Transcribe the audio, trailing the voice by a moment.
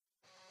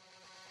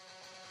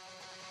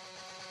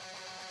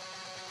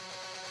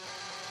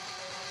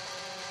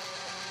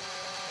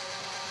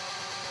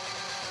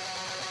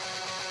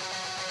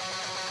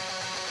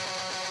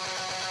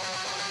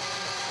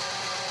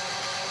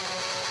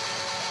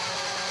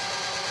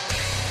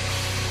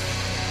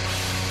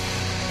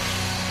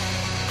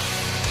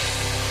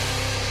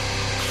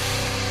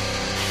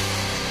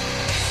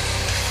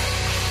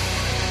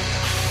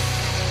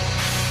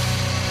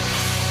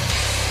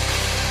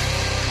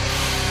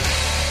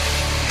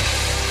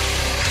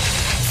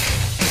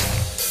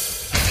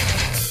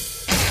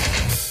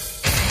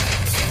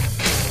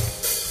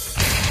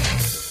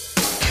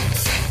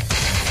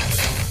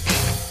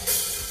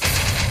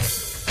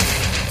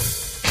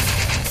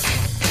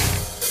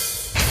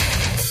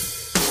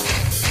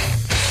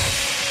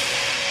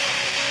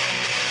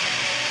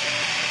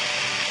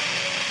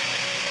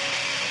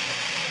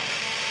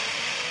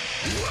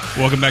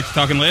Welcome back to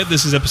Talking Lead.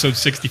 This is episode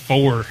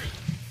 64.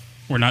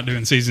 We're not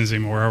doing seasons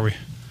anymore, are we?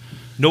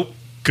 Nope.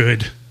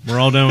 Good. We're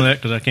all done with that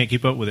because I can't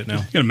keep up with it now.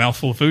 You got a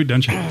mouthful of food,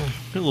 don't you? Got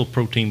a little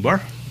protein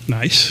bar.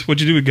 Nice.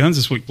 What'd you do with guns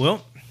this week?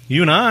 Well,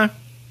 you and I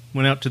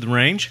went out to the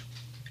range.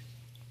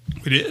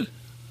 We did.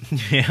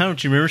 Yeah,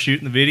 don't you remember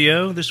shooting the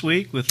video this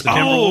week with the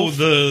Timberwolf? Oh,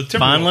 the Timberwolf.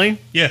 Finally?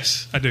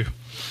 Yes, I do.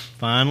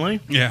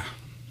 Finally. Yeah.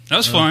 That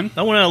was fun.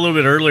 I went out a little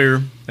bit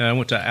earlier. I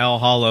went to Owl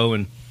Hollow,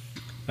 and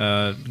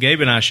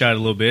Gabe and I shot a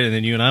little bit, and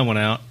then you and I went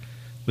out.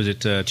 Was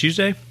it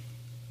Tuesday?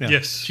 Yeah.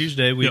 Yes.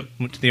 Tuesday, we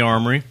went to the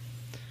Armory,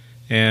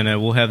 and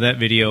we'll have that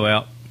video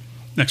out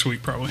Next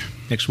week, probably.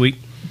 next week.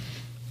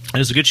 And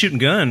it's a good shooting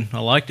gun. I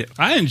liked it.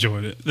 I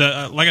enjoyed it.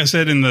 Like I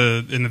said in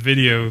the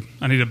video,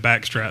 I need a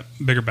backstrap,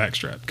 bigger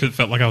backstrap, because it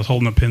felt like I was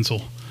holding a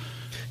pencil.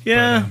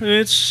 Yeah,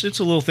 it's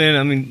a little thin.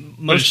 I mean,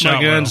 most of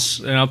my guns,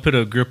 and I'll put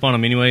a grip on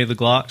them anyway, the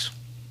Glocks,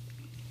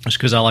 just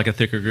because I like a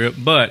thicker grip.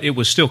 But it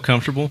was still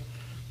comfortable,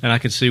 and I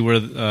could see where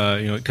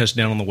it cuts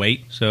down on the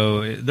weight.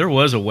 So there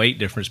was a weight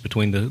difference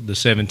between the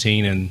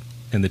 17 and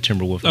the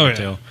Timberwolf. I could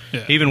tell.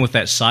 Yeah. Even with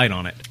that sight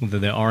on it, with the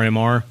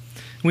RMR.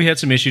 We had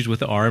some issues with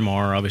the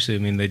RMR. Obviously, I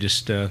mean they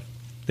just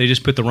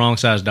put the wrong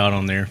size dot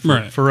on there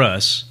for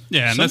us.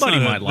 Yeah, and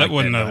somebody might like that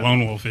wasn't that a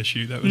lone wolf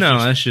issue. That was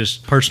that's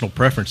just personal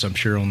preference. I'm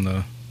sure on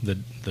the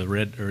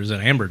red, or is it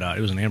an amber dot?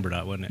 It was an amber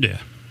dot, wasn't it?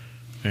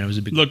 Yeah, it was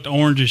a big. Looked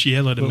orangish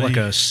yellow to me, like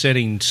a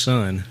setting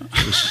sun.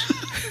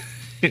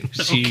 It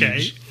was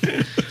huge.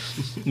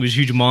 It was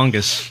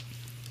humongous.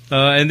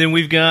 And then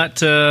we've got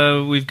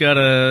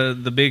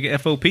the big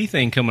FOP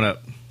thing coming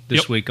up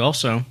this week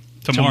also.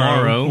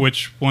 Tomorrow,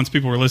 which once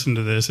people were listening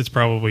to this, it's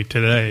probably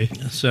today.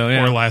 So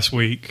yeah. Or last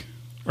week,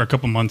 or a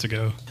couple months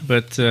ago.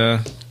 But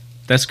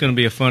that's going to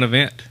be a fun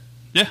event.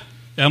 Yeah,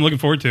 I'm looking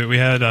forward to it. We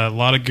had a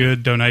lot of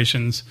good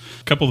donations.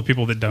 A couple of the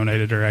people that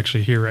donated are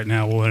actually here right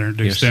now. We'll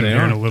introduce them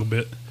here in a little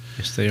bit.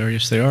 Yes, they are.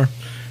 Yes, they are.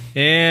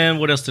 And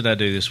what else did I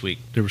do this week?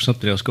 There was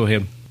something else. Go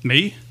ahead.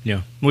 Me?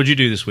 Yeah. What did you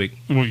do this week?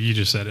 Well, you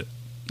just said it.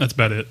 That's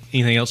about it.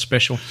 Anything else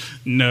special?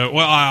 No.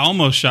 Well, I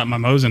almost shot my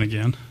Mosin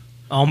again.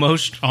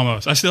 Almost.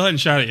 I still hadn't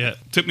shot it yet.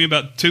 Took me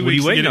about 2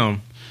 weeks. What are you waiting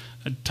on?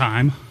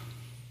 Time.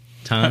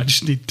 I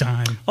just need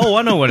time. Oh,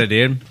 I know what I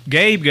did.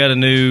 Gabe got a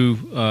new,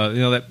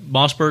 that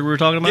Mossberg we were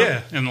talking about?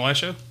 Yeah, in the last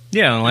show?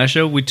 Yeah, in the last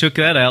show. We took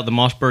that out, the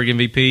Mossberg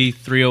MVP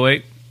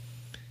 308.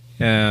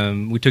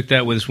 We took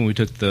that with us when we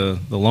took the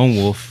Lone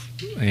Wolf,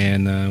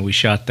 and we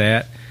shot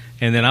that.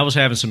 And then I was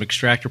having some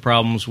extractor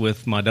problems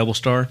with my Double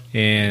Star,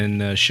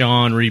 and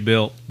Sean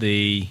rebuilt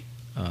the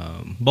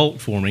bolt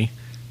for me.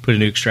 Put a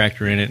new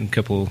extractor in it and a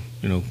couple,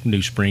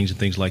 new springs and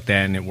things like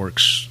that, and it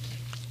works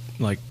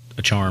like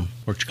a charm.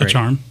 Works great. A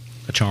charm?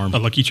 A charm. A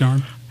lucky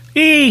charm?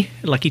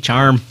 Lucky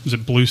charm. Is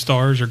it blue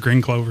stars or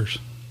green clovers?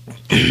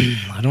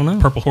 I don't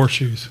know. Purple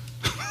horseshoes.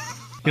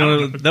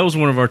 That was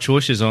one of our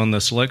choices on the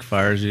select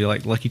fires. Do you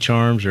like Lucky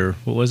Charms or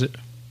what was it?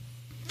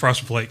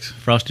 Frosted Flakes.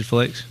 Frosted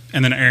Flakes.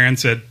 And then Aaron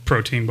said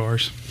protein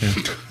bars. Yeah.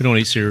 We don't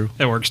eat cereal.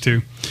 That works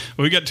too.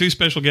 Well, we got two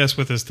special guests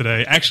with us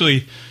today.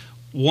 Actually,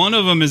 one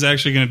of them is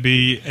actually going to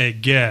be a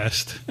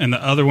guest, and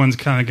the other one's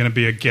kind of going to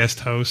be a guest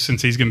host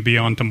since he's going to be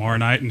on tomorrow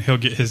night, and he'll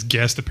get his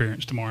guest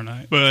appearance tomorrow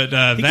night. But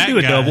he can do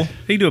a double.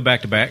 He can do a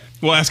back-to-back.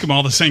 We'll ask him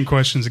all the same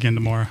questions again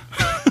tomorrow.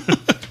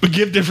 But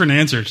give different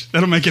answers.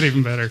 That'll make it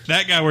even better.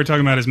 That guy we're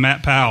talking about is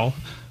Matt Powell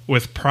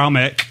with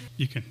Promec.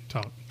 You can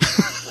talk.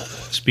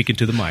 Speaking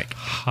to the mic.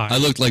 Hi. I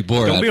looked like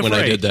Borat when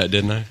I did that,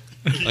 didn't I?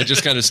 I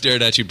just kind of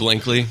stared at you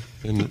blankly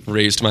and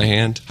raised my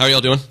hand. How are y'all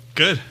doing?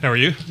 Good. How are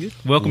you?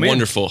 Welcome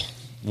Wonderful.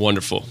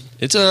 Wonderful.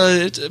 It's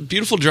a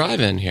beautiful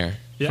drive in here.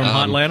 Yeah. From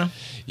hot Atlanta?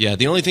 Yeah,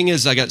 the only thing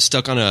is I got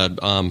stuck on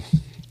a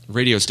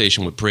radio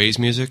station with praise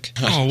music.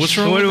 Oh, what's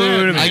wrong with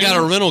that? I got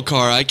a rental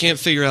car. I can't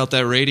figure out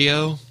that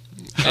radio.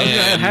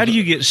 How do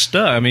you get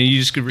stuck? I mean, you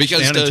just could reach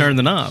down and turn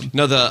the knob.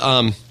 No,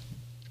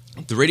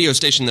 the radio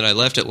station that I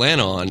left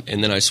Atlanta on,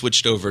 and then I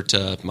switched over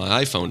to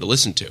my iPhone to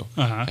listen to.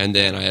 Uh-huh. And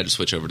then I had to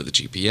switch over to the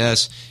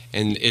GPS.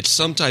 And it's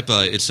some type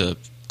of, it's a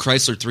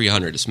Chrysler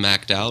 300. It's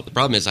maxed out. The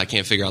problem is I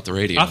can't figure out the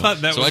radio. I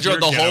thought that was I drove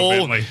your the ghetto whole.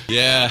 Bentley.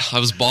 Yeah, I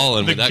was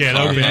balling with that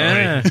car.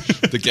 Yeah.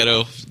 The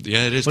ghetto.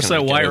 Yeah, it is. What's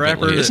that white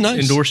rapper that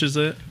endorses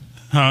that?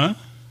 Huh?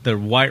 The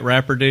white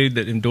rapper dude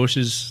that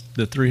endorses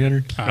the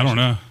 300? I don't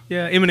know.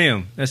 Yeah,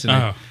 Eminem. That's the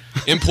name.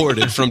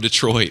 Imported from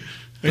Detroit.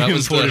 That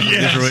was Detroit,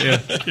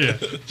 yeah.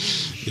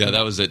 Yeah,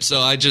 that was it. So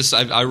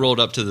I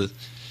rolled up to the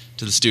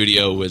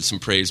studio with some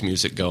praise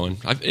music going.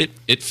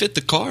 It fit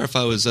the car if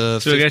I was a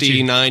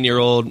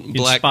 59-year-old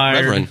black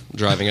reverend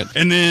driving it.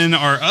 And then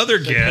our other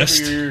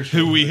guest,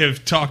 who we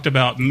have talked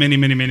about many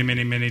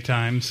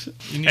times,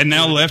 and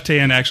now Left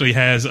Hand actually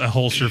has a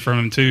holster from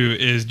him too,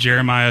 is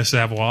Jeremiah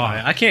Savoy.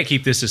 I can't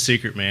keep this a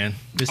secret, man.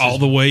 This all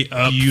the way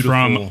up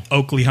from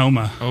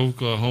Oklahoma.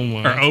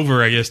 Or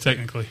over, I guess,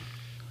 technically.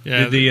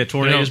 Yeah, did the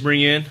tornadoes bring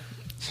you in?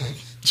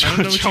 I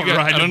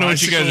don't know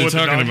what you guys are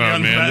talking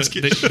about, man.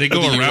 They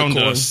go around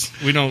us.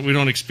 We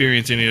don't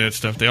experience any of that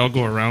stuff. They all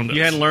go around us.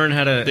 You had to learn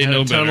how to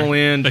tunnel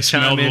in. They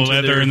smell the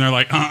leather and they're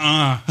like,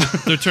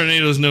 The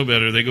tornadoes know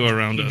better. They go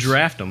around us. You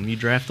draft them. You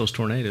draft those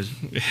tornadoes.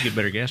 You get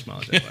better gas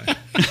mileage that way.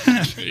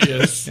 that.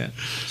 Yes. Yeah.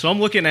 So I'm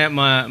looking at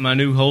my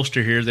new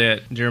holster here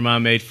that Jeremiah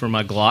made for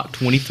my Glock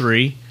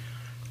 23,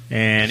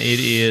 and it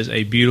is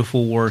a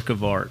beautiful work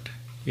of art.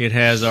 It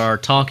has our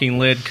talking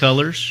lead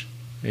colors.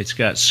 It's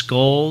got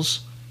skulls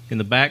in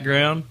the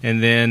background,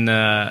 and then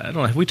I don't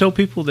know. Have we told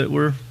people that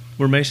we're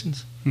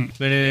Masons?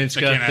 But it's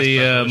got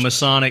the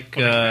Masonic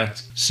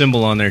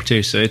symbol on there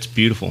too, so it's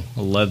beautiful.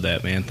 I love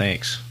that, man.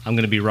 Thanks. I'm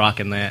going to be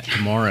rocking that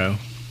tomorrow.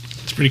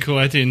 It's pretty cool.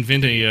 I had to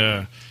invent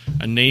a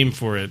name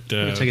for it.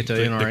 Take it to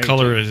NRA. The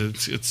color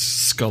is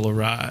it's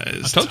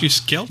skullerized. I told you it's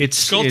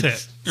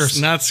Skulltech. It's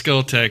not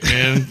Skulltech,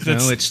 man.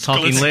 No, it's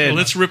talking lead.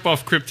 Let's rip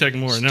off Cryptech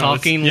more. It's no,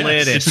 talking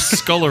lead.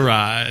 It's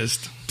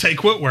skullerized.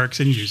 Take what works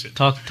and use it.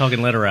 Talking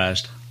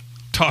letterized.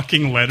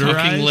 Talking letterized?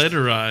 Talking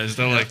letterized.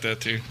 I like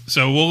that too.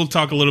 So we'll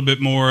talk a little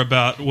bit more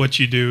about what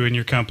you do in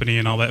your company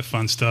and all that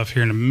fun stuff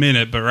here in a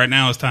minute, but right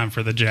now it's time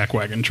for the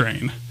Jackwagon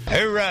Train.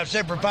 Hoorah,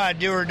 Semper Fi,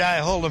 do or die,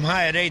 hold 'em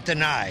high at 8th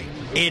and I.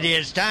 It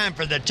is time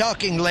for the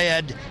Talking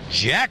Lead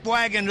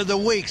Jackwagon of the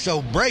Week,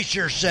 so brace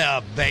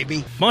yourself,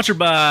 baby. Sponsored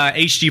by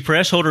HG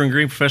Press, Holder and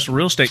Green Professional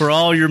Real Estate. For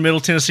all your Middle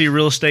Tennessee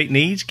real estate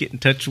needs, get in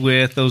touch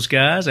with those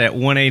guys at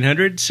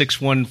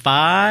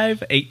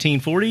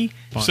 1-800-615-1840.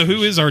 So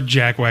who is our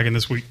Jackwagon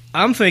this week?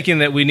 I'm thinking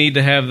that we need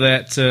to have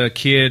that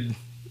kid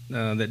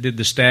that did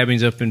the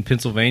stabbings up in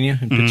Pennsylvania,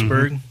 in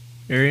Pittsburgh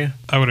area.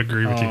 I would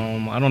agree with you.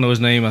 I don't know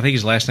his name. I think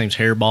his last name's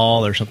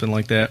Hairball or something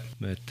like that.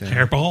 But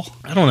Hairball?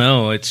 I don't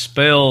know. It's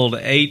spelled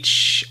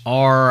Hribal.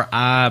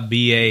 I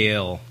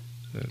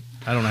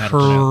don't know how to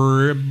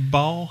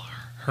pronounce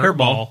it.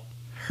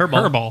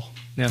 Hairball.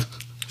 Yeah.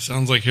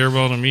 Sounds like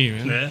hairball to me,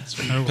 man. Yeah,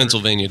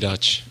 Pennsylvania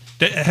Dutch.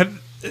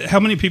 How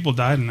many people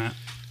died in that?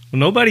 Well,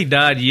 nobody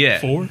died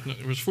yet. 4?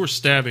 There was 4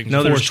 stabbings.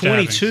 No, there was 4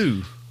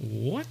 22.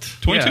 What?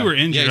 22 were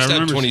injured. Yeah, I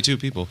remember 22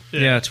 people.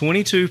 Yeah,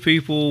 22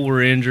 people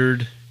were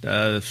injured.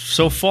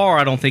 So far,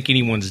 I don't think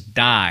anyone's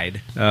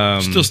died.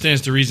 Still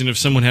stands to reason if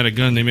someone had a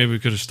gun, they maybe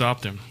could have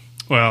stopped him.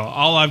 Well,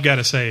 all I've got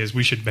to say is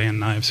we should ban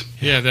knives.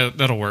 Yeah,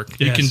 that'll work.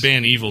 Yes. You can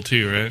ban evil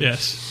too, right?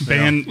 Yes.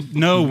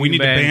 No, we need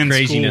to ban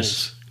craziness.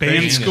 schools.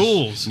 Ban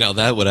schools. Now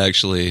that would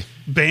actually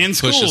Ban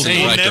push schools. us in the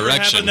We'll right never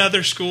direction. have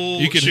another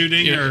school You could-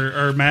 shooting yeah.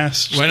 or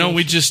mass. Why don't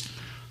we just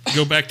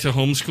go back to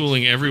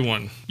homeschooling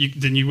everyone?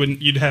 Then you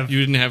wouldn't. You'd have. You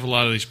wouldn't have a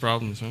lot of these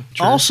problems, huh?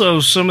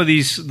 Also, some of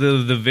these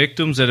the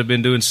victims that have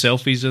been doing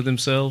selfies of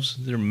themselves,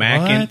 they're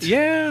macking. What?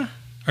 Yeah.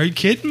 Are you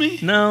kidding me?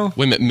 No.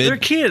 Wait a minute, they're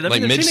kids.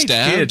 like they're mid teenage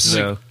stabs? kids,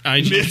 though.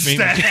 IG Mid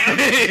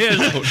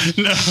famous.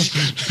 No.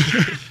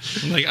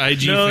 Like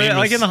IG No, famous.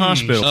 like in the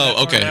hospital.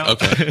 Oh, okay.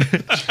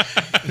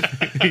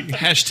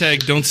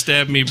 Hashtag don't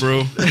stab me,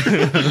 bro.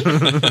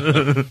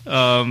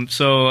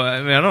 So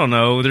I mean, I don't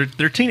know.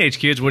 They're teenage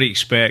kids. What do you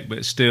expect?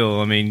 But still,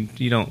 I mean,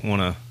 you don't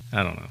want to.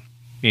 I don't know.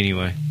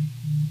 Anyway,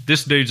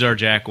 this dude's our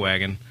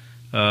jackwagon.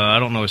 I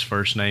don't know his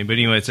first name, but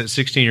anyway, it's that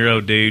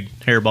 16-year-old dude,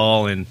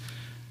 hairball in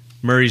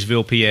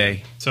Murraysville, PA.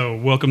 So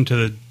welcome to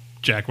the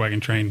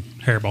Jackwagon Train,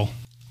 Hairball.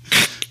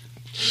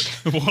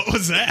 What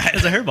was that?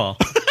 It's a hairball.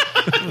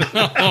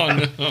 Oh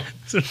no.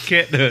 That's what a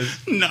cat does.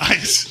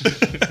 Nice.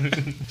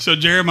 So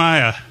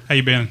Jeremiah, how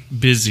you been?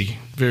 Busy.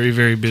 Very,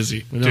 very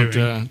busy. We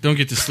don't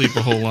get to sleep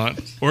a whole lot.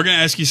 We're going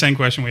to ask you the same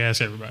question we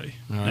ask everybody.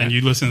 All right. And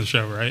you listen to the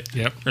show, right?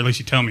 Yep. Or at least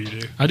you tell me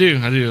you do. I do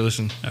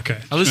listen. Okay.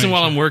 I listen Just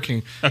while making I'm sure.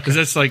 working because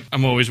that's like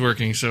I'm always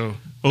working. So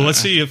Well, let's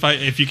see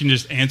if you can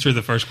just answer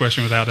the first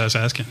question without us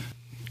asking.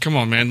 come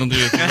on, man, don't do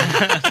it.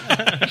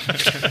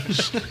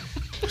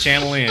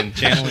 Channel in.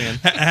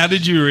 How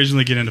did you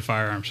originally get into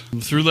firearms?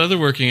 Through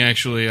leatherworking,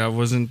 actually, I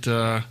wasn't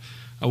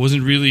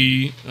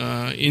really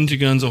into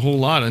guns a whole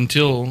lot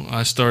until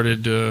I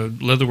started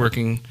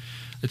leatherworking.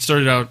 It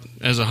started out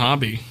as a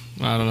hobby.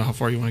 I don't know how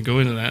far you want to go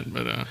into that,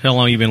 but How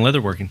long you been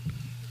leatherworking?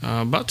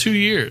 about 2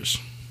 years.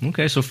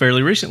 Okay, so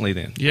fairly recently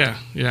then. Yeah.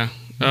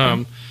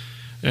 I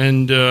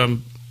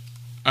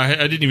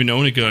didn't even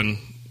own a gun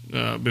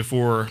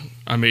before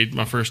I made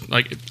my first,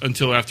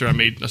 until after I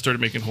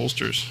started making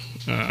holsters.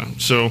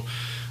 So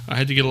I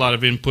had to get a lot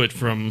of input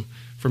from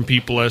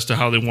people as to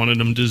how they wanted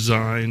them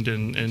designed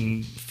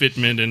and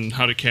fitment and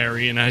how to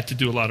carry, and I had to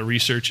do a lot of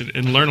research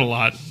and learn a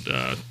lot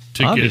to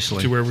Obviously.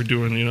 get to where we're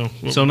doing.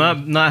 So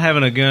not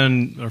having a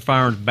gun or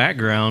firearms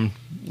background,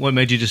 what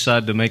made you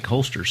decide to make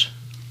holsters?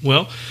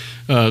 Well,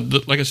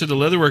 like I said, the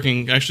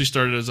leatherworking actually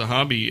started as a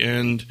hobby,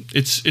 and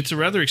it's a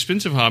rather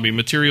expensive hobby.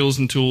 Materials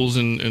and tools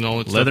and all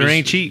that stuff. Leather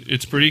ain't cheap.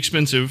 It's pretty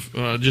expensive.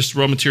 Just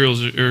raw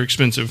materials are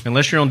expensive.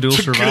 Unless you're on Dual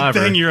Survivor.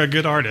 Good thing you're a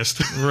good artist.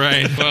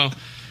 Right. Well, I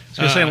was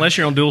going to say, unless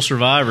you're on Dual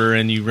Survivor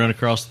and you run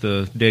across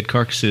the dead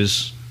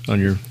carcasses on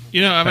your...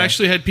 I've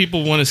actually had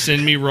people want to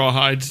send me raw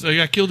hides. Like,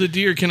 I killed a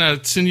deer. Can I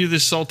send you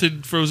this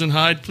salted frozen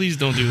hide? Please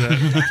don't do that.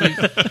 Please.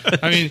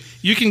 I mean,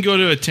 you can go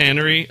to a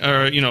tannery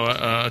or,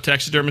 a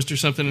taxidermist or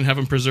something and have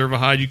them preserve a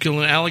hide. You kill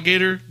an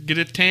alligator, get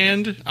it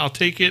tanned. I'll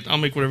take it. I'll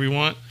make whatever you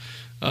want.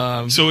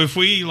 So if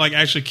we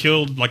actually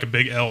killed a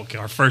big elk,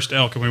 our first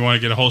elk, and we want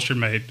to get a holster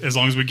made, as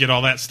long as we get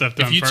all that stuff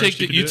done If you first,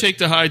 take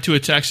the hide to a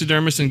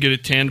taxidermist and get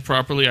it tanned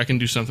properly, I can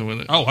do something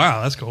with it. Oh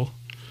wow, that's cool.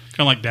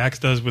 of like Dax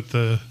does with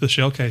the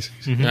shell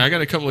casings. Mm-hmm. Yeah, I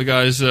got a couple of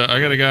guys. I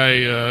got a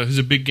guy who's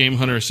a big game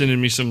hunter sending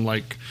me some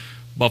like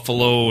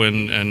buffalo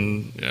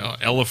and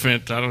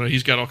elephant. I don't know.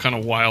 He's got all kind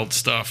of wild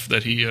stuff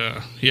that he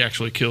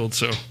actually killed.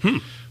 So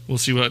we'll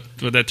see what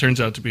that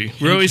turns out to be.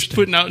 We're always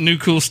putting out new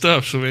cool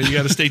stuff. So man, you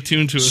got to stay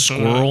tuned to us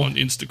on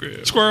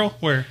Instagram. Squirrel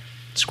where?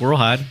 Squirrel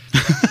hide.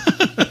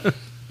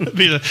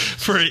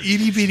 For an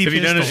EDPD Have you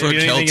done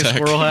anything in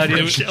squirrel hide?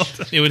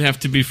 It would have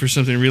to be for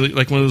something really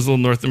like one of those little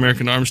North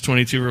American Arms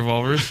 22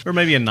 revolvers, or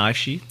maybe a knife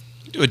sheath.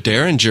 Do a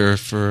Derringer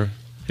for.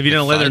 Have you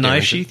done a leather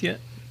knife sheath yet?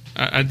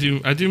 I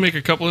do make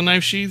a couple of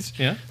knife sheaths.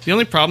 Yeah. The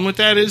only problem with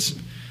that is,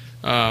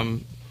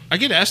 I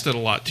get asked that a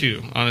lot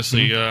too.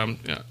 Honestly,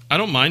 Mm-hmm. I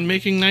don't mind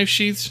making knife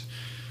sheaths,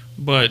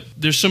 but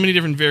there's so many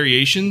different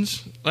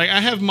variations. Like I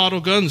have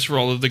model guns for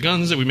all of the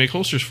guns that we make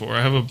holsters for.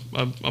 I have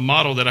a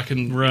model that I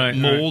can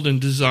mold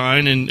and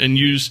design and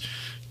use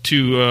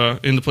to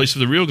in the place of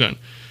the real gun.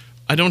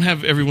 I don't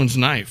have everyone's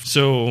knife,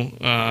 so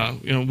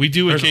we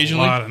do There's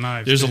occasionally. A lot of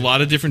knives, there's too. a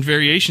lot of different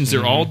variations.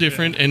 They're all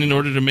different, and in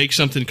order to make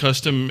something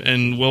custom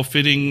and well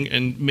fitting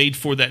and made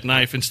for that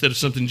knife instead of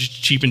something just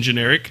cheap and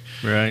generic,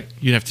 right?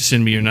 You'd have to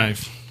send me your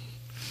knife.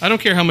 I don't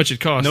care how much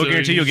it costs. No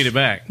guarantee you'll get it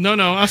back. No,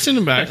 I'll send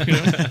them back.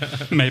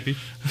 Maybe.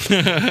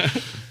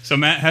 So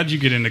Matt, how'd you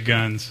get into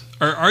guns?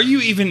 Or are you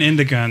even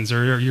into guns,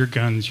 or are your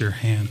guns your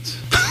hands?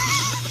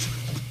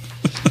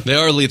 They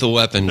are lethal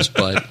weapons,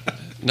 but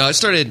no, I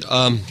started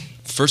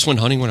first went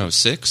hunting when I was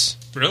 6.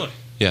 Really?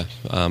 Yeah,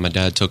 my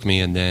dad took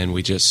me, and then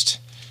we just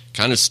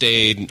kind of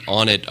stayed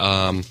on it,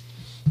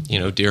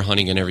 deer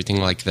hunting and everything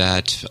like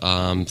that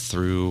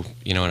through,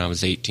 when I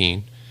was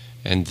 18.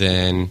 And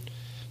then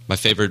my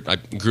favorite, I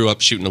grew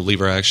up shooting a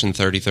lever action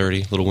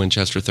 30-30, little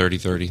Winchester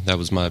 30-30. That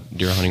was my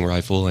deer hunting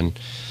rifle. And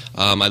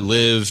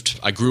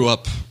I grew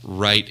up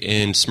right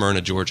in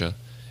Smyrna, Georgia,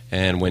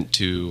 and went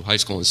to high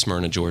school in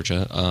Smyrna,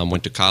 Georgia.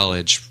 Went to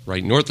college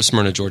right north of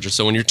Smyrna, Georgia.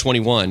 So when you're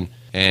 21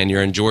 and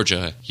you're in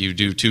Georgia, you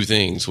do two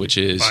things, which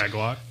is buy a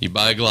Glock. You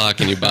buy a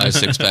Glock and you buy a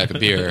 6-pack of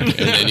beer, and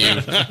then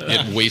you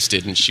get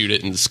wasted and shoot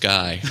it in the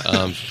sky.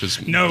 Because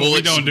we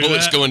don't do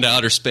bullets that. go into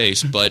outer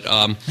space. But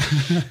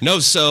no,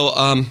 so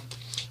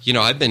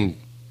I've been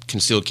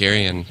concealed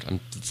carrying. I'm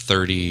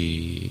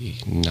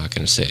 30. Not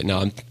going to say it. No,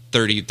 I'm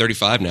 30,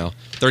 35 now.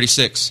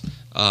 36.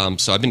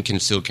 So I've been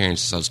concealed carrying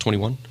since I was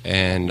 21,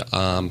 and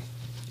So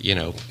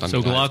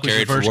Glock was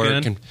your first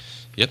gun?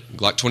 Yep,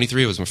 Glock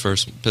 23 was my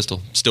first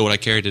pistol. Still what I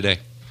carry today.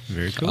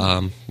 Very cool.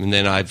 And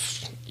then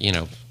I've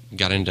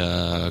got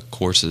into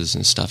courses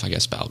and stuff. I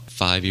guess about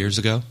 5 years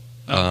ago.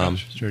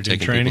 Started Taking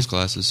training? people's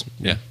classes.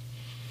 Yeah.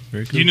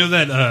 Very cool. Do you know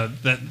that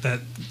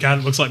that guy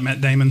that looks like Matt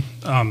Damon?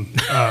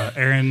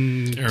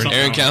 Aaron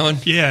Cowan?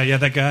 Yeah,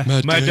 that guy.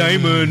 Matt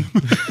Damon.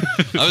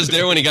 I was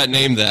there when he got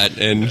named that,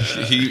 and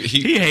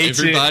he hates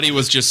everybody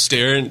was just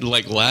staring,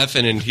 like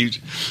laughing, and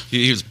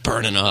he was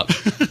burning up.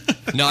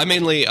 No, I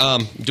mainly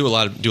do a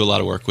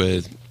lot of work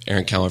with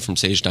Aaron Cowan from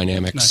Sage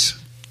Dynamics.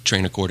 Nice.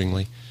 Train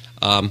accordingly,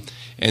 and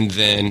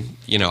then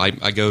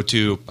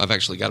I've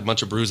actually got a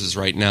bunch of bruises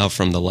right now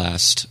from the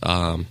last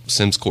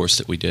Sims course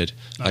that we did.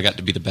 Nice. I got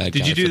to be the bad guy.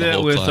 Did you do for the that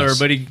whole with class. our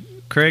buddy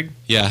Craig?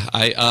 Yeah,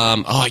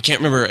 I can't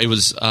remember. It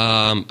was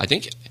I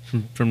think.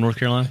 From North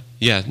Carolina?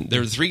 Yeah, there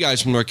were 3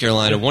 guys from North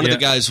Carolina. One of the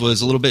guys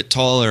was a little bit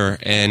taller,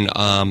 and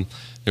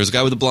there was a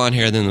guy with the blonde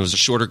hair, then there was a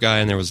shorter guy,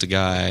 and there was the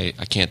guy,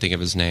 I can't think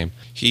of his name.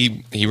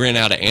 He ran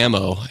out of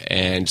ammo,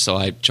 and so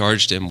I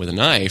charged him with a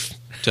knife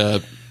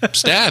to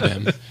stab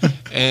him.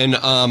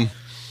 And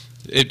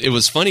it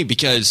was funny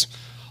because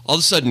all of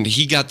a sudden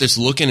he got this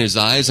look in his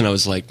eyes, and I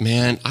was like,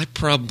 man, I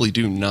probably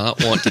do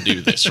not want to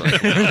do this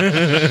right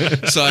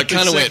now. So I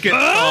kind of went,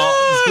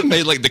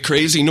 made like the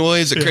crazy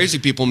noise that crazy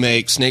people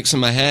make, snakes in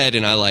my head,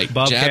 and I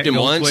jabbed him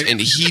once, and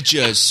he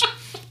just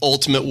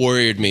ultimate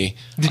warriored me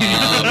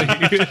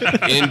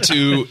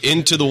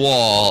into the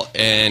wall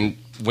and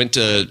went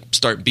to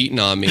start beating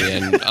on me,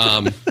 and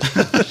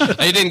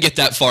I didn't get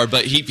that far,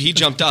 but he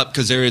jumped up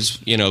because there is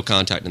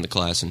contact in the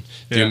class and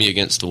threw me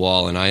against the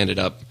wall, and I ended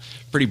up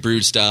pretty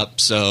bruised up.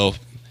 So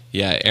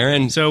yeah,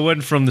 Aaron. So it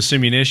wasn't from the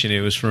simunition;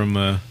 it was from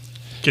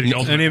getting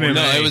an MMA.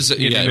 No, it was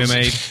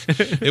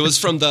MMA. It was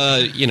from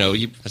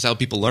the that's how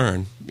people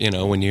learn.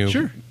 When you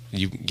Sure.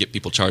 you get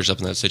people charged up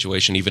in that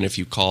situation, even if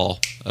you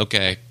call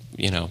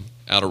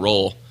out of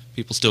roll,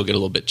 people still get a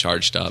little bit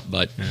charged up.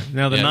 But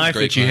Now the knife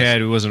that you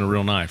had wasn't a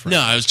real knife, right?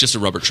 No, it was just a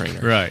rubber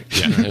trainer. Right.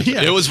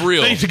 Yeah, it was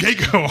real. They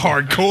go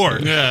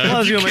hardcore. Well, I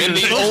was gonna make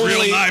it-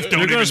 Real knife don't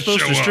they're even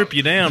supposed show to up. strip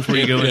you down before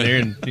you go in there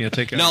and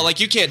take out. No,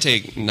 you can't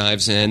take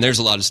knives in. There's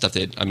a lot of stuff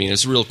that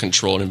it's a real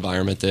controlled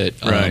environment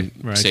that right.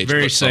 Sage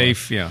Very puts on,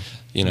 safe,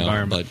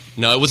 environment. But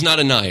no, it was not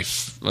a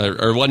knife,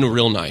 or it wasn't a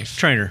real knife.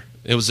 Trainer.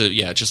 It was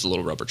just a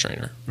little rubber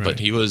trainer. Right. But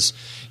he was,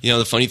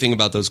 the funny thing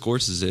about those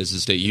courses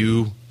is that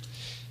you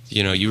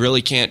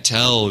really can't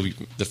tell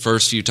the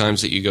first few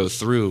times that you go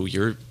through.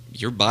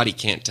 Your body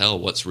can't tell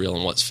what's real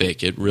and what's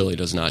fake. It really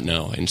does not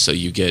know, and so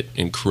you get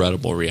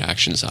incredible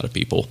reactions out of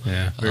people.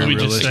 Yeah. Let me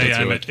just say realistic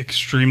to I'm it.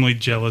 extremely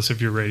jealous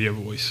of your radio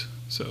voice.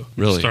 So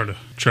Really?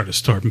 try to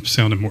start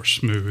sounding more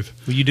smooth.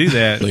 Well, you do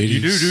that. Ladies.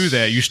 You do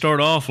that. You start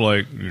off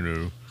like,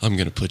 I'm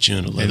going to put you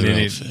in a and leather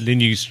outfit.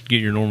 then you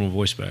get your normal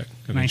voice back.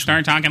 Can I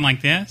start talking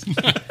like this?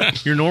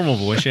 Your normal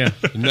voice, yeah.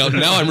 Now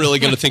I'm really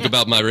going to think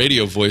about my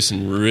radio voice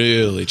and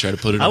really try to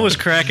put it I on. was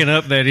cracking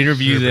up that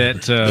interview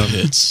that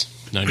Hits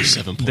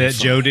 97.5. that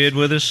Joe did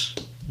with us,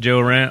 Joe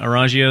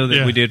Arangio, that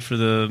Yeah. we did for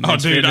the Oh,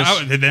 Men's dude,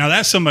 Fitness. now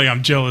that's somebody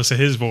I'm jealous of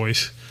his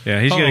voice. Yeah,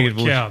 he's got a Holy good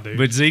voice. cow, dude.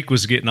 But Zeke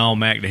was getting all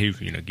Mac,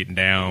 getting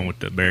down with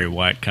the Barry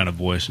White kind of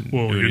voice. And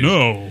Well, doing you his-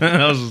 know.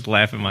 I was just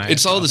laughing my ass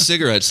It's all off. the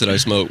cigarettes that I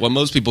smoke. What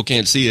most people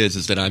can't see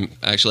is that I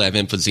have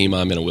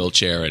emphysema. I'm in a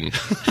wheelchair, and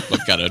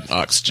I've got an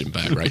oxygen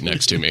bag right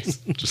next to me.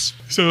 Just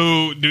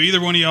So, do either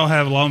one of y'all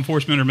have law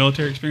enforcement or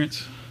military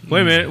experience?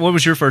 Wait a minute, what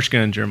was your first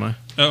gun, Jeremiah?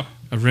 Oh,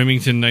 A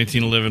Remington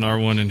 1911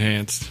 R1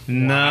 Enhanced.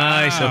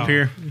 Nice, up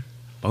here.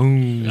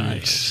 Boom.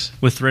 nice.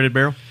 With threaded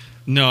barrel?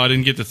 No, I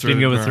didn't get the threaded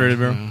Didn't go with barrel. threaded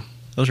barrel? No.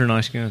 Those are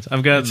nice guns.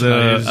 I've got It's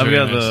nice.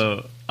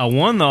 I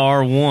won the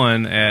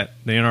R1 at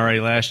the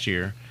NRA last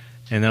year,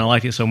 and then I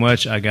liked it so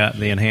much I got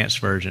the enhanced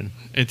version.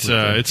 It's With the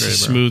a threaded barrel.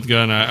 smooth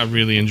gun. I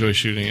really enjoy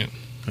shooting it.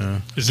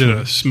 Is it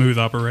a smooth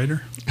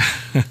operator?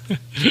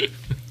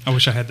 I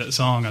wish I had that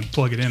song. I'd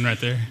plug it in right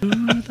there. I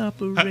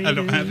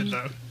don't have it,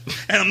 though.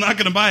 And I'm not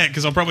going to buy it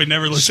because I'll probably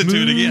never listen to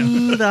it again.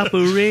 Smooth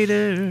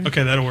operator.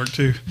 Okay, that'll work,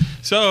 too.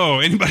 So,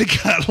 anybody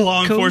got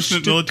law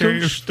enforcement, military?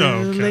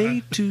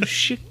 LA to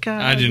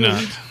Chicago. I do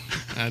not.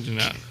 I do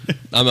not.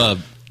 I'm a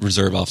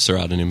reserve officer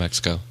out in New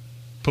Mexico.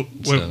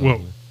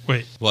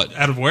 Wait. What?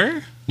 Out of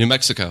where? New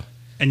Mexico,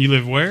 And you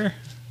live where?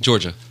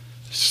 Georgia.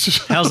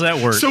 How's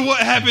that work? So what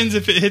happens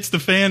if it hits the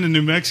fan in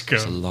New Mexico?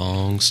 It's a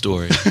long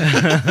story.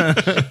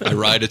 I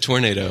ride a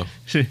tornado.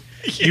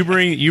 You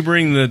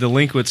bring the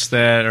delinquents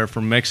that are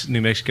from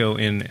New Mexico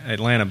in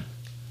Atlanta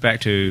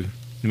back to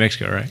New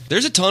Mexico, right?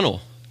 There's a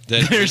tunnel.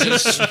 That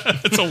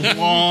It's a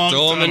long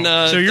throw 'em in,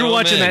 tunnel. So you're throw 'em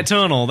watching in. that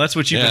tunnel. That's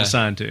what you've been Yeah.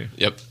 assigned to.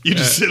 Yep. You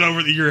just sit over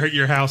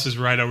your house is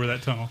right over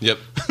that tunnel. Yep.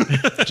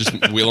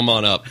 Just wheel them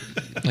on up,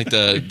 like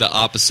the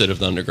opposite of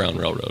the Underground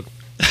Railroad.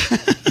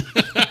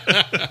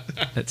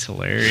 That's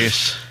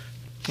hilarious.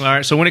 All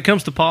right, so when it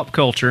comes to pop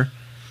culture,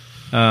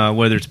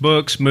 whether it's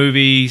books,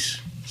 movies,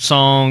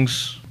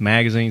 songs,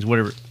 magazines,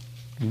 whatever,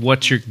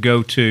 what's your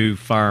go-to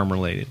firearm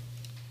related?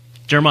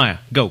 Jeremiah,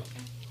 go.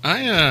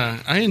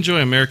 I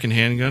enjoy American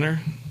Handgunner.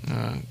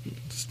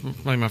 It's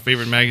probably my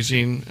favorite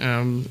magazine.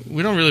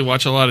 We don't really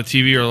watch a lot of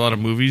TV or a lot of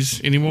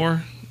movies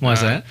anymore. Why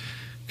is that?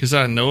 Because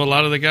I know a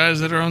lot of the guys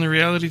that are on the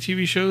reality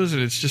TV shows,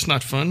 and it's just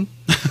not fun.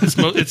 It's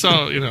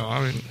all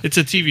it's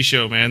a TV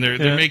show, man.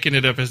 They're making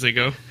it up as they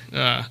go.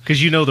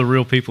 Because you know the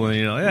real people, and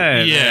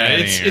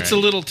It's a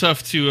little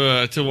tough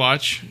to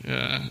watch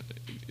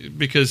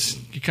because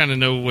you kind of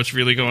know what's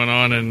really going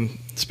on, and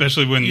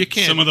Especially when You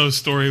can't- some of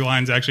those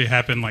storylines actually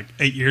happened like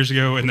 8 years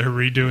ago and they're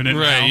redoing it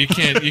now. you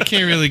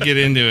can't really get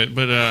into it.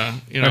 But All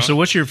right, so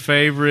what's your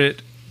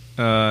favorite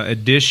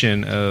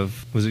edition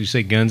of? Was it you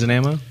say Guns and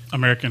Ammo?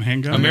 American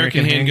Handgun?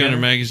 American Handgunner Handgunner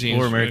magazine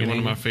or is American one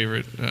of my Handgun?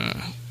 favorite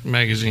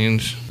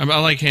magazines. I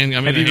like hand.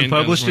 Have you been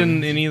published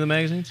in any of the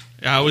magazines?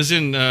 I was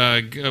in.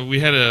 We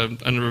had a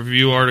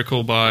review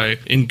article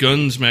in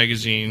Guns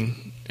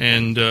magazine,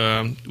 and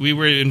we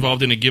were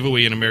involved in a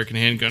giveaway in American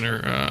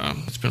Handgunner.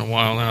 It's been a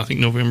while now. I think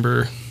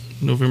November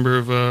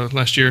of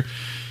last year,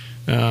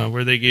 where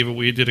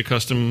we did a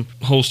custom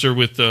holster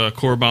with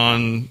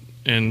Korban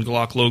and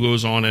Glock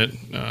logos on it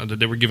that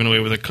they were giving away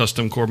with a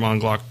custom Korban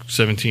Glock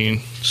 17.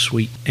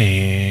 Sweet.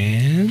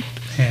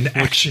 And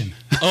action.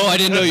 Oh, I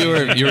didn't know you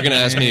were going to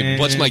ask me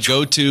what's my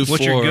go-to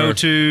what's for your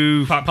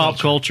go-to Pop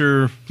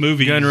culture,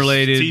 Movies,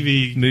 gun-related,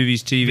 TV,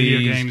 movies, TV,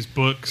 video games,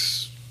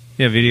 books.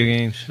 Yeah, video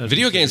games.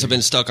 Video games have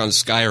been stuck on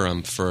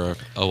Skyrim for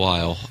a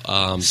while.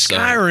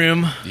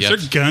 Skyrim. Yep.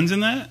 Is there guns in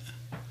that?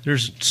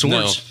 There's No.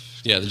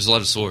 swords. Yeah, there's a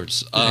lot of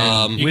swords.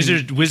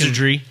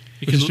 Wizardry.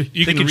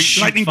 You can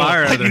shoot Lightning bolt,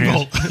 fire out of their lightning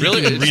hands. bolt.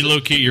 Really? You can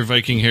relocate your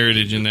Viking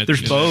heritage in that.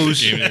 There's in bows.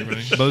 that game,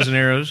 everybody. Bows and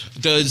arrows.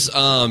 Does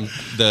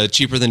the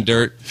Cheaper Than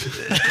Dirt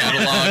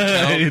catalog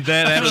count?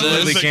 That absolutely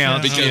for this?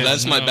 counts. Because Yeah.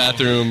 that's my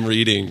bathroom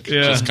reading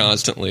just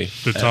constantly.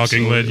 The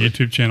Talking Lead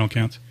YouTube channel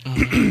counts.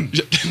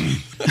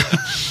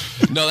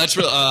 No, that's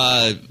real.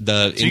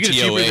 The So you get a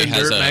Cheaper NTOA Than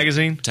has Dirt a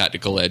magazine?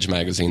 Tactical Edge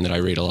magazine that I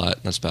read a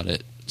lot. That's about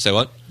it. Say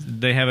what?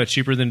 They have a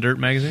Cheaper Than Dirt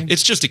magazine?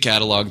 It's just a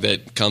catalog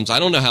that comes. I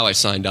don't know how I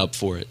signed up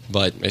for it,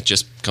 but it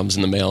just comes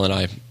in the mail and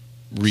I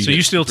read So it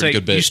you still a pretty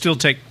good bit.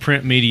 take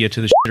print media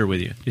to the shitter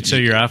with you. So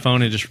your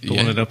iPhone and just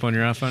pulling Yeah. it up on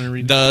your iPhone and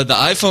reading. The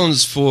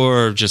iPhone's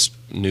for just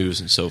news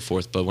and so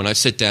forth, but when I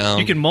sit down,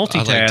 You can I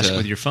multitask like to-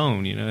 with your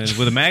phone, you know. And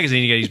with a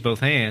magazine, you got to use both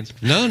hands.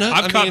 No,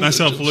 I've I caught mean,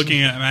 myself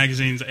looking at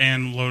magazines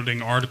and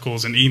loading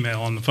articles and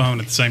email on the phone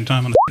at the same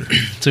time.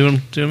 See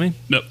what I mean?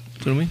 Nope.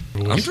 See what I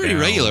mean? I'm pretty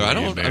regular. I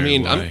don't. I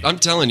mean, I'm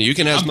telling you, you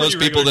can ask I'm most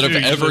pretty people that have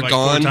regular, too, ever usually like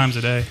 4 gone times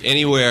a day.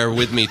 anywhere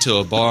with me to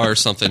a bar or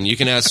something. You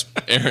can ask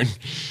Aaron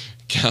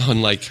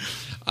Cowan. Like,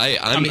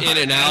 I'm in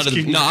and out of.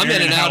 asking I'm in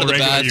Aaron and how out of the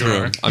regular you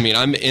bathroom. are. I mean,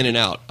 I'm in and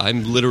out.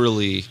 I'm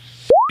literally.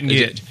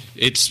 Yeah.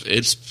 It's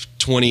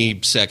 20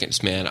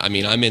 seconds, man. I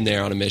mean, I'm in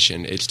there on a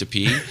mission. It's to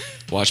pee,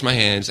 wash my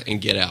hands, and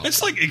get out.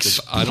 It's like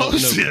explosive. I don't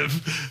know.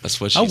 That's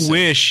what she said. I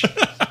wish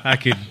I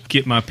could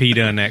get my pee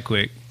done that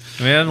quick.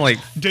 I mean, I'm like,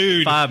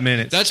 dude, 5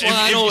 minutes. That's why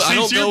I don't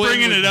Since you're go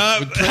bringing it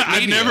up,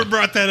 I've never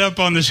brought that up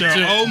on the show.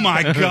 Oh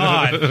my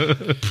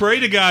God! Pray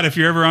to God if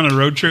you're ever on a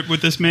road trip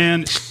with this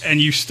man and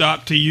you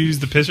stop to use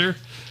the pisser,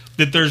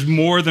 that there's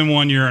more than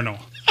one urinal,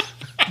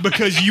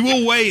 because you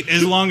will wait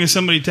as long as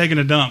somebody taking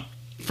a dump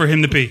for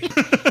him to pee.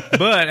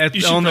 But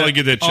You should probably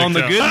get that checked on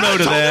the out. good note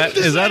of that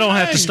the is I same don't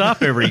have to thing.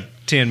 stop every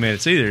 10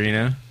 minutes either. You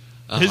know,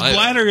 His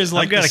bladder is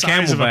like I've got the a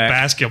size of a camelback.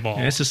 basketball.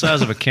 Yeah, it's the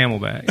size of a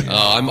camelback.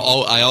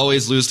 I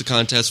always lose the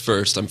contest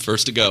first. I'm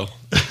first to go.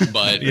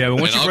 But Yeah,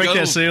 but once and you I'll break go-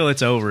 that seal,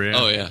 it's over. Yeah.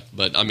 Oh yeah,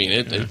 but I mean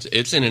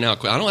it's in and out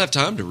quick. I don't have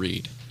time to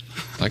read.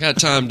 I got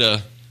time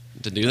to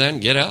do that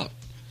and get out.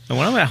 And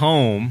when I'm at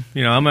home,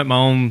 you know, I'm at my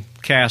own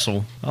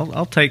castle.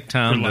 I'll take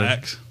time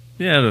Relax.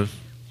 to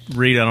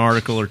read an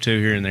article or two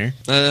here and there.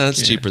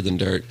 That's cheaper than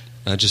dirt.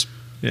 I just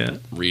Yeah.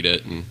 read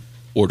it and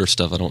order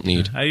stuff I don't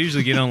need. I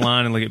usually get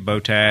online and look at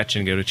Bowtach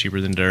and go to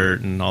Cheaper Than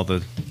Dirt and all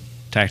the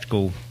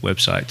tactical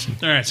websites. And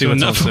All right, see so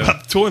what's on enough sale.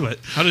 about the toilet.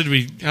 How did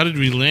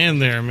we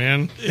land there,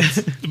 man?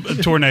 A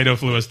tornado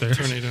flew us there.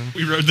 Tornado.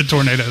 We rode the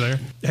tornado there.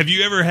 Have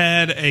you ever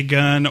had a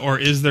gun, or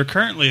is there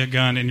currently a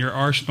gun in your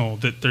arsenal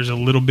that there's a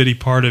little bitty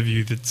part of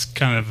you that's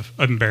kind of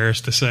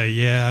embarrassed to say,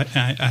 yeah,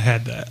 I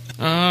had that?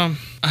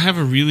 I have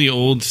a really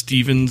old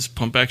Stevens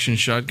pump action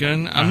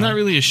shotgun. I'm not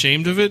really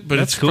ashamed of it, but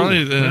That's it's cool.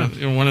 probably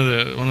one of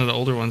the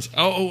older ones.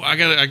 Oh, I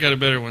got a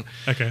better one.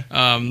 Okay.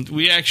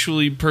 We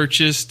actually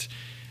purchased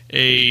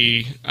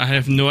I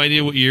have no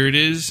idea what year it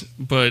is,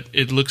 but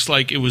it looks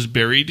like it was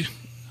buried.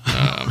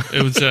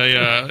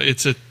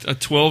 It's a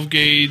 12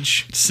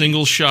 gauge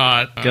single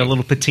shot. Got a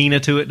little patina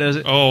to it, does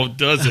it? Oh,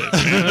 does it?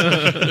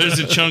 Man? There's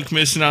a chunk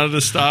missing out of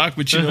the stock,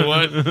 but you know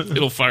what?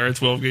 It'll fire a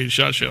 12 gauge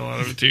shot shell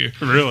out of it too.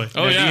 Really?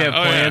 Oh Now, yeah. do you have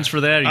Oh, plans yeah.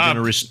 for that? Are you going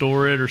to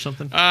restore it or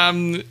something?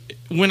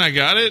 When I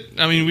got it,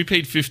 I mean, we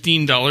paid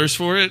 $15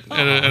 for it at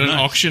an nice.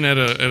 auction at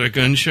a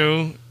gun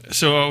show.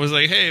 So I was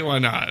like, hey, why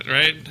not,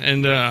 right?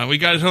 And we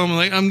got it home. I'm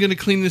like, I'm going to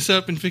clean this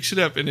up and fix it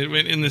up. And it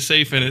went in the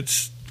safe, and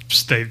it's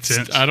Stayed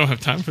since. I don't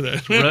have time for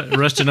that.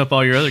 Rusting up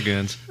all your other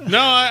guns. No,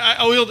 I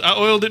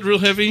oiled it real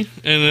heavy,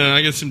 and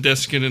I got some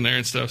desiccant in there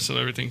and stuff, so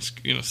everything's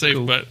safe.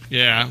 Cool. But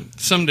yeah,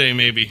 someday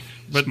maybe.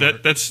 But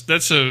Smart.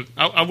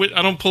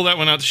 I don't pull that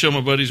one out to show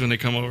my buddies when they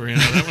come over. You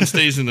know, that one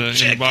stays in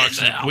the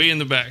box, way in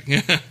the back.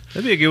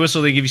 That'd be a good one,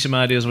 so they give you some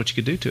ideas what you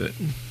could do to it.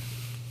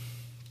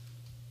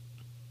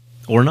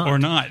 Or not. Or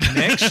not.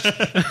 Next.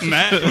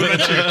 Matt, what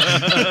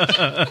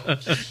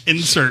about you?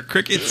 Insert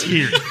crickets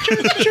here.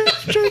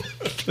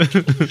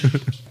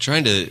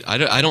 Trying to.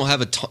 I don't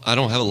have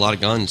a lot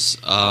of guns.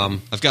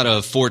 I've got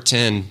a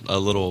 410, a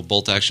little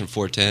bolt action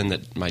 410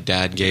 that my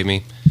dad gave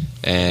me,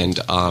 and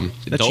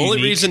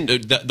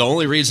the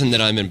only reason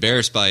that I'm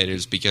embarrassed by it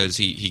is because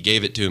he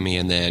gave it to me,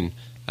 and then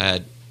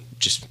I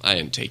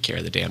didn't take care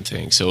of the damn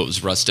thing, so it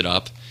was rusted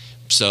up.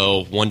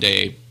 So one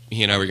day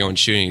he and I were going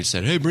shooting. He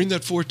said, "Hey, bring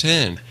that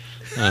 410."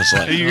 I was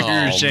like, You're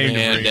 "Oh ashamed to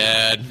man, bring it."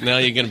 Dad, now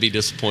you're going to be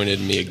disappointed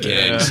in me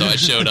again." So I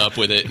showed up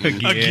with it.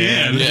 And,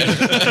 Again.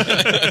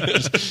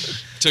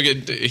 took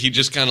it. He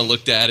just kind of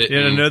looked at it.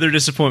 Yet and another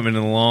disappointment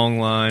in the long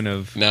line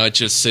of. now it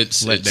just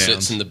sits. Let It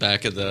sits down. in the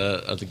back of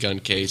the gun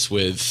case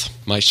with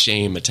my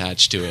shame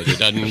attached to it. It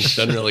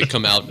doesn't really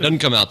come out. Doesn't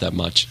come out that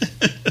much.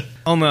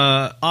 On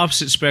the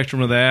opposite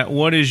spectrum of that,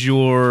 what is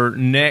your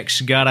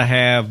next gotta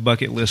have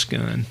bucket list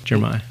gun,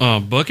 Jeremiah?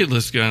 Bucket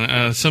list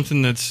gun,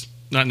 something that's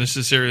not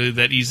necessarily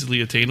that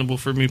easily attainable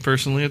for me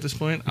personally at this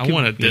point. I Could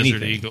want a be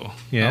Desert anything. Eagle.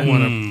 Yeah. I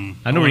want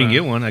I know where you can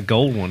get one, a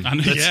gold one. I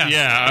know,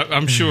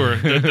 I'm sure.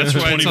 That's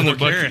why it's on the 24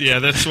 bucket. karat. Yeah,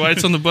 that's why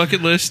it's on the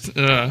bucket list.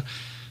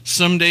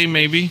 Someday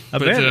maybe. I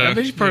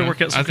bet you probably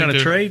work out some kind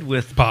of trade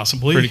with.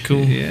 Possibly. Pretty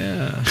cool.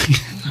 Yeah.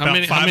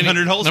 About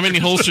 500 holsters. How many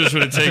holsters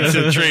would it take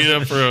to trade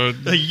up for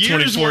a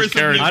year's 24 worth of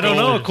karat? new I don't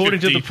know. gold According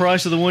to 50? the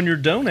price of the one you're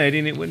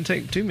donating, it wouldn't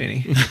take too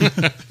many.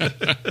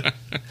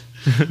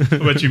 What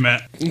about you,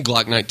 Matt?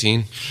 Glock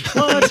 19.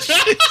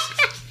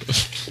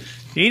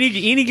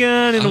 Any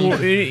gun in the world.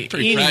 Pretty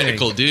anything.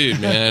 practical dude,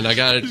 man. I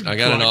got an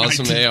Glock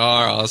awesome 19.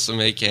 AR, awesome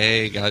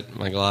AK. Got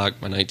my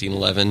Glock, my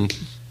 1911.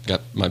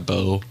 Got my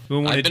bow. We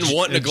want I've been a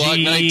wanting a Glock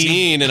G-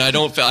 19, and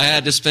I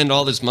had to spend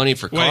all this money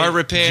for car Wait,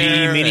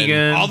 repair. G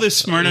minigun. All this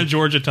Smyrna,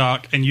 Georgia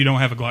talk, and you don't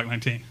have a Glock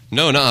 19.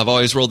 No, I've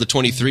always rolled the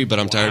 23, but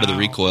I'm tired of the Wow.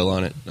 recoil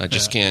on it. I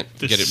just Yeah. can't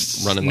The get it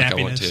running like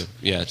I want to. snappiness.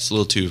 Yeah, it's a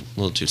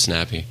little too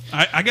snappy.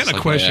 I got It's a like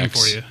my question ex.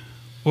 for you.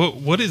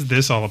 What is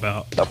this all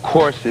about? Of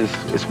course,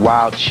 it's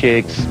wild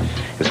chicks,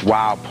 it's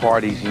wild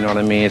parties, you know what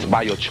I mean? It's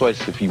by your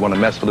choice if you want to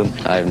mess with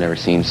them. I've never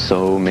seen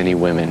so many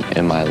women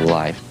in my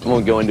life. I'm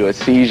gonna go into a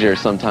seizure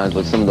sometimes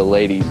with some of the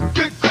ladies.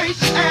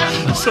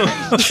 So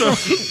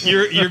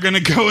you're going to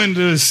go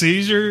into a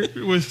seizure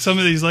with some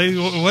of these ladies?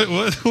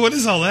 What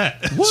is all that?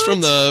 It's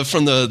from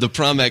the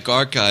Promec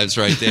archives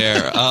right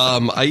there.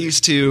 I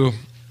used to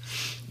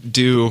be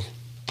be a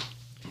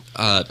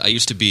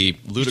rapper?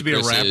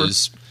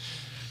 Ludacris's.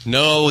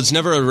 No, it's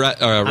never a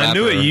rapper. I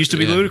knew it. You used to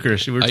be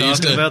Ludacris. We were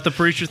talking about the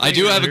preacher thing. I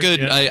do have a good.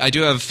 Yeah. I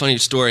do have a funny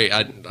story.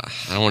 I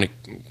don't want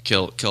to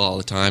kill all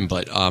the time,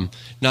 but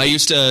no, I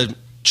used to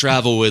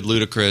travel with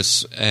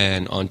Ludacris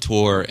and on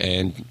tour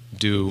and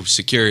do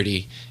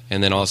security,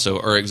 and then also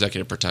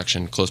executive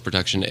protection, close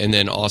protection, and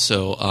then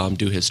also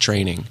do his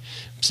training.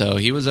 So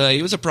he was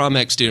a prom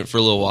ec student for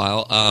a little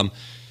while,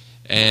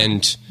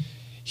 and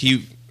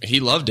he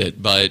loved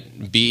it, but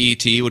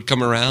BET would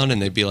come around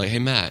and they'd be like, "Hey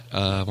Matt,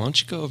 why don't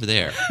you go over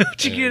there?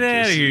 You get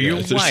out of here.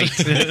 You're white."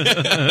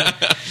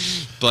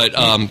 But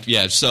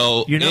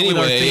so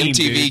anyway,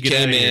 MTV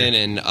came in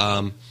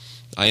and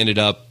I ended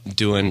up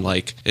doing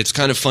it's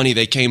kind of funny.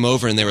 They came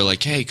over and they were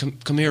like, "Hey,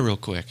 come here real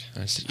quick."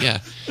 And I said,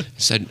 "Yeah." I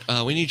said,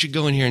 "We need you to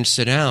go in here and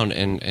sit down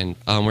and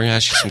we're going to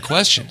ask you some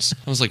questions."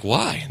 I was like,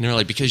 "Why?" And they're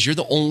like, "Because you're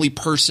the only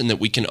person that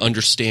we can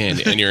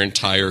understand in your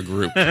entire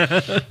group.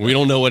 We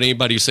don't know what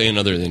anybody's saying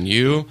other than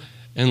you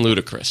and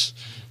Ludacris."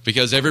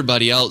 Because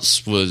everybody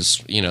else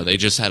was, they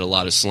just had a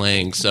lot of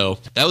slang. So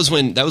that was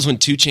when 2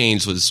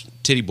 Chainz was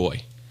Titty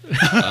Boy.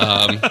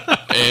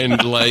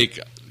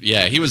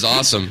 Yeah, he was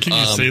awesome. Can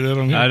you say that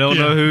on here? I don't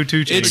know who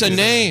 2 Chainz is. It's a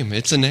name.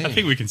 I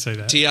think we can say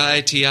that. T.I.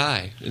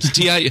 It's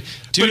T.I.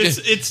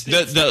 It's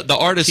the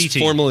artist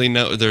formerly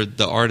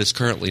the artist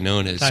currently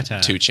known as 2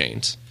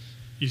 Chainz.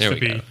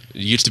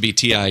 Used to be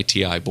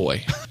T.I.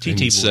 Boy. TT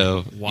Boy.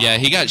 So yeah,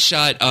 he got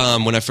shot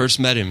when I first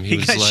met him. He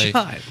was like,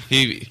 shot.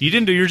 You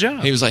didn't do your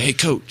job. He was like, "Hey,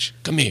 coach,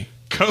 come here."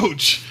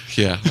 Coach.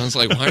 Yeah. I was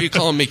like, "Why are you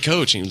calling me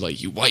coach?" And he was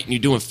like, "You white and you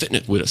doing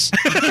fitness with us."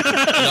 And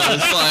I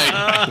was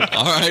like,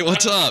 "All right,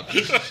 what's up?"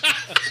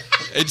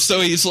 And so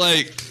he's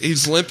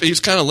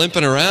kind of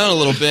limping around a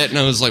little bit, and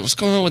I was like, "What's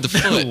going on with the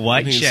foot?"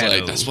 White and he's shadow.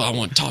 like, "That's what I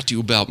want to talk to you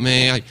about,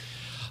 man.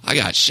 I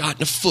got shot in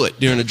the foot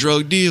during a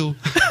drug deal."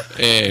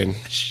 And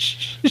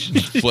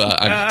well,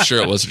 I'm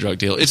sure it was a drug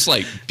deal. It's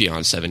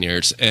beyond 7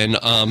 years. And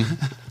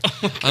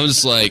I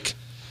was like,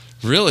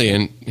 "Really?"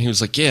 And he was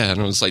like, "Yeah."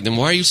 And I was like, "Then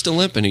why are you still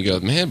limping?" He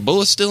goes, "Man,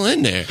 bullet's still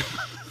in there."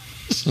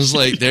 I was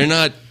like, "They're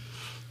not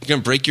going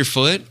to break your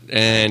foot?"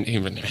 And he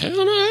went, "Hell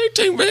no, I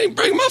ain't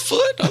break my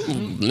foot.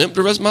 I'm limp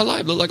the rest of my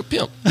life, look like a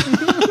pimp."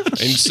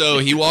 And so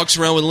he walks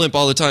around with a limp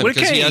all the time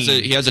because he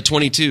has a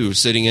 22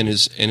 sitting in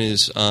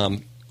his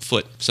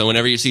foot. So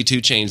whenever you see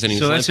 2 Chainz and he's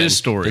that's limping, his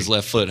story. His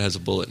left foot has a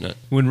bullet in it.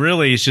 When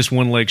really it's just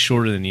one leg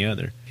shorter than the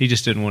other. He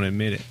just didn't want to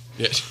admit it.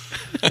 Yeah.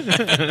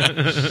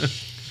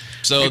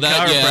 So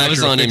I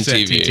was on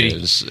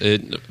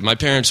MTV. My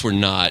parents were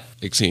not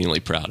exceedingly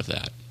proud of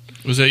that.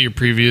 Was that your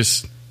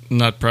previous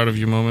not proud of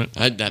you moment?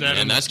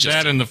 That's just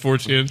that and the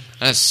 14.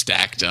 That's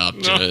stacked up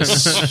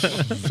just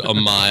a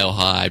mile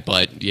high.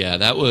 But yeah,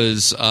 that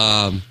was.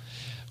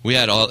 We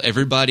had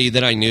everybody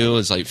that I knew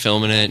was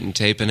filming it and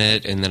taping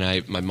it, and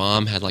then my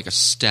mom had a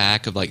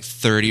stack of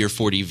 30 or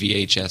 40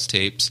 VHS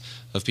tapes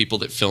of people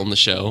that filmed the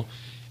show,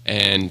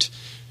 and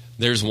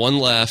there's one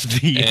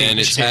left, and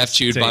it's half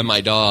chewed by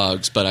my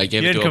dogs, but I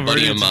gave it to a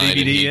buddy of mine,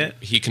 and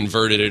he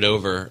converted it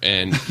over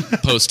and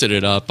posted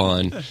it up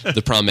on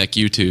the Prom Ec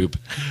YouTube,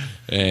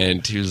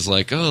 and he was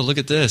like, "Oh, look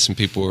at this," and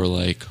people were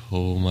like,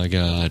 "Oh my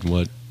God,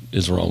 what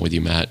is wrong with you,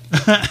 Matt?"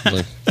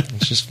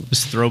 It's just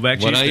Throwback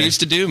what Tuesday. I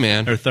used to do,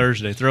 man. Or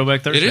Thursday.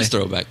 Throwback Thursday. It is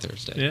Throwback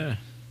Thursday. Yeah.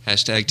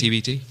 Hashtag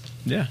TBT.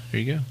 Yeah, there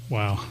you go.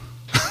 Wow.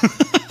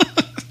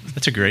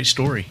 That's a great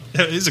story.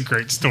 That is a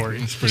great story.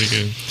 It's pretty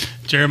good.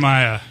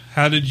 Jeremiah,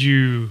 how did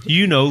you...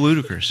 You know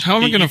Ludacris. How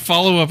am I going to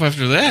follow up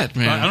after that,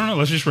 man? I don't know.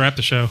 Let's just wrap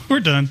the show. We're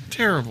done.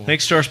 Terrible.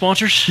 Thanks to our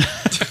sponsors.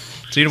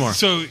 See you tomorrow.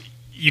 So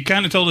you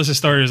kind of told us it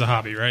started as a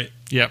hobby, right?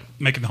 Yep.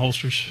 Making the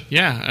holsters.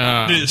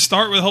 Yeah. Did it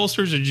start with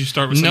holsters, or did you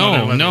start with some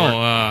other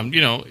leather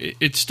work?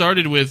 It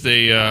started with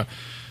a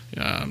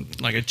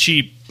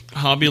cheap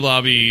Hobby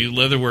Lobby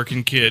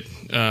leatherworking kit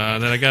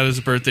that I got as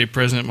a birthday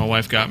present. My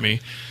wife got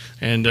me,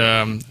 and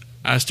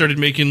I started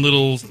making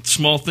little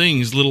small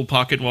things, little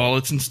pocket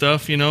wallets and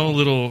stuff, and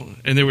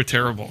they were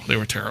terrible.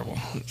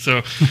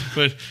 So,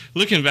 but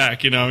looking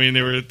back, they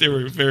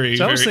were very.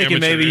 So I was thinking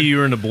amateur. maybe you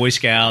were in the Boy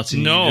Scouts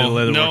and you did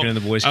leatherworking in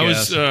the Boy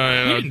Scouts. You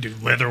didn't do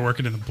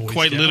leatherworking in the Boy Scouts.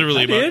 Quite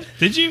literally,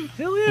 did you?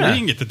 Hell yeah! We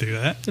didn't get to do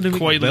that.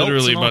 Quite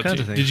literally,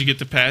 did you get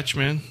the patch,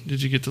 man?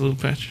 Did you get the little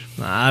patch?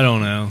 I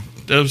don't know.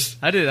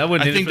 I did. I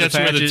wouldn't. I think that's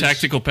where the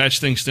tactical patch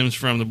thing stems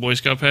from. The Boy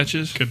Scout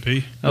patches could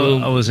be. I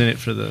was in it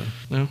for the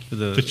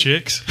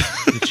chicks.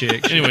 The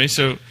chicks. Anyway,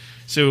 so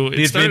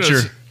the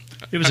adventure.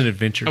 It was an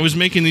adventure. I was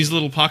making these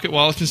little pocket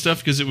wallets and stuff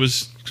because it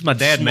was. Because my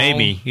dad made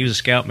me. He was a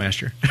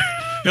scoutmaster.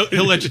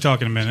 He'll let you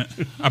talk in a minute.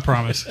 I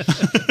promise. All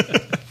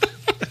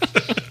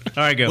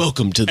right, go.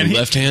 Welcome to the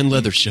Left Hand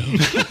Leather Show.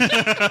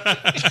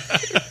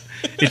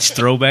 It's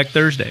Throwback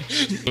Thursday.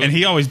 And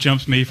he always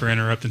jumps me for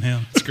interrupting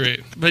him. It's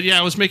great. But yeah,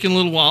 I was making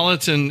little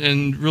wallets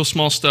and real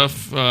small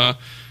stuff.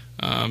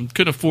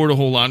 Couldn't afford a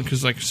whole lot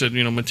because, like I said,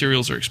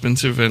 materials are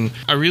expensive. And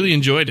I really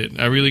enjoyed it.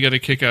 I really got a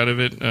kick out of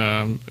it.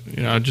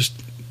 I just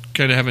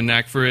kind of have a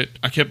knack for it.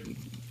 I kept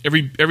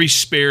every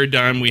spare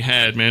dime we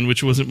had, man,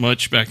 which wasn't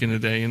much back in the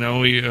day.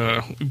 We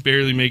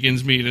barely make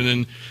ends meet. And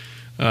then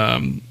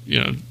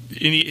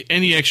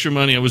any extra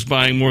money, I was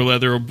buying more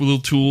leather or little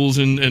tools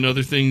and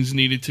other things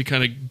needed to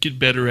kind of get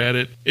better at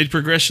it. It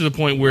progressed to the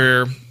point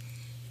where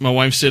my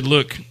wife said,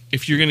 "Look,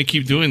 if you're going to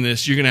keep doing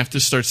this, you're going to have to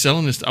start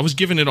selling this." I was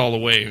giving it all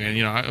away, man.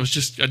 I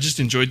just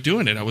enjoyed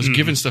doing it. I was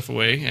giving stuff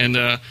away, and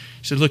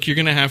she said, "Look, you're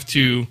going to have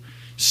to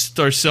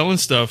start selling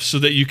stuff so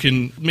that you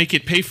can make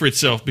it pay for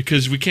itself,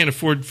 because we can't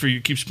afford for you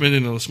to keep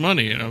spending all this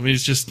money." I mean, it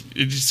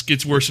just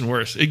gets worse and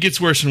worse. It gets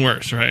worse and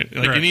worse, right?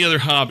 Like any other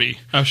hobby.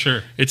 Oh,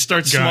 sure. It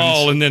starts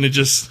small, and then it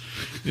just,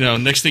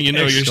 next thing you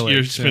know,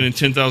 you're spending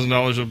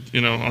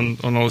 $10,000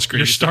 on all this crazy.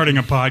 You're starting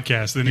a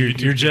podcast, then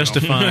you're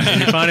justifying.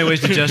 You're finding ways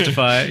to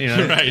justify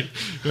it.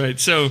 Right.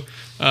 So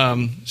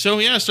I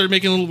started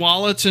making little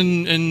wallets,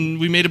 and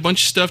we made a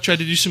bunch of stuff. Tried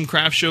to do some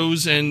craft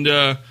shows, and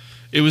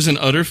it was an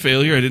utter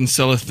failure. I didn't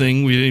sell a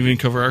thing. We didn't even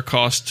cover our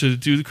costs to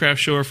do the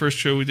craft show, our first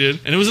show we did.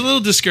 And it was a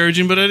little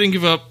discouraging, but I didn't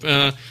give up.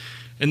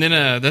 And then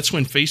that's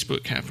when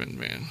Facebook happened,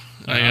 man.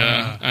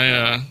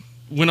 I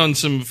went on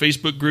some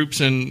Facebook groups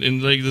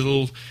and like the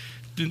little,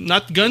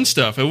 not gun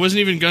stuff. It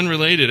wasn't even gun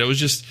related. It was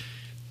just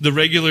the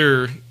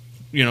regular,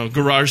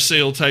 garage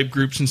sale type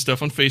groups and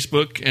stuff on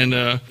Facebook. And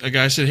a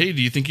guy said, "Hey,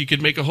 do you think you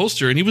could make a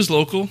holster?" And he was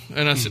local.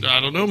 And I said, "I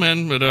don't know,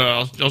 man, but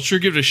I'll sure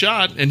give it a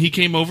shot." And he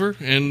came over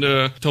and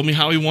told me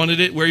how he wanted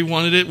it, where he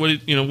wanted it, what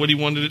he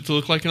wanted it to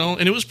look like and all.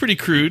 And it was pretty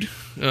crude.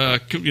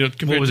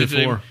 Compared what was to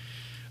it for?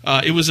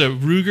 It was a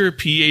Ruger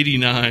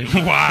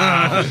P89.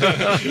 Wow.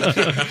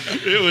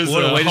 It was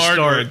what a way to hard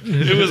start.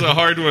 one. It was a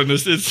hard one.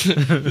 It's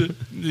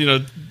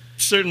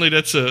certainly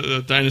that's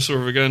a dinosaur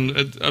of a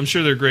gun. I'm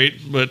sure they're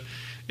great, but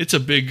it's a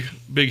big,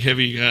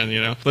 heavy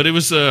gun, But it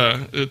was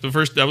that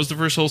was the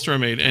first holster I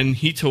made, and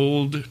he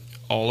told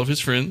all of his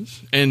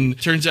friends. And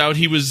turns out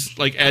he was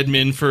like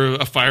admin for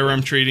a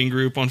firearm trading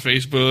group on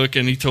Facebook,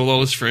 and he told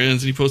all his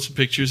friends, and he posted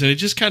pictures, and it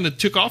just kind of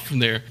took off from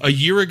there. A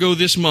year ago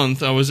this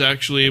month, I was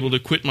actually able to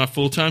quit my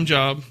full-time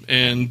job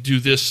and do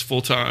this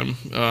full-time.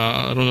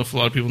 I don't know if a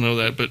lot of people know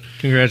that, but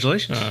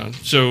congratulations.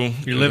 So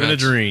you're living a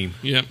dream.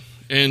 Yeah.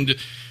 And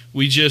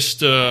we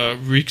just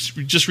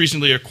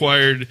recently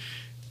acquired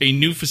a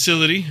new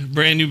facility, a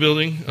brand new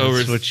building.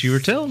 That's what you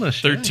were telling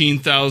us.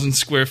 13,000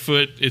 square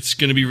foot. It's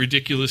going to be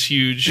ridiculous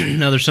huge.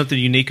 Now, there's something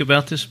unique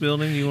about this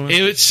building you want to...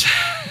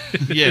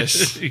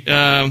 Yes.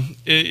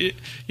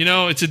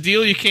 It's a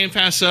deal you can't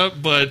pass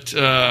up, but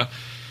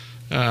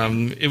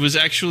it was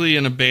actually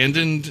an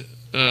abandoned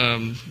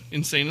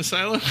insane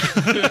asylum.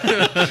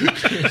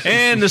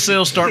 And the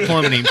sales start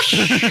plummeting.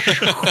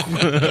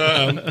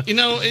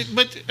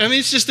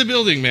 It's just a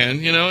building, man.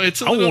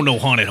 It's I want no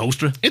haunted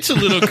holster. It's a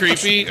little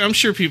creepy. I'm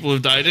sure people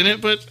have died in it,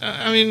 but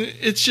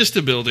it's just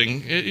a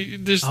building.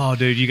 Oh,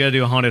 dude, you got to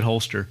do a haunted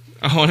holster.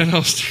 A haunted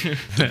holster.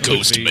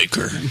 Ghost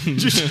maker.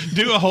 Just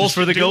do a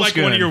holster for the ghost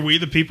gun. One of your We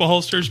the People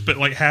holsters, but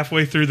like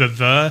halfway through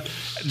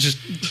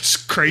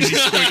just crazy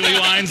squiggly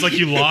lines, like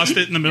you lost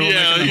it in the middle of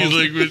making the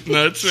holster. Like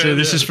nuts. So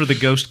this is for the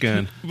ghost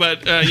gun.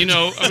 But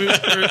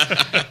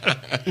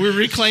we're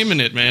reclaiming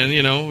it, man.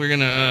 We're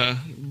gonna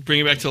bring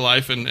it back to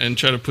life and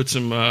try to put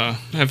some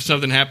have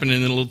something happen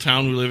in the little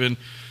town we live in.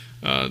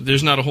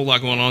 There's not a whole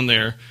lot going on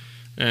there,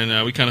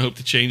 and we kind of hope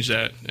to change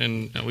that.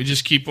 And we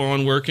just keep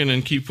on working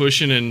and keep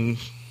pushing, and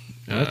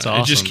that's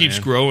awesome. It just keeps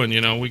man. growing.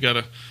 We got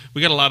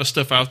a lot of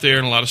stuff out there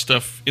and a lot of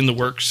stuff in the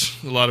works.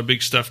 A lot of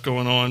big stuff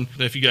going on.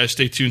 If you guys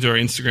stay tuned to our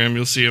Instagram,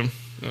 you'll see them.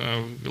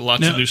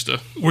 Lots of new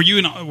stuff. Were you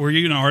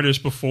an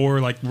artist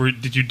before? Like,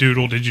 did you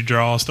doodle? Did you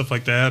draw stuff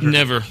like that? Or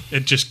Never.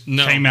 It just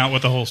came out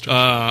with a holster.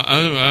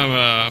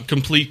 I'm a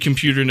complete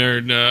computer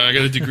nerd. I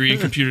got a degree in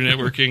computer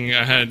networking.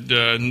 I had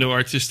no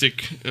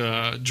artistic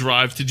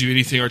drive to do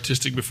anything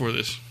artistic before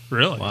this.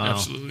 Really? Wow.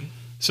 Absolutely.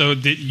 So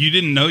you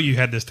didn't know you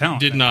had this talent?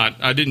 Did not.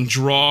 I didn't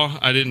draw.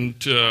 I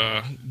didn't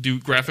do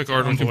graphic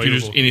art on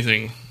computers.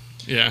 Anything.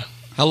 Yeah.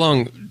 How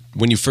long?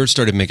 When you first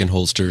started making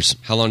holsters,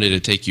 how long did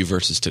it take you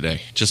versus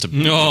today? Just a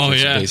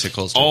basic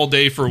holster? All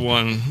day for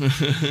one.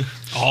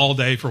 All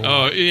day for one.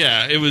 Oh,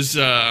 yeah. It was,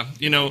 and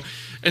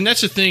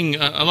that's the thing.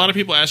 A lot of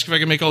people ask if I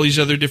can make all these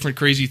other different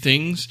crazy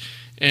things.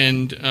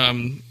 And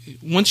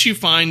once you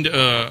find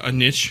a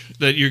niche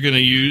that you're going to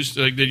use,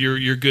 like that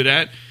you're good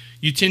at,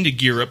 you tend to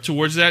gear up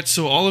towards that.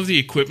 So all of the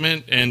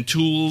equipment and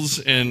tools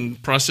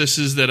and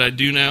processes that I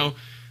do now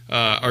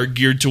are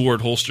geared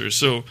toward holsters.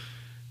 So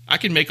I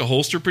can make a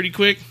holster pretty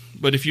quick,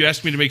 but if you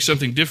ask me to make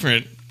something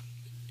different,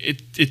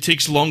 it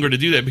takes longer to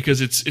do that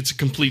because it's a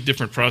complete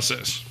different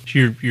process.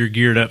 You're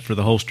geared up for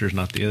the holsters,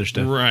 not the other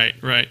stuff.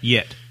 Right.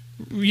 Yet.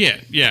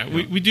 Yeah.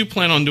 We do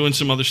plan on doing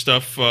some other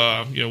stuff.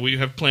 We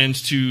have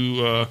plans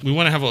to. We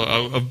want to have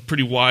a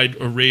pretty wide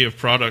array of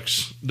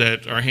products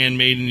that are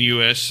handmade in the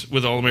U.S.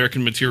 with all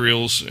American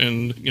materials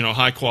and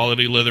high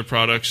quality leather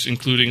products,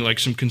 including like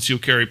some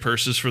concealed carry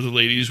purses for the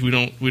ladies. We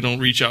don't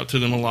reach out to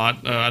them a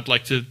lot. I'd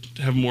like to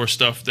have more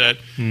stuff that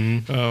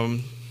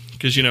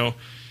because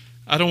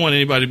I don't want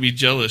anybody to be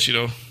jealous.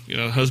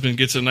 Husband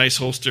gets a nice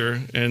holster,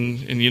 and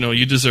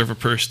you deserve a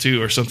purse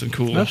too, or something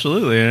cool.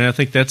 Absolutely, and I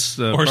think that's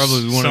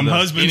probably one some of the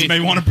husbands may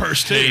want a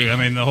purse too. I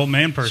mean, the whole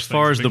man purse. As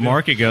far as the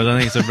market goes, I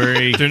think it's a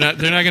very they're not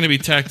going to be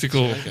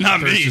tactical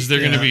not purses. They're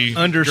going to be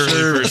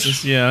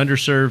underserved.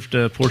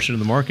 Underserved portion of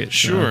the market.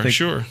 Sure,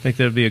 I think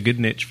that'd be a good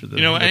niche for the.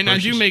 And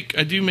purses.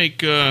 I do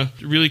make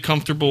really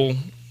comfortable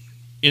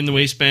in the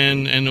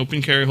waistband and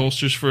open carry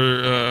holsters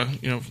for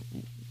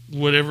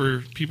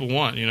whatever people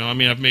want. I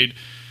mean, I've made.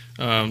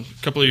 A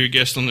couple of your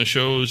guests on the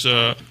shows,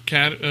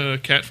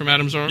 Kat from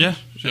Adam's Arm. Yeah.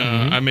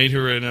 I made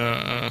her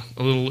a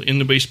little in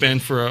the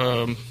waistband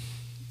for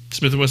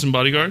Smith & Wesson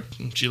Bodyguard.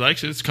 And she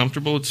likes it. It's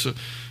comfortable. It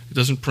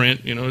doesn't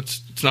print.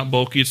 It's not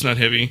bulky. It's not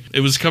heavy. It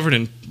was covered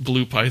in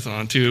blue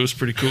python too. It was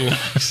pretty cool.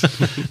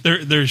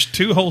 There's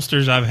 2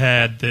 holsters I've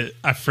had that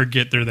I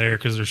forget they're there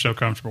because they're so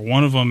comfortable.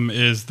 One of them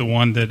is the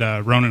one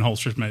that Ronin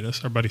Holsters made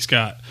us, our buddy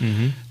Scott.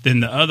 Mm-hmm.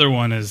 Then the other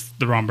one is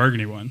the Ron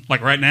Burgundy one.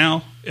 Like right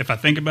now, if I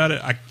think about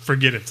it, I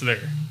forget it's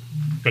there,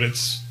 but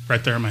it's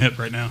right there on my hip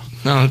right now.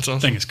 No, it's awesome. The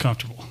thing is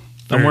comfortable.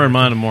 I'm wearing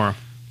mine tomorrow.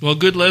 Well,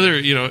 good leather,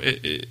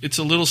 it's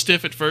a little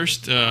stiff at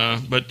first,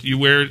 but you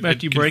wear it, it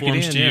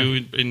conforms to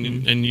you,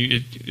 and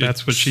you.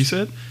 That's what she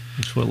said.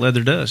 That's what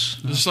leather does.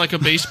 It's like a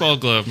baseball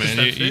glove, man.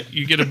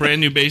 You get a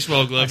brand new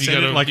baseball glove. You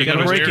got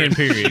a break-in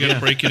period. You got to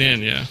break it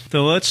in, yeah.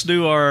 So let's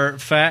do our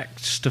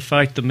facts to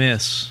fight the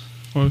myths.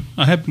 Well,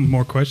 I have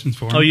more questions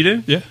for him. Oh, you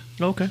do? Yeah.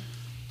 Okay.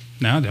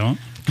 No, I don't.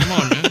 Come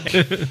on,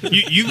 man.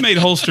 You've made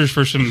holsters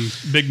for some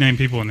big-name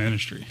people in the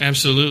industry.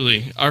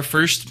 Absolutely. Our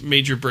first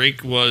major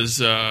break was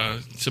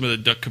some of the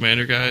Duck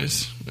Commander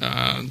guys.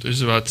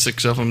 There's about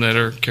 6 of them that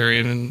are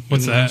carrying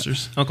What's that?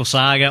 holsters. Uncle Si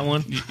got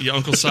one? Yeah,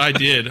 Uncle Si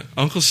did.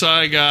 Uncle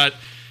Si got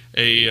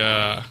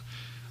a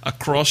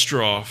cross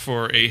draw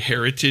for a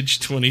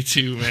Heritage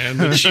 22, man.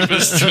 The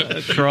cheapest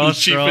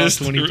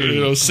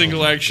 22.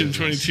 Single action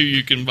 22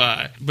 you can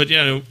buy. But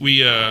yeah,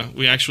 we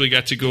actually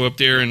got to go up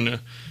there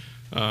and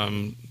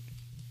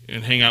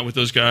hang out with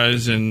those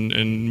guys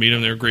and meet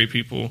them. They're great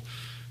people.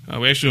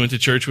 We actually went to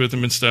church with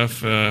them and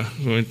stuff.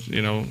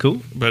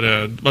 Cool. But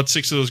about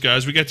 6 of those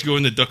guys, we got to go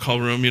in the duck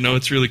hall room.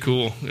 It's really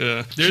cool.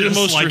 They're just the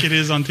most like it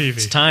is on TV.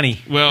 It's tiny.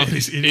 Well,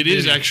 it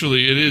is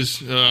actually. It is.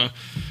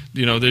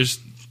 There's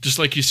just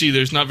like you see.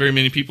 There's not very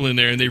many people in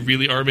there, and they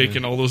really are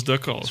making all those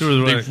duck calls.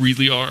 So they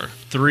really are.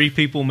 3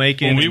 people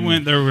making. When we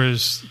went, there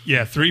was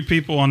 3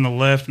 people on the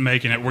left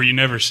making it where you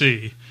never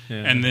see.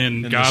 Yeah. And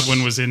then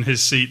Godwin was in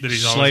his seat that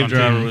he's always on. Slave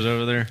driver was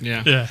over there.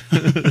 Yeah.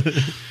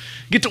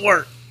 Get to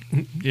work.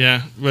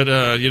 Yeah, but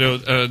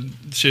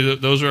so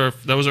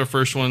that was our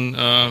first one.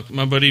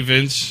 My buddy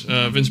Vince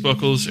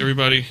Buckles.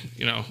 Everybody,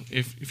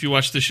 if you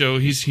watch the show,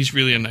 he's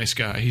really a nice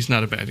guy. He's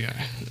not a bad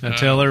guy. Now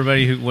tell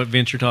everybody what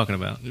Vince you're talking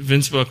about.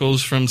 Vince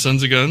Buckles from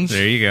Sons of Guns.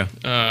 There you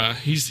go.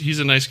 He's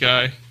a nice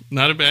guy.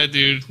 Not a bad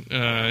dude.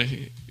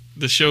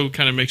 The show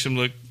kind of makes him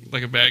look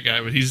like a bad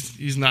guy, but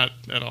he's not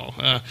at all.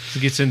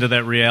 He gets into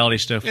that reality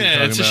stuff.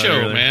 Yeah, it's a show,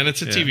 earlier. Man.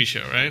 It's a TV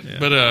show, right? Yeah.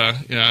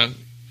 But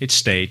it's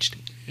staged.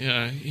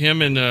 Yeah,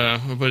 him and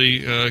my buddy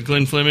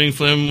Glenn Fleming.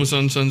 Flem was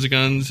on Sons of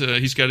Guns.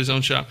 He's got his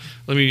own shop.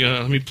 Let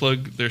me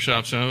plug their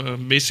shops.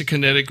 Mesa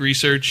Kinetic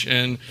Research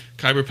and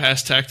Khyber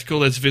Pass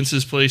Tactical. That's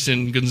Vince's place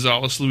in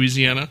Gonzales,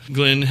 Louisiana.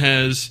 Glenn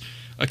has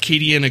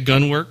Acadiana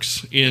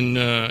Gunworks in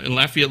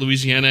Lafayette,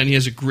 Louisiana, and he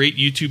has a great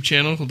YouTube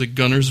channel called The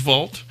Gunner's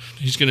Vault.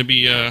 He's going to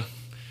be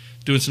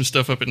doing some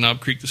stuff up at Knob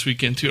Creek this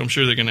weekend too. I'm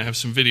sure they're going to have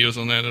some videos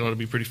on that. It ought to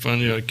be pretty fun.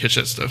 You ought to catch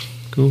that stuff.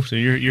 Cool. So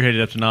you're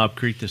headed up to Knob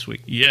Creek this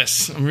week.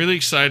 Yes, I'm really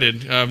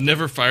excited. I've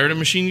never fired a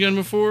machine gun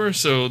before,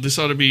 so this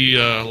ought to be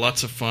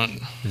lots of fun.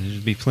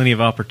 There'll be plenty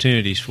of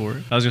opportunities for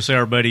it. I was going to say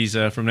our buddies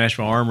from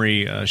Nashville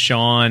Armory,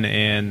 Sean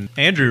and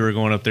Andrew, are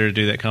going up there to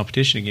do that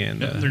competition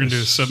again. Yeah, they're going to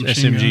do a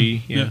submachine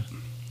SMG gun. Yeah.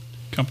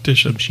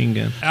 Competition. Submachine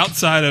gun.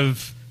 Outside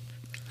of,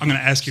 I'm going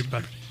to ask you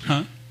about it.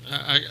 Huh?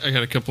 I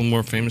got a couple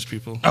more famous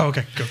people. Oh,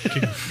 okay. Go.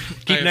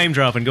 Keep name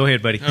dropping. Go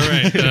ahead, buddy. All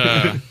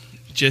right.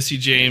 Jesse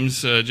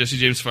James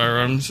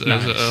Firearms,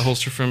 nice. A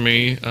holster from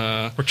me.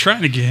 We're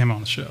trying to get him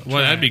on the show. Well,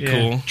 that'd be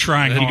cool.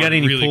 Trying. If you got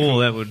any really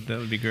pull, cool. that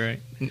would be great.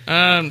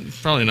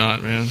 Probably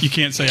not, man. You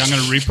can't say I'm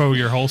going to repo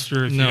your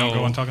holster if you don't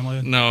go on Talking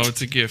Lead. No,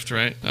 it's a gift,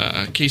 right?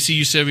 KC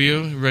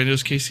Eusebio. Everybody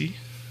knows KC?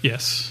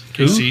 Yes.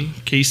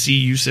 KC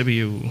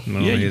Eusebio.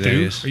 Yeah, you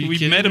do.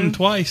 We've met him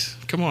twice.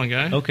 Come on,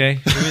 guy. Okay.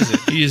 Who is it?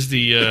 He is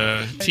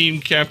the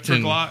team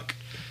captain.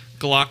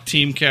 Glock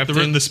team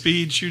captain. The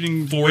speed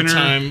shooting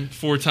four-time world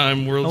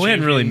champion. We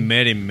hadn't really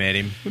met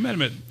him. We met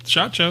him at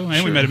SHOT Show,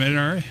 and we met him at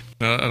NRA.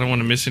 I don't want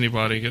to miss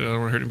anybody. I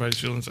don't want to hurt anybody's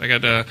feelings. I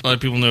got a lot of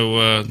people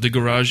know the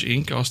Garage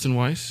Inc. Austin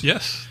Weiss.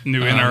 Yes,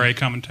 new NRA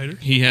commentator.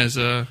 He has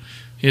a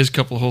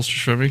couple of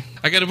holsters for me.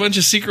 I got a bunch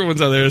of secret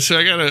ones out there, so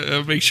I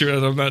gotta make sure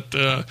that I'm not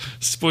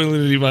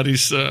spoiling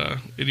anybody's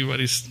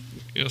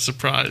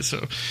surprise.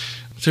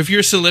 So if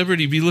you're a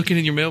celebrity, be looking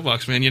in your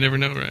mailbox, man. You never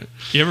know, right?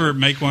 You ever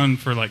make one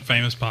for like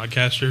famous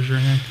podcasters or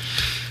anything?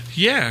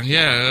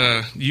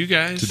 Yeah. You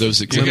guys. Do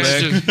those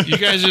exist? You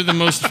guys are the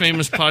most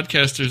famous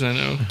podcasters I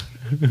know.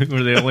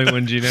 We're the only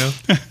ones you know.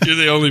 You're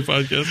the only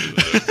podcasters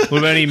I know. What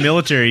about any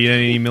military? You know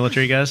any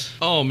military guys?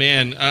 Oh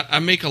man, I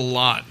make a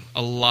lot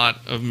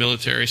of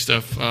military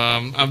stuff.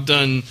 I've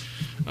done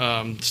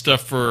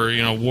stuff for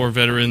war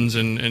veterans,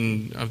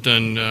 and I've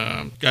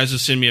done guys will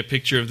send me a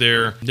picture of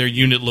their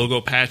unit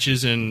logo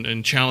patches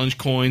and challenge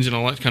coins and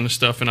all that kind of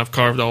stuff, and I've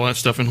carved all that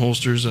stuff in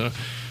holsters.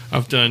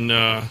 I've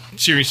done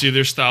seriously,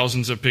 there's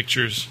thousands of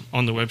pictures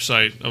on the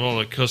website of all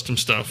the custom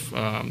stuff,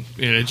 and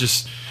it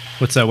just.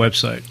 What's that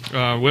website?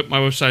 My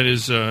website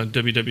is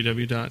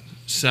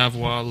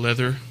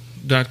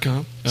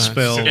www.savoyleather.com.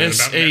 Spelled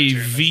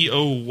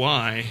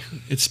Savoy.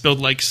 It's spelled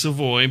like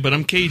Savoy, but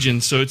I'm Cajun,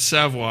 so it's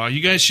Savoy.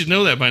 You guys should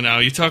know that by now.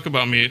 You talk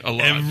about me a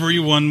lot.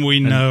 Everyone we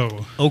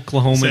know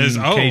Oklahoman says,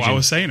 Cajun. I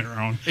was saying it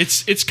wrong.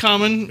 It's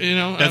common,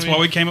 That's why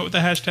we came up with the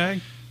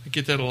hashtag. I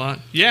get that a lot.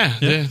 Yeah,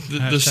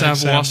 the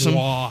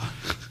Savoy.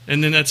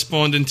 And then that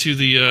spawned into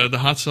the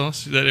hot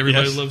sauce that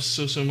everybody loves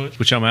so much.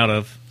 Which I'm out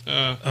of.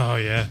 Oh,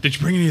 yeah. Did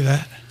you bring any of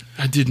that?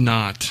 I did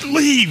not.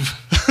 Leave!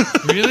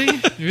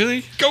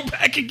 Really? Go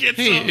back and get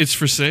some. Hey, it's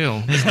for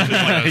sale. You can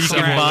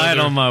buy it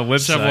on my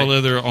website.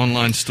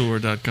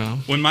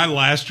 SavoyLeatherOnlinestore.com. When my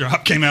last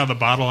drop came out of the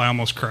bottle, I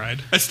almost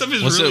cried. That stuff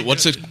is really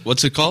good.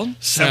 What's it called?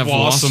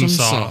 Savoy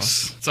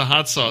sauce. It's a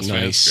hot sauce,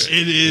 nice. man.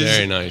 It is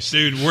very nice,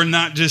 dude. We're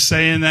not just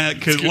saying that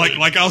because,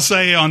 like I'll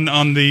say on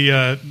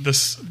the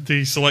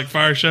Select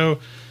Fire show,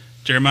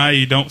 Jeremiah,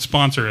 you don't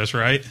sponsor us,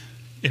 right?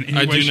 In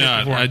any way,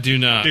 shape, or form. I do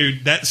not.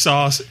 Dude, that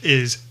sauce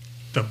is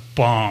the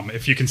bomb.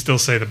 If you can still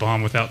say the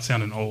bomb without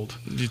sounding old.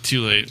 You're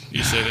too late.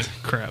 You said it.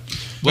 Crap.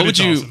 What would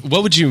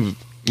you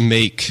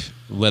make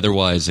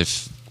leather-wise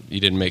if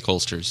you didn't make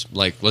holsters?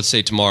 Like, let's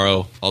say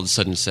tomorrow, all of a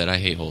sudden said, I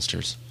hate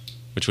holsters,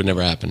 which would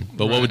never happen.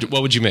 But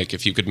what would you make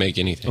if you could make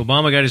anything?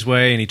 Obama got his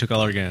way and he took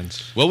all our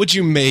guns. What would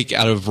you make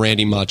out of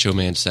Randy Macho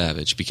Man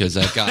Savage? Because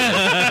that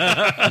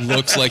guy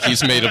looks like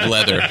he's made of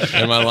leather.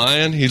 Am I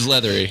lying? He's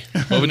leathery.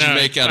 What would you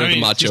make out of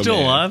the Macho Man? He's still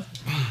alive?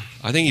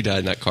 I think he died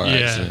in that car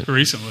accident.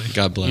 Recently.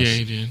 God bless. Yeah,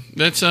 he did.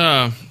 That's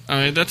a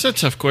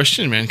tough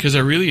question, man, because I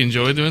really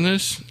enjoy doing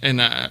this, and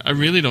I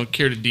really don't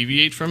care to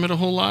deviate from it a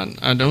whole lot.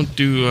 I don't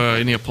do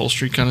any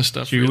upholstery kind of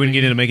stuff. So you wouldn't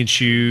get into making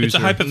shoes? It's a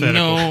hypothetical.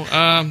 No.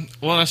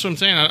 Well, that's what I'm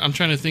saying. I'm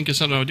trying to think of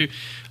something I would do.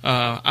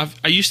 I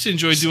used to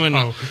enjoy doing.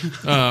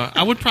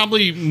 I would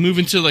probably move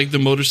into like the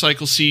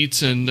motorcycle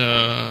seats and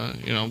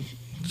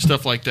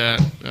stuff like that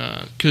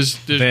because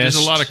there's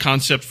a lot of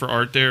concept for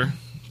art there.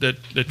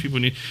 That people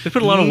need. They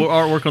put a lot of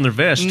artwork on their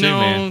vest too,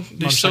 man.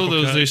 They sew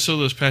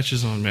those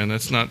patches on, man.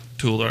 That's not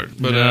tooled art.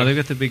 But they've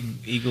got the big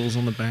eagles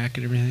on the back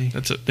and everything.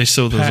 They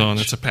sew those on.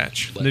 That's a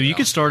patch. No, you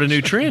could start a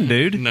new trend,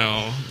 dude.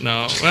 No.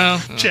 Well,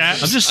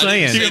 Chat. I'm just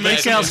saying.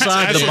 Think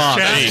outside the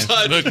box. Hey,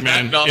 look,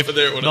 man. If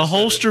the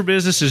holster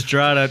business is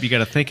dried up, you got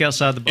to think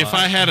outside the box. If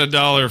I had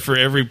 $1 for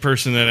every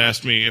person that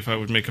asked me if I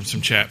would make them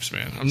some chaps,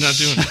 man, I'm not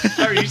doing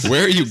it.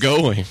 Where are you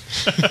going?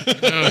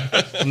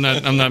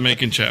 I'm not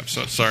making chaps.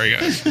 So sorry,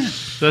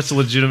 guys. That's a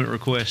legitimate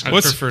request. I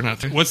prefer not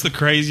to. What's the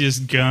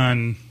craziest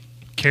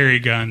carry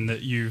gun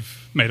that you've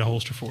made a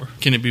holster for?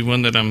 Can it be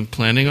one that I'm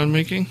planning on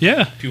making?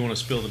 Yeah. If you want to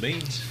spill the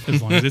beans. As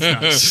long as it's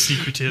not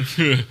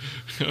secretive.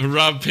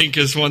 Rob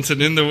Pincus wants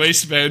an in the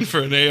waistband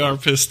for an AR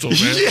pistol, man.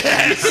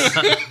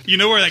 Yes! You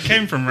know where that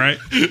came from, right?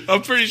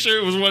 I'm pretty sure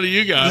it was one of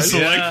you guys. The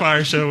Select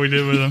Fire show we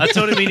did with him. I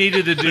told him he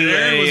needed to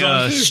do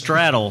a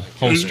straddle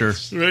holster.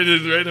 Right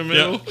in the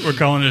middle? Yep. We're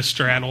calling it a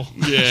straddle.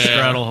 Yeah.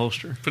 Straddle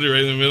holster. Put it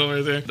right in the middle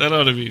right there. That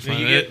ought to be fun.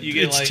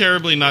 It's like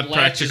terribly not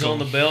practical. On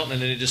the belt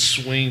and then it just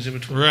swings in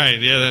between. Right,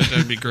 yeah,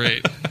 that'd be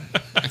great.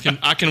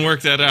 I can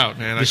work that out,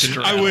 man.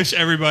 I wish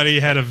everybody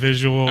had a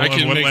visual of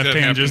what Left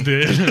Hand just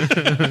did.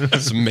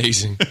 It's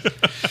amazing.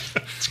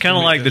 It's kind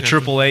of like the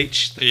Triple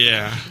H.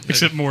 Yeah.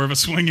 Except more of a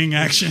swinging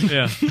action.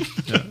 Yeah.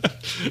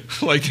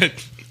 Like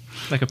that.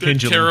 Like a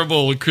pendulum.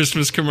 Terrible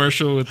Christmas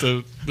commercial with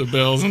the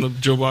bells and the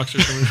Joe Boxer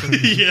commercial.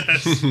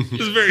 Yes.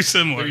 It's very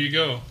similar. There you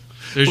go.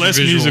 There's less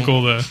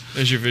musical, though.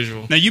 There's your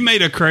visual. Now, you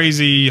made a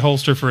crazy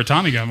holster for a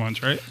Tommy gun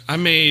once, right? I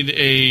made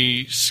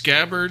a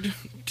scabbard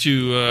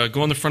to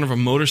go on the front of a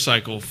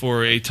motorcycle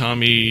for a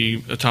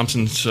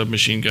Thompson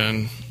submachine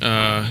gun.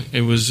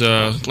 It was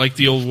like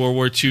the old World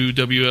War II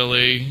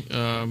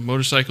WLA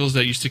motorcycles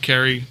that used to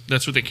carry.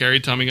 That's what they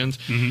carried, Tommy guns.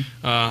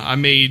 Mm-hmm. I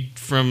made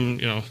from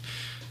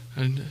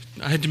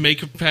I had to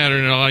make a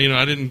pattern and all.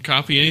 I didn't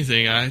copy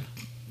anything. I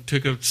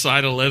took a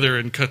side of leather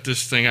and cut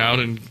this thing out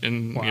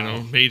and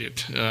wow. Made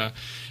it.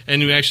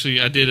 And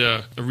I did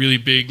a really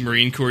big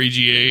Marine Corps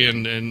EGA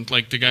and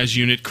like the guy's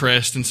unit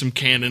crest and some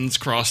cannons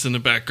crossed in the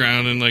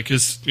background and like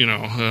his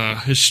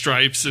his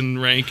stripes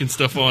and rank and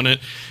stuff on it.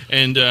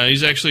 And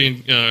he's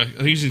actually I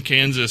think he's in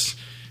Kansas.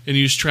 And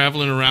he was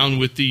traveling around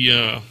with the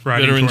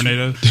veterans.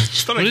 Tornadoes.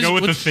 Just thought I'd go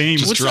with the theme.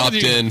 Just dropped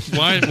in.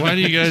 Why do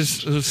you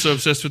guys so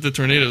obsessed with the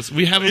tornadoes?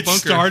 We have a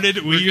bunker.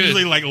 We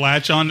usually like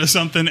latch onto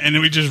something and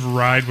then we just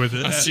ride with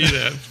it. I see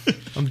that.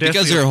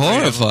 Because they're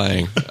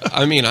horrifying.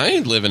 I mean, I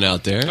ain't living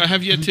out there. I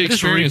have yet to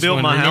experience one. I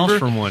rebuilt my house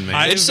from one,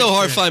 man. It's so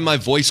hard to find my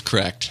voice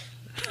correct.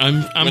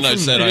 I'm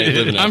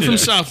from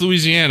South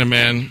Louisiana,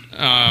 man.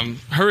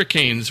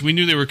 Hurricanes. We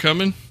knew they were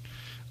coming.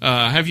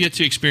 have yet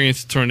to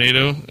experience a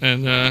tornado,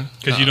 and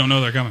because you don't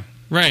know they're coming.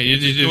 Right, you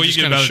just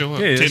kind of show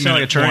up. Yeah, it's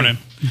like a turning.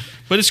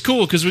 But it's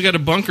cool because we got a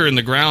bunker in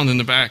the ground in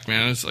the back,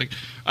 man. It's like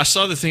I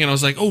saw the thing and I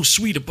was like, "Oh,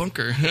 sweet, a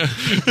bunker."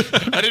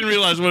 I didn't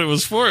realize what it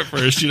was for at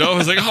first. I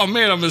was like, "Oh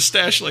man, I'm gonna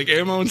stash like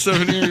ammo and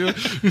stuff in here."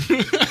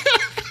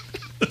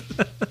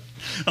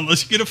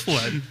 Unless you get a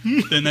flood,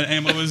 then that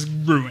ammo is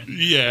ruined.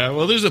 Yeah,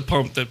 well, there's a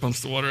pump that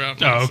pumps the water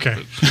out. Oh,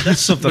 okay. That's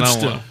something I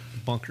still. want.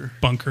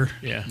 Bunker.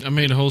 Yeah, I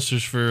made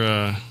holsters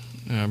for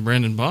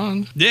Brandon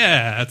Bond.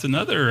 Yeah, that's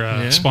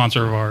another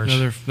sponsor of ours.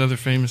 Another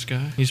famous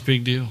guy. He's a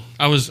big deal.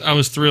 I was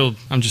thrilled.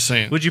 I'm just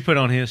saying. What'd you put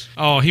on his?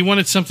 Oh, he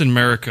wanted something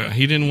America.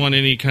 He didn't want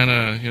any kind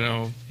of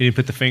He didn't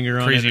put the finger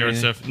on crazy it or art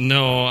anything? stuff.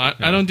 No, I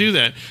don't do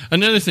that.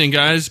 Another thing,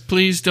 guys,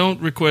 please don't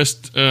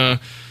request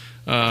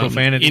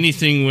profanity,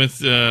 anything with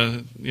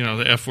the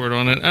F word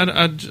on it.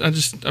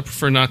 I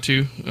prefer not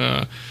to.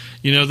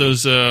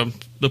 Those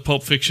the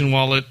Pulp Fiction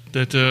wallet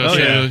that.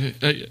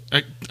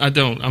 I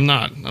don't. I'm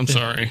not. I'm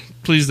sorry.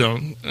 Please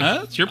don't.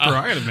 That's your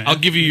prerogative, man. I'll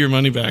give you your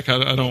money back.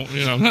 I don't.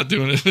 I'm not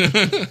doing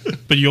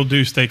it. But you'll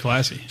do stay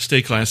classy.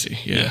 Stay classy.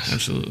 Yeah, Yes.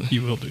 absolutely.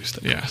 You will do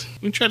stay classy.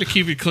 We try to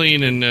keep it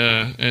clean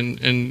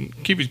and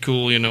keep it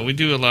cool. We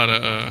do a lot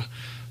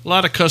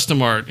of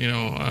custom art.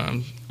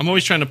 I'm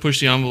always trying to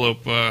push the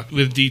envelope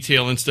with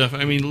detail and stuff.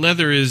 I mean,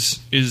 leather is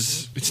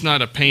it's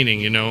not a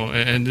painting,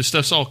 and this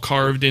stuff's all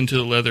carved into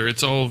the leather.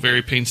 It's all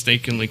very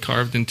painstakingly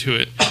carved into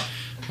it.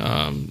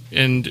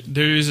 And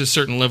there is a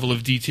certain level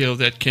of detail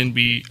that can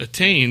be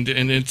attained,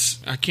 and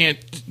I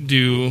can't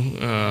do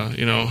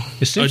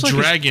It seems a like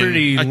dragon. it's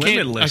pretty I can't,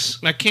 limitless.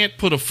 I can't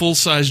put a full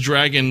size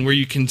dragon where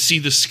you can see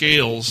the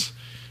scales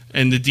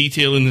and the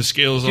detail in the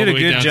scales. You all did the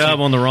a way good down job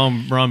to, on the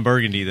Ron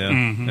Burgundy, though.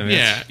 Mm-hmm. I mean,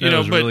 Yeah, that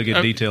was but really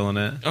good detail on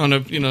that. on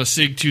a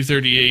Sig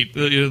 238,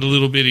 the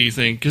little bitty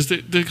thing, because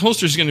the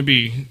holster is going to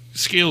be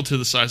scaled to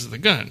the size of the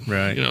gun,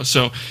 Right.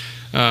 So.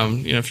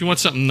 If you want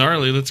something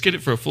gnarly, let's get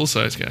it for a full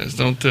size, guys.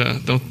 Don't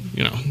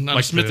not Like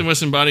a Smith &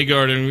 Wesson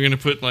bodyguard, and we're going to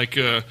put like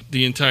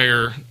the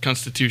entire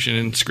Constitution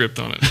and script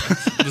on it.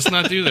 Let's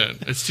not do that.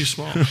 It's too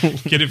small.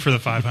 Get it for the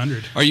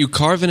 500. Are you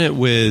carving it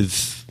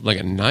with like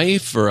a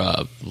knife or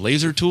a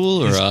laser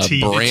tool or His a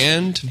teeth.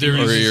 brand? There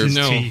or is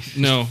your teeth.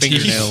 no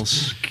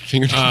Fingernails.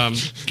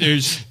 fingernails?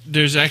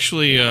 There's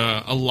actually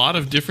a lot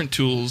of different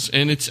tools,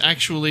 and it's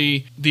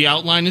actually the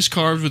outline is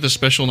carved with a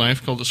special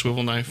knife called a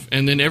swivel knife,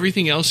 and then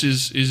everything else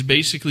is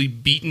basically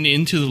beaten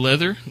into the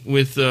leather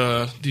with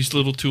these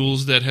little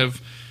tools that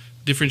have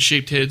different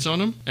shaped heads on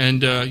them.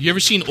 And you ever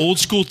seen old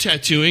school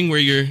tattooing where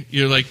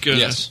you're like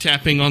Yes.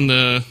 tapping on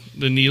the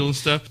needle and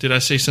stuff? Did I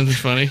say something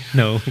funny?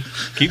 No,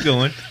 keep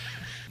going.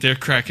 They're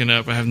cracking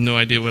up. I have no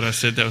idea what I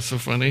said. That was so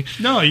funny.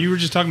 No, you were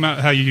just talking about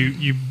how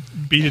you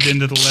beat it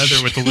into the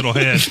leather with the little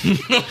head.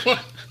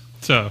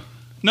 So,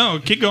 no,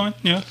 keep going.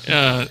 Yeah.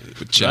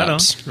 With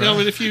chops. No,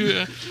 but if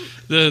you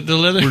the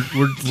leather.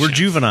 We're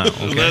juvenile.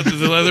 Okay?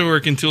 The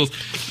leatherworking tools,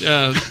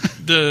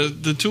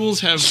 the tools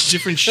have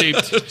different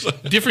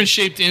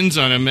shaped ends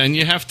on them, and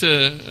you have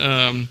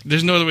to.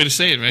 There's no other way to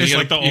say it, man. It's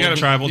like the old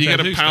tribal You got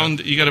to tattoo pound.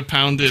 stuff. You got to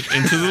pound it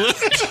into the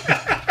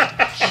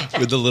leather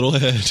With the little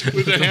head.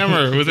 with a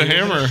hammer. With a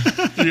hammer,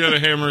 you got to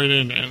hammer it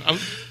in, man.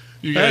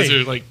 You guys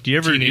Hey, are like. Do you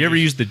ever teenagers.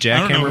 use the I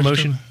don't know jackhammer what's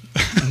motion?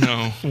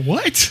 No.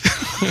 What?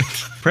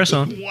 Press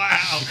on.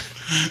 Wow.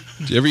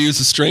 Do you ever use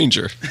a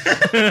stranger?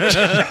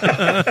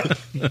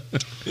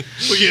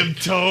 We have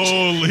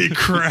totally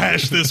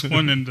crashed this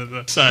one into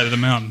the side of the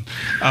mountain.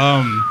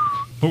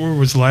 What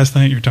was the last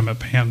thing you were talking about?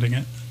 Pounding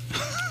it?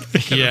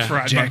 Yeah.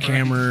 Fried my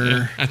brain.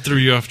 Jackhammer. I threw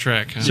you off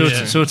track. Huh? So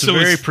Yeah. it's So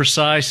very it's-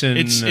 precise and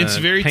It's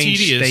very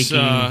tedious.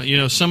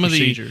 painstaking Some of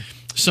procedure.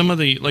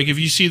 the like if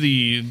you see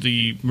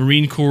the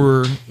Marine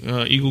Corps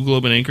Eagle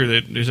Globe and Anchor,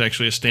 that there's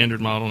actually a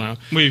standard model now.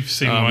 We've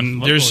seen one.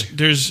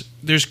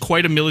 There's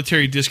quite a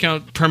military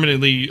discount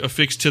permanently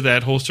affixed to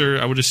that holster.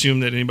 I would assume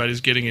that anybody's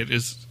getting it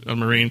is a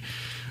Marine,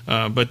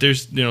 but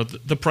there's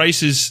the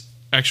price is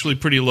actually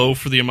pretty low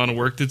for the amount of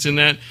work that's in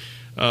that.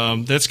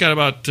 That's got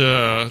about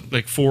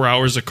like 4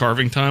 hours of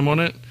carving time on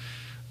it.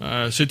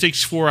 So it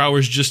takes 4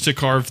 hours just to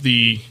carve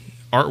the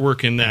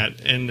artwork in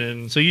that, and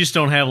then So you just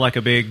don't have like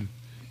a big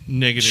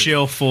negative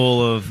shelf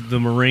full of the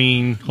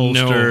Marine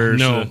holsters.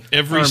 No. the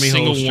Every Army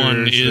single holsters,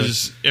 one the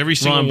is every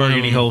single Ron one of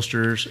Burgundy them-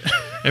 holsters.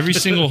 Every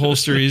single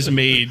holster is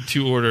made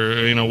to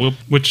order.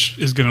 Which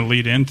is going to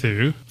lead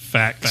into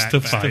Facts to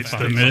Fight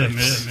the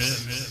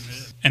Myth.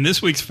 And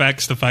this week's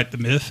Facts to Fight the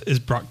Myth is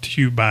brought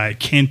to you by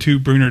Cantu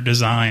Bruner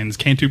Designs,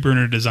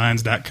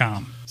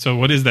 CantuBrunerDesigns.com. So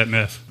what is that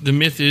myth? The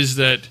myth is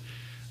that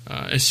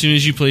as soon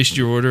as you placed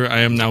your order, I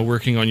am now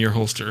working on your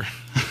holster.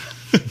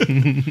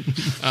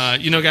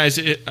 Guys,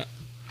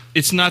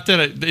 it's not that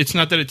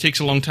it takes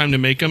a long time to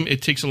make them.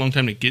 It takes a long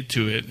time to get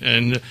to it,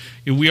 and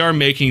we are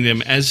making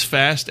them as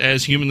fast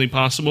as humanly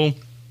possible,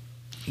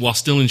 while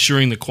still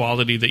ensuring the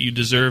quality that you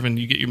deserve and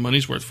you get your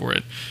money's worth for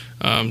it.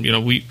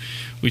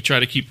 We try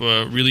to keep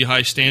a really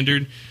high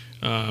standard.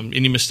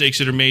 Any mistakes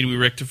that are made, we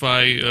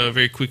rectify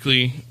very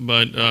quickly.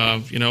 But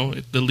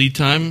the lead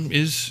time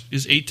is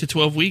 8 to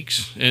 12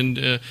 weeks, and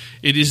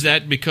it is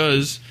that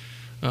because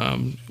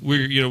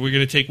we're going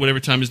to take whatever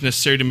time is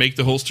necessary to make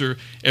the holster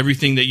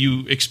everything that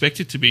you expect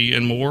it to be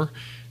and more.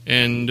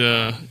 And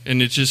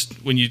it's just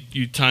when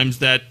you times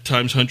that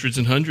times hundreds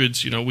and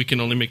hundreds, we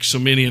can only make so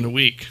many in a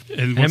week.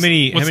 And what's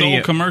the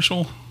old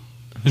commercial?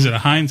 Is it a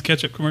Heinz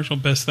ketchup commercial?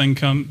 Best things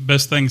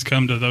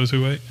come to those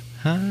who wait.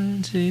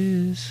 Heinz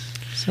is.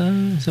 So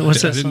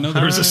what's that? I didn't know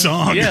there was a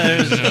song.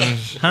 Yeah,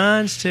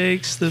 Heinz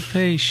takes the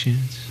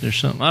patience or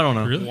something. I don't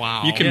know. Really?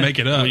 Wow, you can make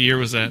it up. What year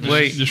was that?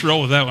 Wait, just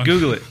roll with that one.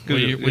 Google it.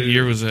 What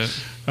year was that?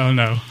 Oh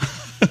no,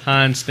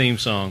 Heinz theme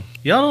song.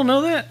 Y'all don't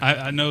know that?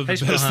 I know the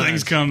Hey, best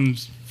things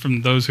comes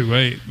from those who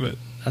wait, but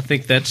I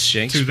think that's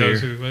Shakespeare. to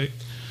those who wait.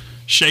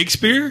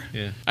 Shakespeare?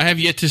 Yeah. I have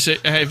yet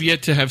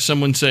to have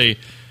someone say,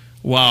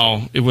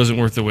 "Wow, it wasn't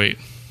worth the wait."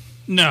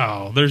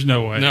 No, there's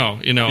no way. No,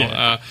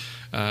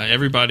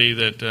 everybody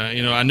that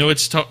I know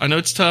it's tough. I know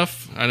it's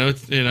tough. I know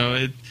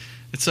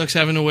it sucks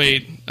having to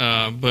wait.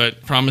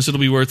 But promise it'll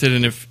be worth it.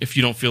 And if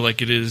you don't feel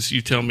like it is,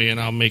 you tell me and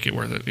I'll make it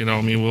worth it.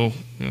 We'll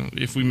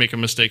if we make a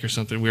mistake or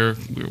something,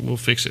 we'll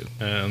fix it.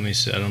 Let me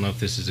see. I don't know if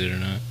this is it or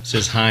not. It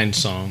says Heinz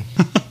song.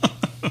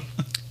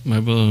 My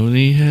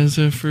baloney has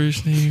a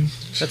first name.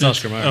 That's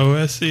Oscar Mayer.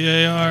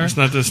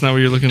 OSCAR. That's not what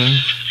you're looking at.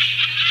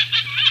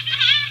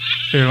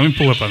 Here, let me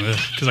pull up on this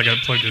because I got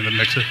it plugged in the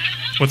mixer.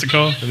 What's it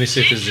called? Let me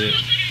see if this is it.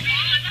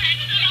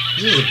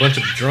 This is a bunch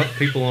of drunk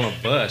people on a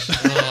bus.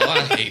 Oh,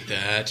 I hate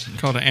that.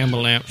 Called an amber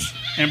lamps.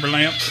 Amber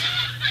Lamps.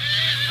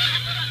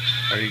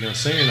 Are you going to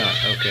sing or not?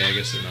 Okay, I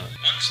guess they're not.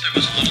 Once there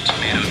was a little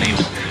tomato named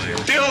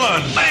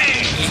Dylan,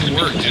 bang! Doesn't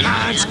work, dude.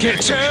 Heinz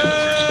ketchup!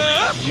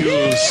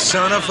 You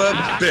son of a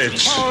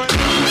bitch.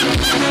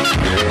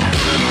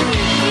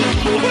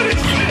 What is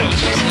this?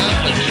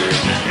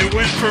 It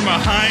went from a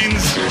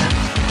Heinz.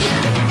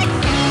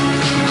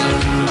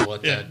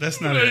 Yeah, that's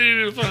not it.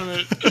 You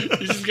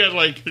just got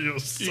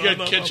you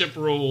got ketchup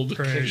rolled.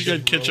 You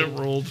got ketchup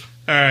rolled.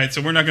 All right,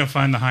 so we're not going to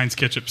find the Heinz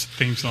ketchup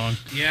theme song.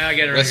 Yeah, I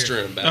got it right here.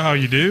 Restroom back. Oh,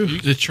 you do?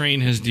 The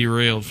train has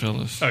derailed,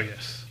 fellas. Oh,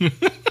 yes.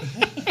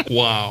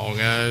 Wow,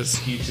 guys.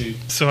 YouTube.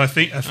 So I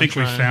think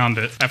we found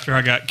it after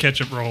I got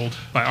ketchup rolled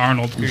by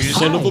Arnold.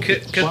 Son of a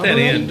cut that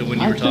in to when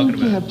you were talking I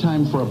think you about. have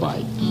time for a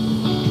bite.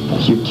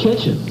 Your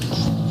ketchup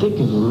is thick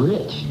and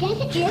rich.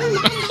 Does it feel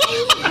nice?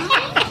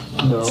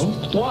 No.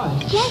 Why?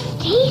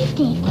 Just taste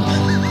it.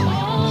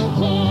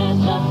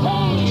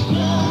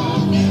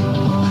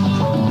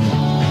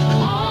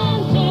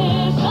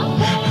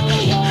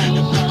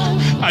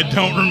 I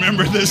don't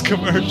remember this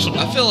commercial.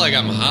 I feel like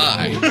I'm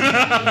high.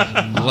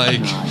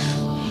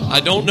 I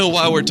don't know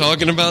why we're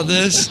talking about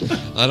this.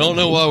 I don't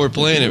know why we're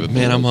playing it, but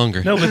man, I'm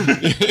hungry. No, but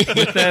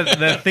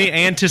the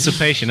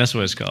anticipation, that's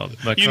what it's called.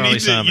 By Carly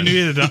Simon.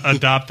 You need to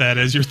adopt that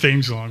as your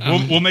theme song.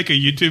 We'll make a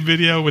YouTube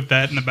video with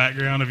that in the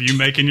background of you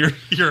making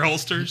your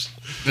holsters.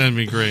 That'd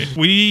be great.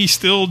 We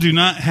still do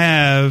not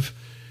have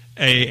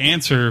a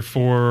answer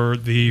for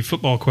the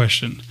football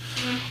question.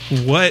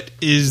 What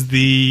is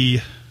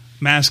the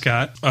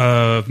mascot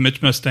of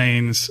Mitch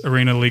Mustain's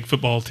Arena League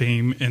football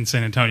team in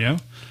San Antonio?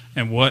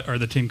 And what are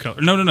the team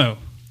colors? No.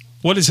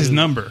 What is his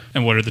number?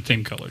 And what are the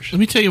team colors? Let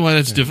me tell you why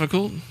that's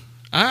difficult.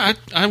 I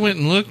went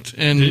and looked,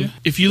 and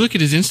if you look at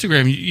his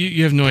Instagram,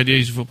 you have no idea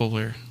he's a football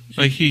player.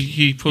 Like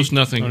he posts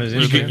nothing. On his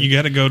Instagram? You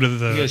got to go to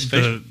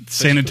the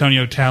San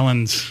Antonio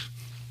Talons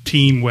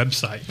team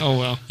website. Oh,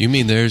 well. You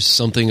mean there's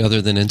something other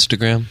than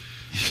Instagram?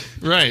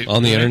 Right.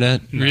 On the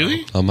internet? No.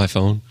 Really? On my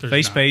phone?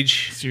 Face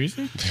page.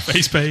 Seriously?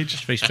 Face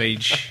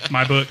page.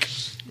 My book.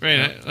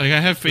 Right. I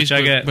have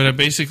Facebook, but I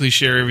basically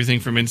share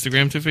everything from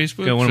Instagram to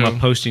Facebook. Got one of my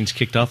postings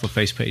kicked off a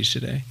face page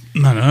today.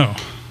 No.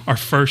 Our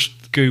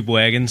first Goob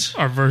Wagons.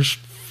 Our first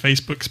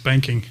Facebook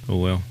spanking. Oh,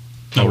 well.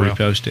 I'll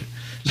repost it.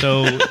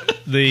 So,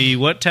 the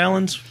what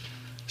Talons?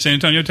 San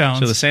Antonio Talons.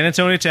 So, the San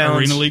Antonio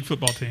Talons. Arena League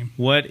football team.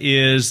 What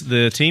is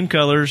the team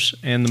colors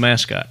and the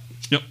mascot?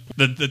 Yep.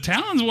 The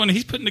Talons one,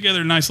 he's putting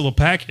together a nice little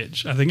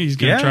package. I think he's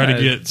going to try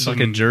to get some,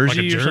 like a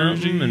jersey or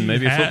something, and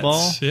maybe hats, a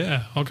football.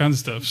 Yeah, all kinds of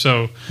stuff.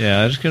 So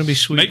yeah, it's going to be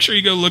sweet. Make sure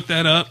you go look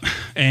that up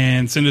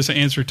and send us an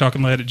answer,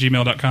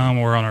 talkingled@gmail.com,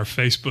 or on our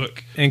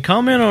Facebook. And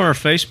comment on our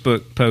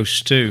Facebook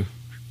posts, too.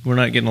 We're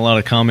not getting a lot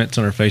of comments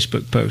on our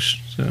Facebook posts.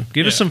 So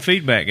give us some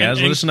feedback,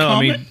 guys. Let us know.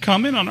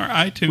 Comment on our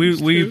iTunes.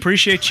 We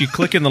appreciate you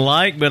clicking the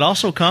like, but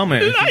also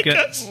comment.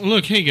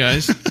 Look, hey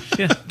guys,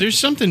 there's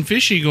something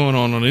fishy going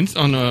on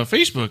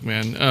Facebook,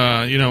 man.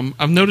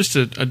 I've noticed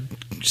a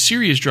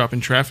serious drop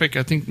in traffic.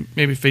 I think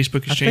maybe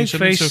Facebook has changed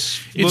something.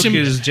 Facebook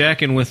is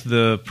jacking with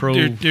the pro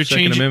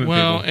Second Amendment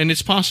well, people. and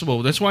it's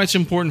possible. That's why it's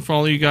important for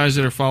all of you guys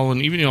that are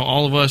following, even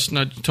all of us,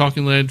 not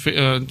Talking Lead,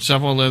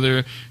 Savile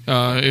Leather,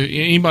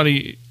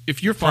 anybody.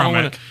 If you're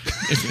following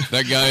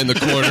that guy in the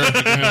corner,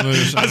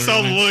 I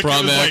saw the look.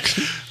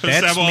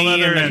 That's me in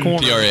the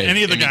corner.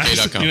 Any of the guys,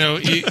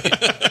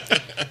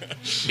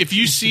 if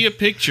you see a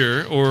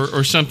picture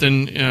or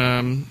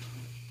something,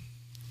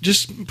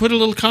 just put a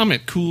little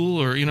comment,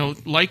 cool, or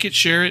like it,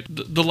 share it.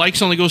 The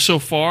likes only go so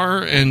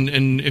far,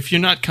 and if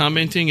you're not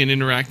commenting and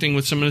interacting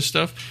with some of this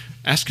stuff,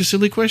 ask a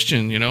silly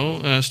question.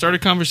 Start a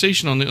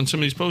conversation on some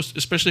of these posts,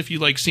 especially if you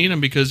like seeing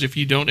them. Because if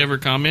you don't ever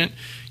comment,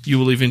 you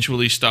will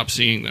eventually stop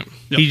seeing them.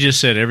 Yep. He just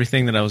said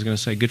everything that I was going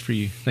to say. Good for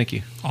you. Thank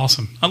you.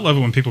 Awesome. I love it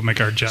when people make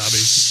our job easy.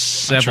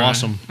 Sab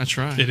awesome. That's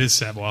right. It is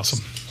Sab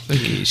awesome.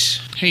 Yes.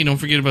 Hey, don't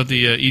forget about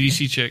the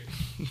EDC check.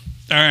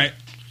 All right,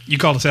 you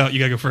called us out. You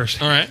got to go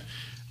first. All right,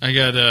 I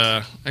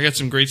got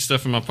some great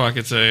stuff in my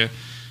pockets.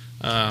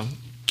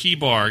 Key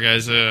bar,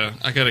 guys.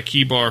 I got a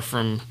key bar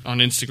from on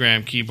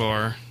Instagram. Key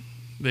bar.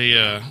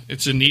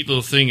 It's a neat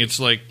little thing. It's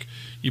like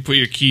you put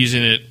your keys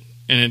in it,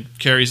 and it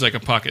carries like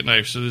a pocket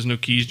knife. So there's no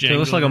keys jangling. So it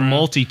looks like around. A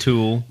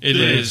multi-tool. It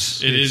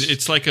is.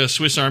 It's like a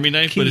Swiss Army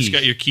knife, but it's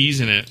got your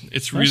keys in it.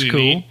 It's really cool.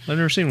 neat. I've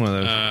never seen one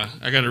of those.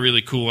 I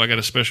got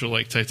a special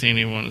like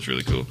titanium one. It's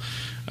really cool.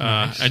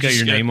 Nice. I got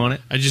your name on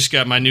it. I just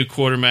got my new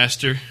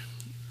Quartermaster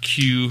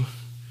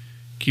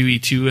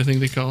QE2, I think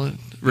they call it.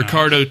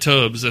 Ricardo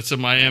Tubbs. That's a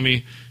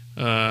Miami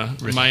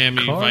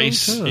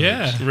Vice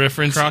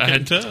reference. I totally Crockett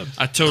had to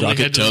Tubbs, look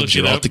it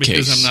you're up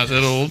because I'm not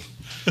that old.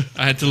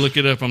 I had to look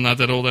it up. I'm not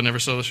that old. I never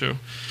saw the show.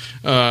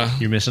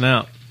 You're missing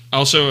out.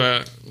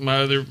 Also,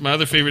 my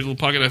other favorite little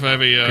pocket knife. I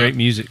have a great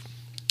music.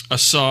 A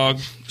SOG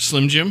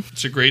Slim Jim.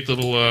 It's a great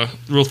little,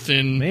 real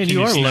thin. Man,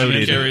 you are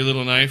loaded. Carry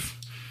little knife.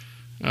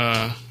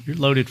 You're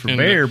loaded for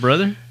bear,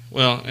 brother.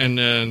 Well, and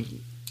I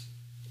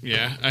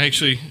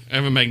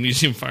have a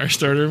magnesium fire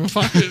starter in my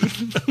pocket.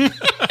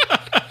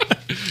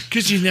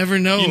 Because you never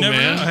know,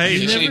 man. Hey,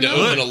 you need to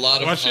open a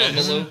lot of Watch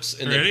envelopes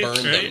and then burn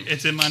them.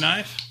 It's in my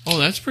knife. Oh,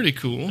 that's pretty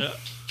cool. Yeah.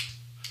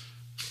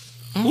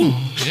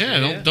 Oh,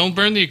 yeah. Don't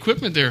burn the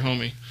equipment there,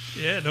 homie.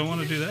 Yeah, don't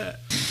want to do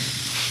that.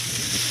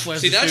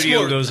 See,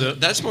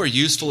 that's more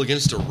useful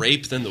against a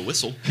rape than the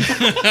whistle.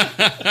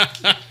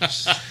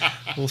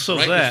 Well, so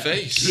right that. in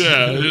the face.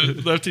 Yeah,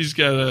 left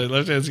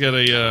hand's got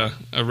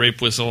a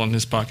rape whistle on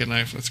his pocket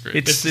knife. That's great.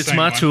 It's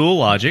my tool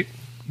logic,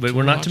 but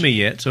we're not to me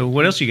yet. So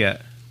what else you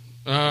got?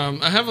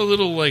 I have a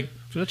little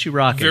what you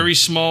rocking? Very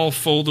small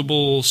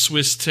foldable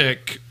Swiss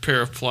Tech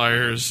pair of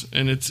pliers,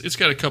 and it's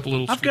got a couple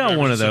little. I've got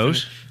one of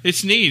those.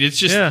 It's neat. It's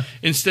just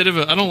instead of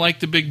I don't like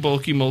the big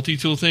bulky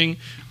multi-tool thing.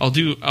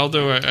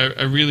 Although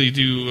I really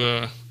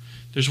do.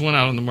 There's one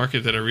out on the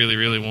market that I really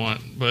really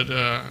want, but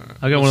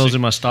I got one of those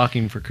in my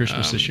stocking for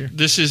Christmas this year.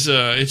 This is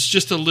it's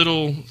just a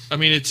little. I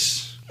mean,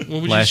 it's.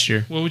 What would last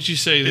year. What would you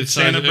say? Did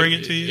Santa bring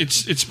it to you?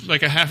 It's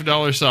like a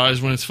 $50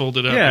 size when it's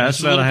folded up. Yeah, it's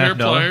about a half pair of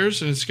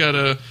pliers, and it's got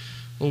a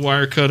little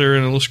wire cutter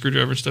and a little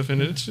screwdriver and stuff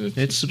in it.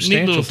 It's substantial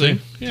neat little thing.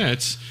 Yeah,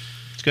 it's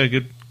got a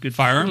good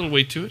firearm. A little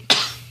weight to it.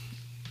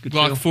 Good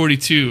Glock feel.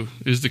 42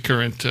 is the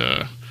current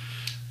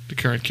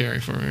carry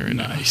for me right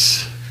now.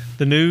 Nice.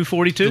 The new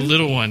 42? The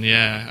little one,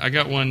 yeah. I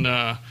got one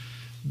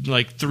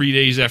like 3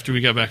 days after we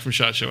got back from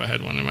SHOT Show. I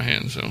had one in my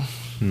hand. So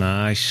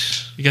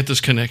nice. You got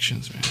those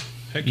connections, man.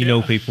 Heck you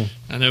know people.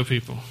 I know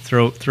people.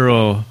 Throw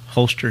a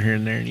holster here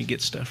and there, and you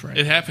get stuff right.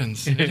 It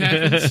happens. It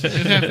happens,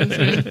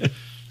 man.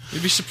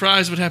 You'd be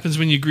surprised what happens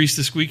when you grease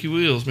the squeaky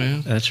wheels,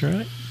 man. That's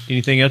right.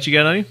 Anything else you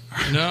got on you?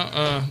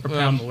 No. Or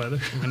pound of leather.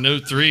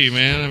 Note 3,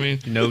 man. I mean,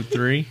 Note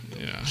 3.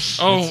 Yeah.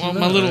 Oh,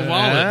 my little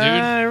wallet,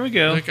 dude. There we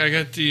go. Like I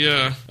got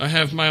I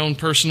have my own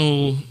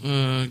personal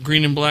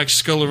green and black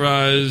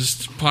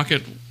scullerized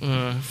pocket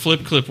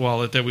flip clip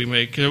wallet that we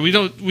make. We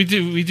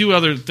do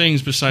other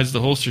things besides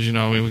the holsters. I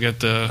mean, we got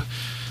the.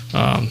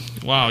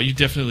 Wow, you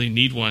definitely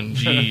need one.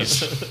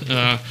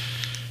 Jeez.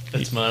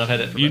 That's mine. I've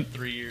had it for about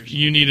 3 years.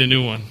 You need a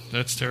new one.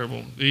 That's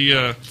terrible.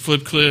 The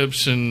flip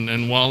clips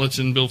and wallets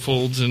and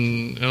billfolds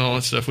and all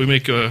that stuff. We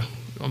make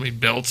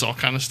belts, all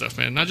kind of stuff,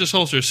 man. Not just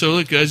holsters. So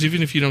look, guys,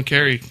 even if you don't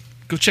carry,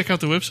 go check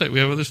out the website. We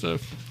have other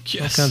stuff.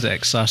 Yes. All kinds of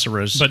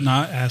accessories. But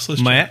not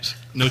assless Matt? chaps.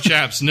 No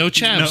chaps. No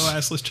chaps. No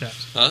assless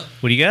chaps. Huh?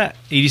 What do you got?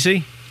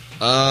 EDC?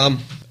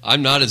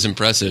 I'm not as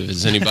impressive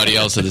as anybody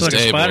else at this like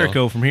table. A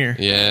Spyderco from here.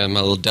 Yeah,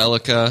 my little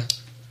Delica,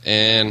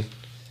 and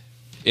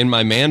in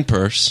my man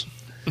purse.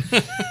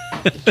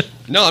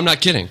 No, I'm not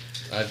kidding.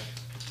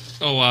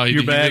 Oh wow!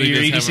 Your bag, your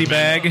EDC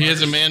bag. He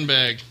has a man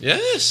bag.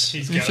 Yes,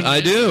 I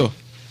do.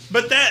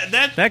 But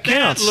that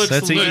counts. Looks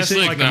That's less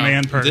EDC. like a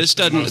man purse. This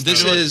doesn't.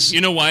 This is.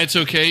 You know why it's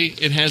okay?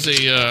 It has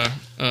a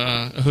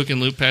hook and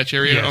loop patch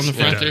area on the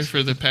front there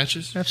for the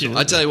patches. Absolutely.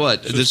 I tell you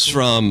what. This is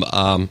from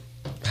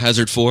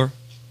Hazard 4,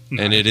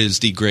 and it is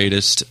the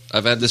greatest.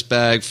 I've had this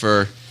bag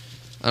for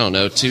I don't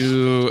know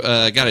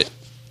got it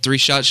 3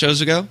 SHOT shows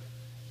ago,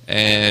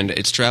 and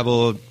it's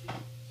traveled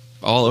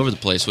all over the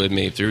place with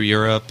me through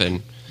Europe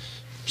and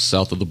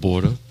south of the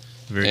border.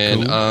 Very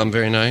cool.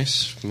 Very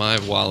nice. My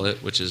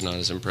wallet, which is not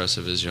as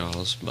impressive as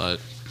y'all's, but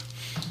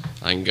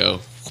I can go.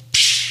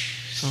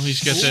 Oh,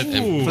 he's got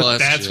that. But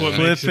that's what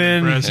makes it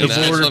Flipping impressive.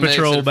 the Border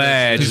Patrol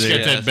badge. He's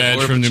got that badge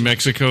Border from New Patrol.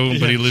 Mexico,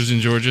 but he lives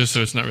in Georgia,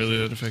 so it's not really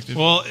that effective.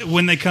 Well,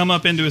 when they come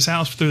up into his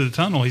house through the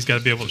tunnel, he's got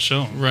to be able to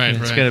show them. Right,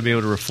 It's got to be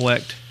able to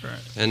reflect. Right.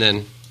 And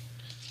then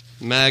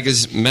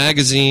magazines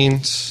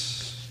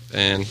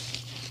and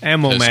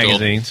Ammo pistol.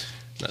 magazines.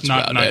 That's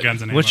Not about it.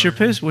 guns and ammo. What's your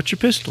pistol?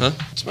 Huh?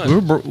 It's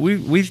mine.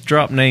 We've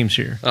dropped names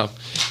here. Oh,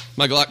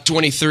 my Glock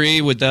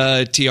 23 with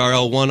the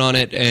TRL1 on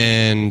it,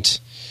 and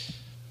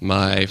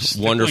my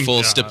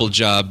wonderful stipple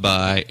job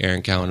by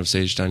Aaron Cowan of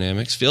Sage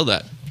Dynamics. Feel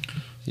that.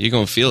 You're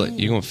going to feel it.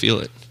 You're going to feel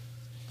it.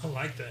 I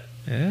like that.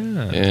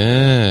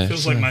 Yeah. It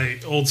feels like my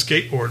old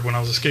skateboard when I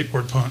was a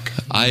skateboard punk.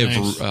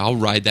 I'll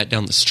ride that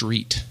down the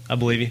street. I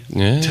believe you.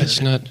 Yeah. Just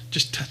touch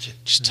it.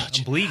 Just touch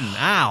it. I'm bleeding.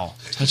 Ow.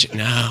 Touch it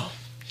now.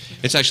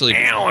 It's actually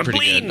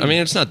pretty good. I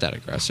mean, it's not that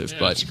aggressive,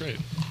 but it's great.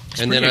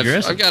 And then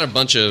I've got a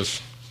bunch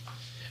of.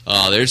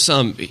 There's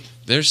some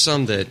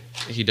that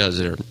he does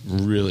that are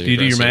really. Do you aggressive.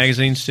 do your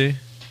magazines too?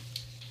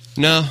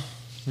 No,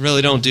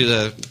 really don't do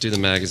the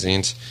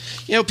magazines.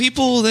 You know,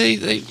 people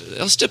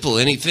they'll stipple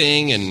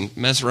anything and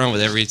mess around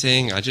with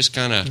everything. I just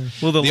kind of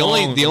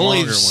the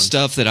only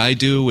stuff that I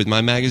do with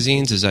my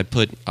magazines is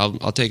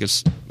I'll take a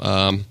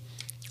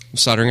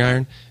soldering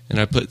iron and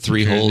I put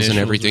 3 holes in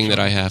everything that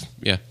I have.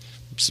 Yeah,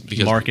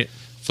 because market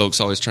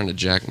folks always trying to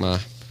jack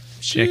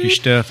your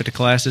stuff at the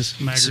classes.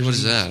 What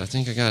is that? I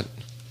think I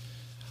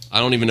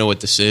don't even know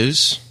what this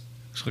is,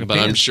 but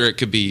I'm sure it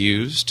could be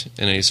used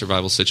in a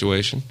survival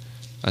situation.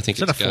 I think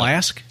is that a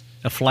flask?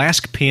 A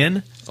flask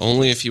pin?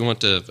 Only if you want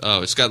to.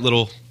 Oh, it's got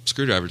little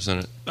screwdrivers in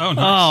it. Oh, nice.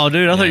 Oh,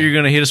 dude, I thought you were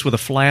going to hit us with a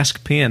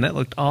flask pin. That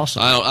looked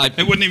awesome.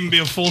 It wouldn't even be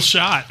a full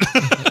shot.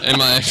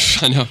 And I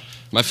know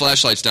my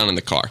flashlight's down in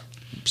the car,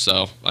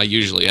 so I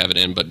usually have it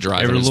in, but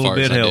driving as far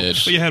as I did.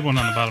 But you had one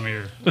on the bottom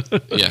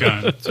of your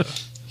gun. So.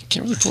 You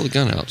can't really pull the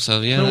gun out,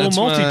 so yeah. A little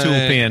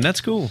multi-tool pin.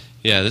 That's cool.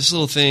 Yeah, this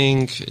little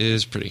thing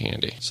is pretty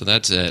handy. So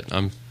that's it.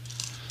 I'm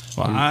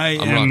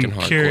am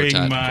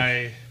carrying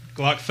my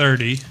Glock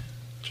 30,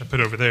 which I put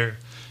over there,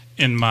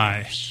 in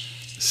my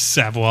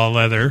Savoy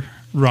leather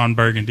Ron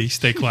Burgundy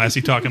Stay Classy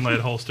Talking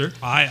Lead holster.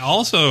 I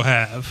also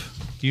have...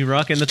 You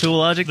rocking the Tool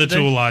Logic today? The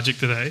Tool Logic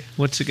today.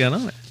 What's it got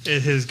on it?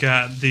 It has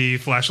got the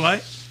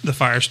flashlight, the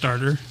fire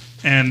starter,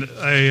 and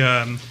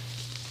a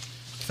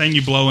thing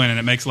you blow in and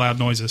it makes loud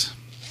noises.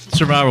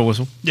 Survival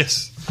whistle.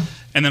 Yes.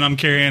 And then I'm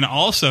carrying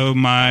also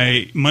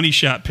my money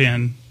shot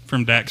pin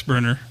from Dax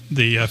Brenner,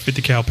 the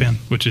 50 cal pin,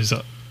 which is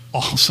an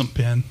awesome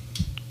pin.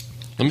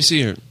 Let me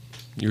see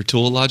your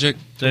Tool Logic.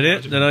 Is that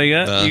it? Is that all you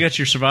got? You got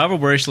your survival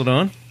bracelet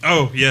on?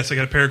 Oh, yes. I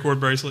got a paracord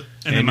bracelet.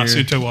 And then my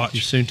Suunto watch.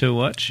 Your Suunto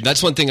watch?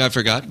 That's one thing I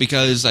forgot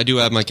because I do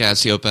have my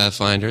Casio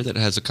Pathfinder that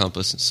has a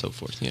compass and so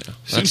forth. You know,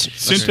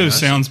 Suunto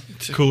sounds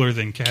cooler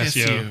than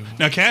Casio.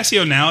 Now,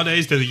 Casio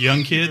nowadays, to the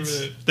young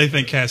kids, they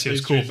think Casio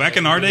is cool. Back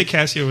in our day,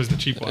 Casio was the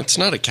cheap watch. It's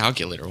not a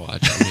calculator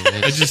watch. I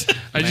mean, I just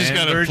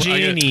got a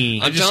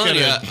Lamborghini. I'm telling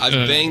you,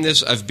 I've banged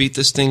this. I've beat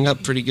this thing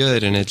up pretty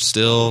good, and it's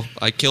still.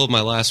 I killed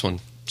my last one.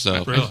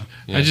 So really?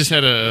 Yeah. I just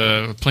had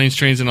a Planes,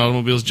 Trains, and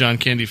Automobiles John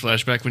Candy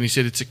flashback when he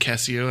said it's a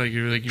Casio. Like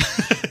you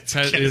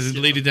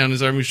laid it down in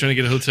his arm. He was trying to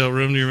get a hotel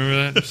room. Do you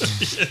remember that?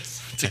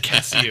 Yes. It's a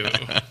Casio.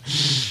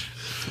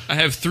 I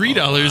have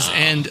 $3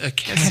 and a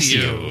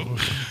Casio.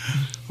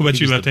 What about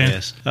you, Left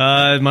Hand?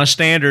 My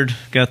standard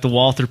got the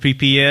Walther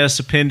PPS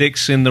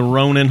appendix in the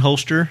Ronin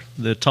holster,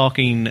 the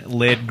talking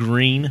lead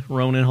green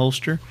Ronin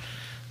holster.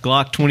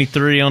 Glock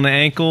 23 on the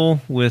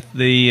ankle with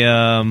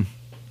the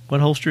what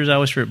holster is I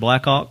always for it?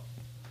 Blackhawk.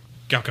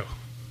 Galco.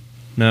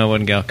 No, it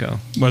wasn't Galco.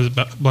 Was it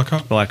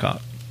Blackhawk? Blackhawk.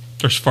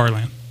 Or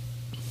Safariland?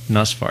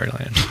 Not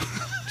Safariland.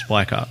 It's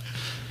Blackhawk.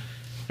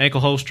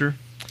 Ankle holster.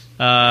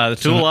 The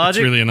Tool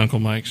Logic. It's really an Uncle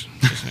Mike's.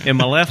 In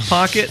my left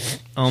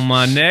pocket, on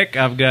my neck,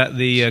 I've got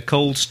the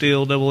Cold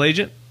Steel Double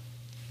Agent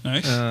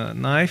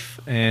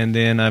knife. And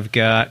then I've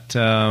got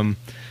the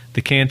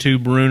Cantu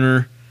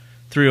Brunner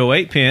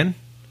 308 pin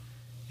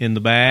in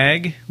the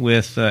bag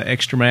with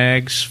extra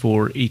mags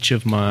for each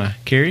of my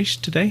carries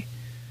today.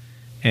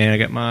 And I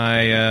got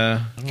my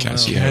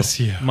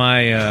Casio.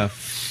 My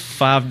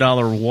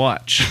 $5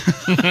 watch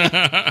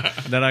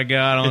that I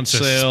got on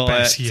sale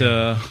at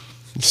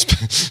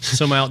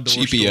some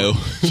outdoor Cheapio.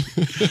 store.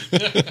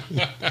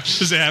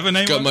 Does it have a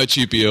name? Got my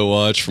Cheapio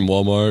watch from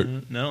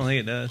Walmart. No, I don't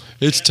think it does.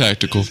 It's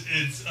tactical.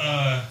 It's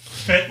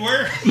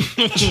Fetwear?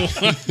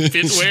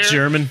 Fitwear?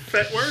 German.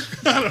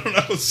 Fetwear? I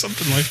don't know,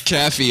 something like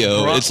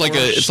Casio. It's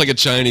like a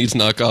Chinese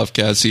knockoff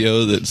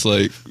Casio that's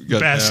like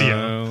got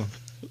Basio.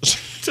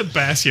 It's a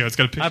Basio. It's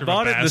got a picture of a I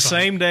bought it the bass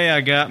same day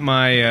I got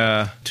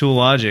my Tool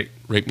Logic.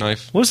 Rape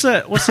knife. What's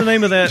that? What's the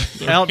name of that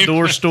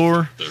outdoor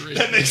store?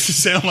 That makes it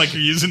sound like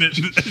you're using it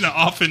in an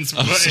offensive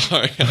way.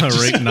 Sorry. A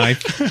rape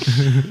knife.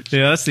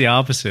 Yeah, that's the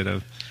opposite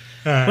of.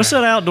 What's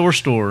that outdoor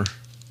store?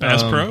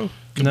 Bass Pro?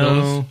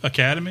 No.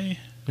 Academy?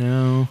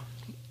 No.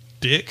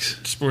 Dick's?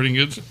 Sporting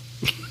Goods?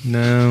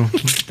 No.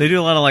 They do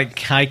a lot of like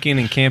hiking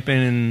and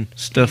camping and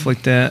stuff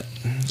like that.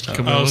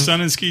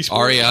 Sun and Ski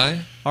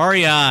Sports?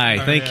 REI,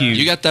 thank you.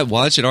 You got that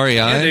watch at REI?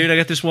 Yeah, dude, I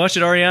got this watch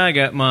at REI. I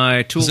got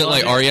my Tool. Is it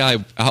like REI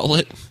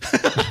outlet?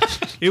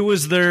 It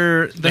was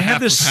they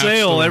have this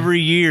sale store every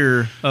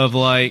year of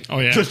like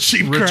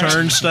cheap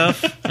return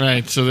stuff.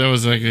 Right, so that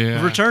was like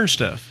return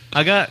stuff.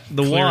 I got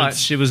the Clearance.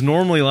 watch. It was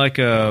normally like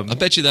a. I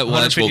bet you that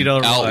watch will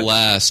 $150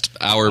 outlast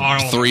our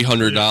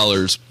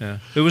 $300. Yeah.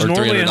 It was or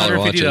normally $300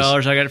 watches.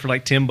 $150. I got it for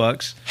like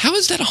 $10. How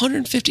is that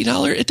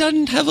 $150? It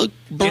doesn't have a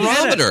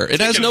barometer.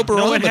 It has no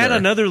barometer. No, it had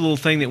another little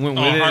thing that went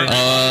with it.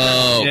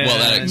 Oh, Yeah. well,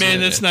 that Man,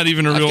 that's not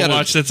even a real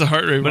watch. That's a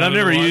heart rate. But I've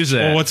never used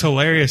that. Well, what's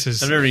hilarious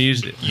is I've never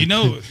used it. you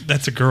know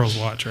that's a girl's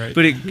watch, right?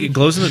 But it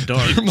glows in the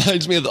dark. It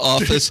reminds me of The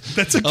Office.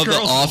 That's a of The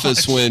girl's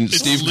Office watch. when It's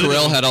Steve little.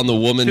 Carell had on the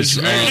woman's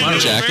Very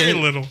jacket.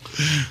 little.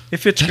 It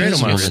fits great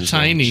on my It's wrist.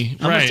 tiny.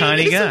 I'm a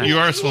tiny guy. You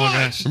are a small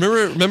guy.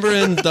 Remember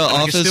in The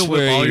Office still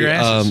whip all your where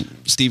asses.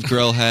 Steve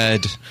Carell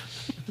had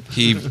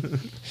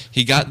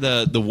he got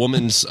the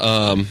woman's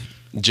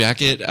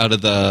jacket out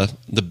of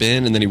the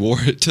bin and then he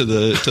wore it to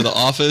the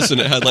office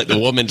and it had like the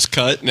woman's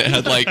cut and it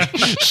had like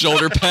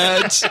shoulder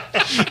pads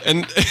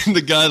and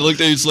the guy looked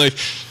at it, he's like,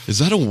 is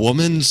that a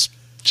woman's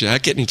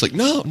jacket? And he's like,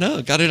 no,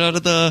 got it out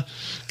of the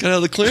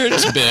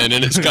clearance bin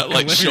and it's got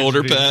like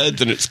shoulder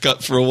pads and it's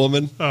cut for a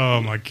woman.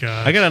 Oh my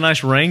god! I got a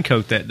nice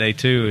raincoat that day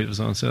too. It was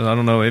on sale. I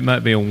don't know. It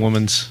might be a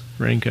woman's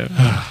raincoat.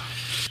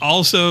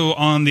 Also,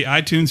 on the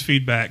iTunes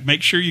feedback,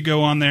 make sure you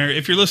go on there.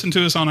 If you're listening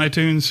to us on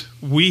iTunes,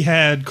 we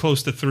had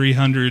close to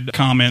 300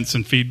 comments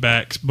and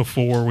feedbacks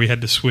before we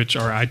had to switch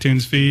our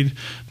iTunes feed.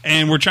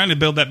 And we're trying to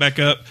build that back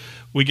up.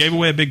 We gave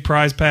away a big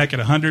prize pack at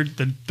 100.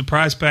 The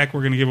prize pack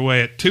we're going to give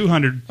away at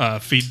 200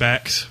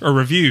 feedbacks or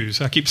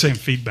reviews. I keep saying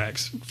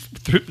feedbacks.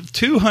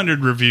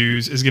 200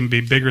 reviews is going to be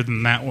bigger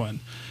than that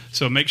one.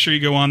 So make sure you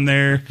go on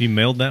there. You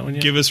mailed that one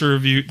yet? Give us a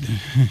review.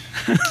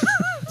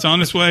 It's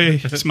on its way.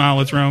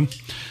 Smile, it's Rome.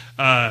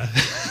 And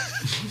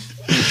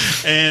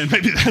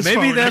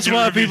maybe that's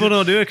why people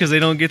don't do it, because they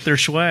don't get their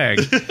swag.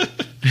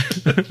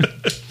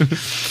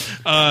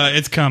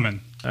 It's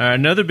coming.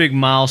 Another big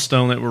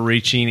milestone that we're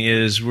reaching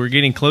is we're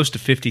getting close to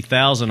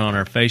 50,000 on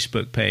our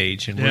Facebook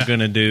page, and we're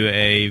going to do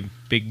a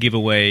big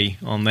giveaway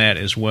on that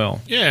as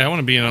well. Yeah, I want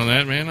to be in on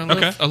that, man.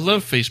 I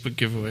love Facebook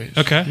giveaways.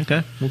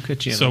 Okay. We'll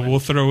catch you in So on that. we'll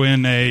throw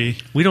in a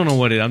We don't know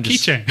what it is. I'm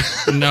just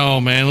keychain.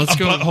 No, man. Let's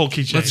go. Butthole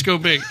keychain. Let's go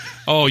big.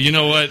 Oh, you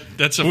know what?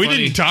 That's a We funny.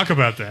 didn't talk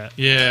about that.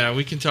 Yeah,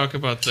 we can talk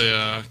about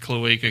the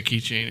cloaca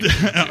keychain.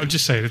 I'll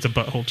just say it. It's a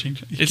butthole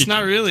keychain. It's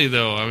not really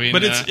though. I mean,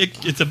 But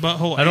it's a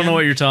butthole. I don't know and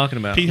what you're talking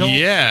about. pee hole?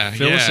 Yeah,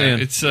 Fill us in.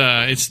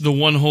 It's the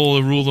one hole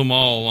to rule them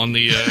all on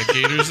the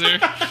Gators there.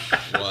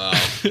 Wow.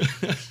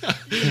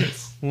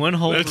 One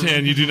whole. Left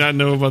hand, you do not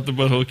know about the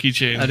butthole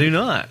keychain. I do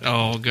not.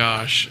 Oh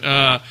gosh.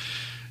 Do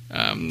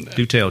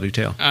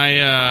tell.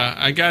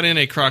 I got in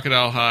a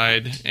crocodile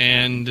hide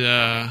and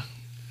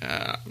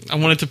I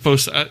wanted to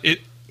post it.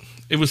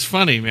 It was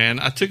funny, man.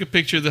 I took a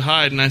picture of the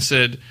hide and I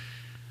said,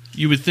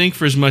 you would think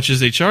for as much as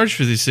they charge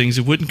for these things,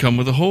 it wouldn't come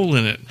with a hole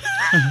in it.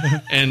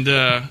 And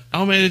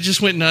oh man, it just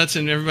went nuts,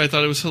 and everybody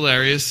thought it was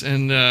hilarious.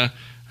 And I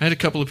had a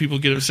couple of people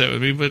get upset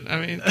with me, but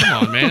I mean,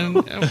 come on, man.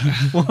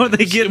 Why are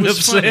they getting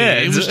upset?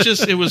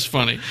 Funny. It was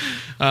funny.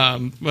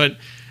 And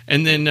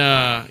then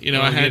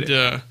I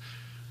had.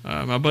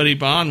 My buddy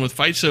Bond with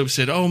Fight Soap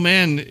said, "Oh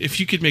man,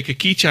 if you could make a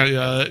keychain,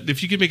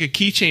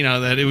 out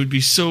of that, it would be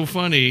so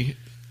funny."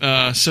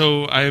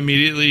 So I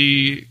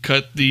immediately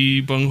cut the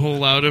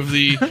bunghole out of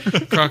the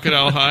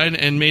crocodile hide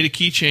and made a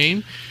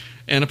keychain,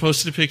 and I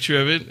posted a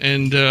picture of it,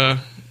 and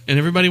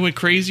everybody went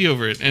crazy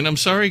over it. And I'm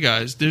sorry,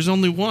 guys, there's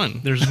only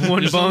one. There's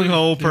one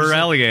bunghole per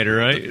alligator,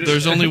 right?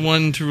 There's only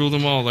one to rule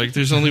them all. Like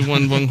there's only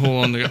one bunghole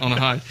on a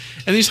hide,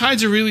 and these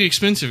hides are really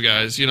expensive,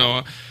 guys.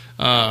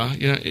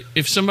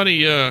 If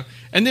somebody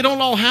and they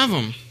don't all have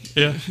them.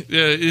 Yeah.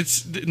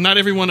 It's not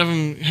every one of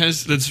them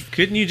has.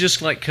 Couldn't you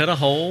just like cut a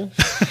hole?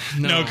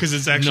 No, because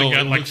it's actually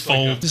got like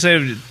folds.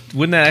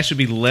 Wouldn't that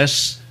actually be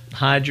less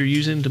hide you're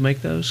using to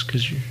make those?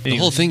 Because the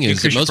whole thing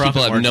is that most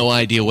people have no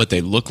idea what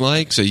they look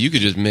like, so you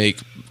could just make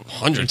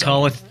hundreds.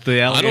 Call it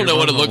the alligator. I don't know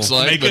what it looks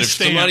like, but if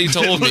somebody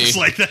told me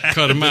like that.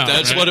 Cut them out,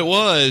 that's what it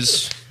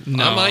was,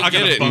 no, I might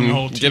get it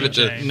and give it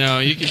to. No,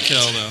 you can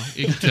tell though.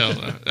 You can tell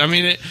though. I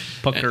mean,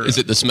 is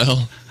it the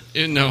smell?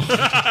 No.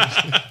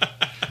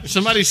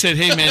 Somebody said,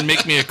 "Hey man,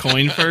 make me a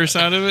coin purse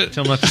out of it."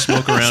 Tell them not to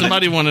smoke around.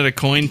 Somebody wanted a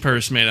coin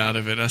purse made out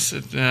of it. I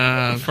said,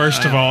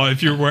 First of all,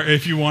 if you're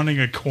wanting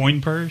a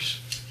coin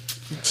purse,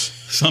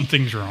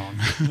 something's wrong.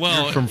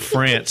 Well, you're from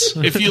France.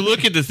 If you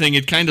look at the thing,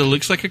 it kind of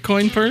looks like a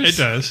coin purse.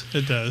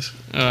 It does.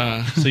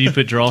 So you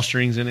put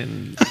drawstrings in it.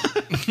 And...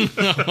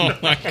 Oh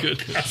my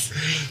goodness.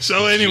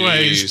 So,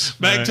 anyways,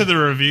 back to the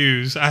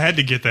reviews. I had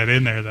to get that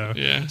in there though.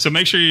 Yeah. So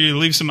make sure you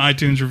leave some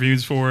iTunes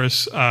reviews for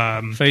us.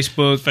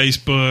 Facebook,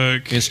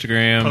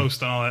 Instagram,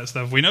 post all that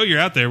stuff. We know you're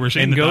out there. We're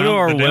seeing and go to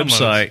our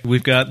website.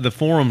 We've got the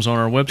forums on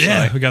our website.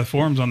 Yeah, we got the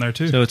forums on there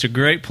too. So it's a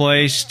great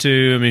place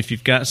to. I mean, if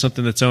you've got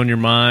something that's on your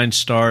mind,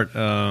 start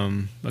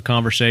a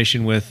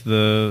conversation with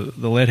the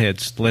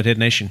Leadheads, the Leadhead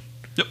Nation.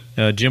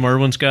 Yep. Jim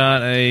Irwin's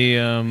got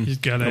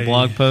a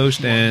blog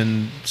post,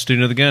 and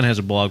Student of the Gun has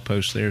a blog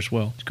post there as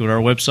well. Just go to our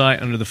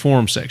website under the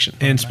forum section.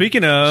 And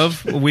speaking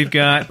of, we've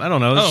got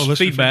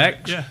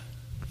feedback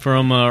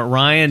from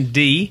Ryan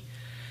D.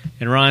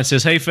 And Ryan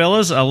says, "Hey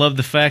fellas, I love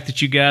the fact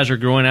that you guys are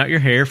growing out your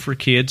hair for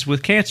kids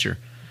with cancer.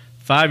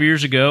 5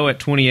 years ago, at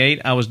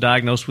 28, I was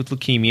diagnosed with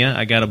leukemia.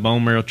 I got a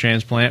bone marrow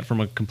transplant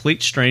from a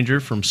complete stranger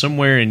from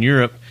somewhere in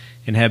Europe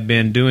and have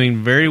been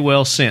doing very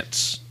well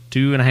since.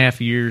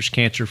 2.5 years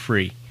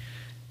cancer-free.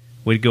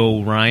 Way to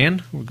go,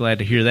 Ryan. We're glad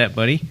to hear that,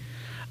 buddy.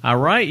 I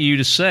write you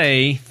to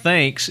say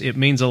thanks. It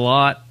means a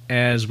lot,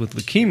 as with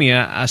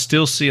leukemia, I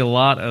still see a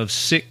lot of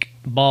sick,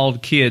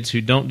 bald kids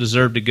who don't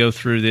deserve to go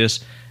through this,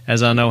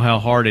 as I know how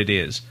hard it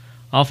is.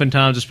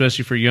 Oftentimes,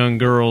 especially for young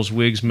girls,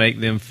 wigs make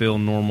them feel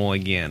normal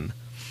again.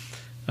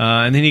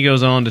 And then he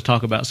goes on to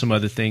talk about some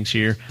other things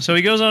here. So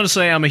he goes on to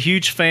say, I'm a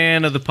huge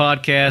fan of the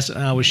podcast.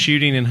 I was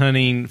shooting and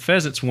hunting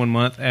pheasants one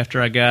month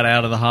after I got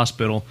out of the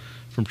hospital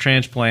from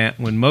transplant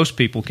when most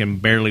people can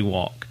barely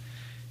walk.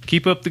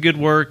 Keep up the good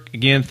work.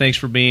 Again, thanks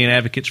for being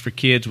advocates for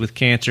kids with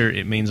cancer.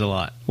 It means a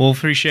lot. Well,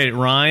 appreciate it,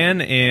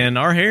 Ryan. And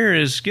our hair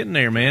is getting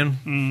there, man.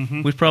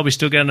 Mm-hmm. We've probably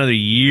still got another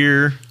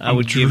year. I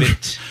would give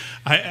it...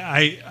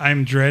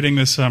 I'm dreading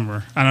the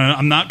summer.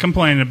 I'm not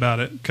complaining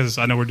about it because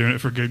I know we're doing it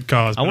for good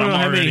cause. I want to know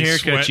how many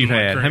haircuts you've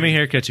had. How many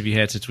haircuts have you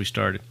had since we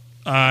started?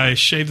 I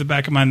shaved the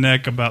back of my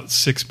neck about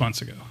 6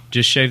 months ago.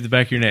 Just shaved the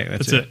back of your neck.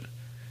 That's it.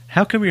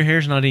 How come your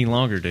hair's not any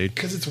longer, dude?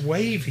 Because it's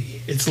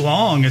wavy. It's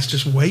long. It's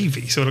just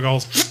wavy, so it all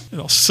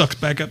sucks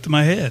back up to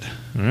my head.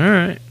 All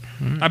right.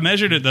 I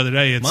measured it the other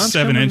day. It's Mine's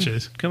 7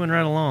 inches. Coming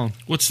right along.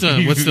 What's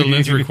the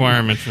length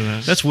requirement for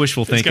that? That's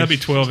wishful thinking. It's got to be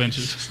 12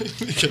 inches.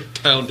 You can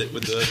pound it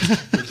with a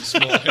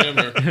small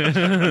hammer.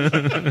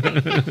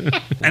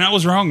 And I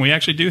was wrong. We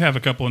actually do have a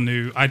couple of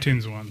new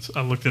iTunes ones. I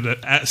looked at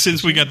it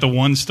since we got the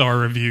 1-star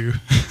review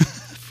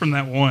from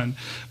that one.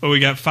 But we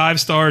got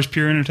 5 stars,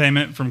 pure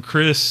entertainment from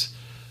Chris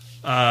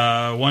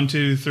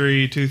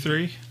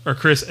 12323 or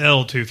Chris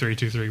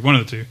L2323, one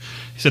of the two.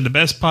 He said the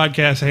best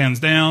podcast hands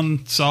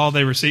down. Saw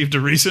they received a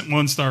recent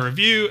 1-star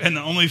review, and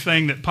the only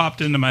thing that popped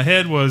into my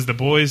head was the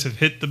boys have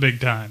hit the big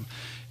time.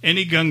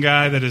 Any gun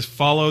guy that has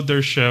followed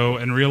their show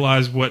and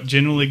realized what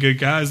genuinely good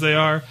guys they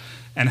are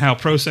and how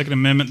pro Second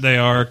Amendment they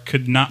are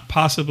could not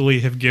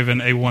possibly have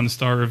given a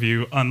 1-star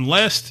review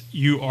unless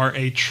you are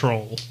a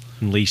troll.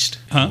 Least.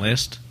 Huh?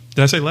 Lest?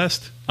 Did I say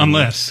lest?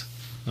 Unless.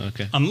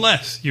 Okay.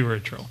 Unless you were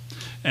a troll.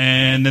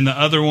 And then the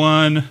other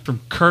one from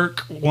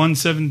Kirk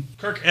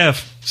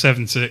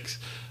F76,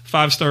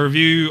 5-star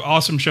review.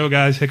 Awesome show,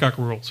 guys. Hickok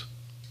rules.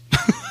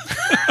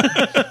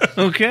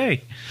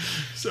 Okay.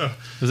 So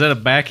is that a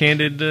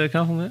backhanded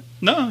compliment?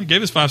 No, he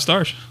gave us 5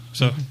 stars.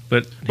 So,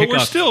 but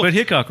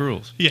Hickok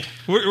rules. Yeah,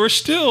 we're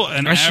still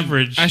an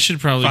average. I should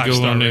probably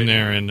go on in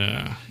there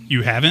and.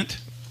 You haven't?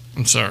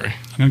 I'm sorry.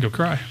 I'm gonna go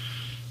cry.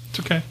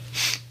 It's okay.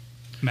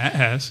 Matt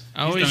has.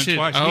 I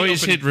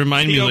always hit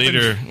remind me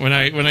later when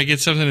I get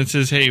something that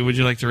says, "Hey, would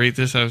you like to rate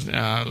this?" I was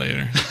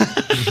later.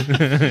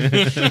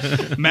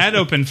 Matt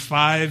opened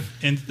 5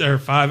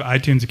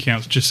 iTunes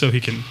accounts just so he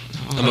can.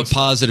 I'm a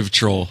positive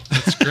troll.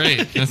 That's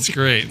great. That's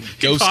great.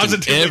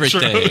 Ghosting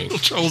everything.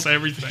 Trolls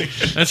everything.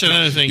 That's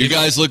another thing. You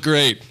guys look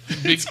great.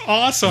 It's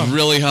awesome.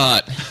 Really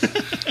hot.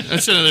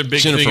 That's another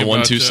big Jennifer thing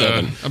about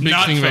 127. A big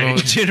not thing fake.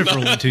 about Jennifer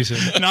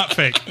 127. Not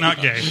fake.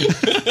 Not gay. He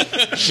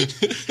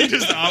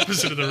does the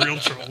opposite of the real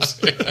trolls.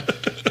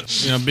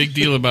 Big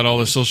deal about all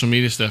the social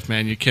media stuff,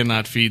 man. You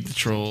cannot feed the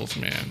trolls,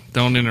 man.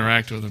 Don't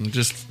interact with them.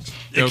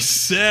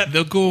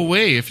 They'll go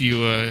away if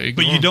you.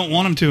 But you don't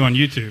want them to on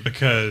YouTube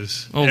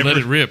because let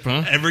it rip,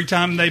 huh? Every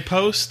time they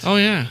post,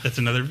 that's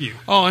another view.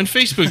 Oh, and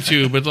Facebook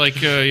too. But like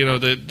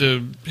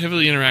the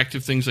heavily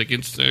interactive things like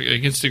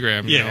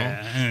Instagram.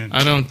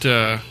 I don't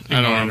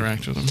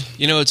interact with them.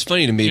 It's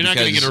funny to me. You're not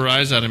going to get a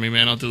rise out of me,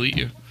 man. I'll delete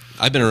you.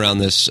 I've been around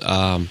this.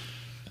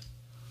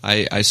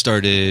 I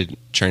started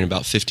training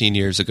about 15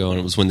 years ago, and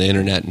it was when the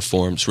internet and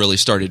forums really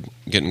started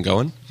getting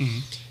going. Mm-hmm.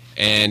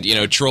 And,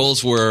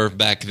 trolls were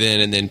back then,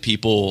 and then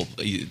people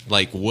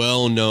like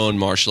well-known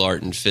martial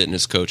art and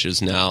fitness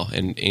coaches now,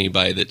 and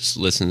anybody that's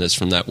listening to this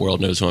from that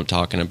world knows what I'm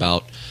talking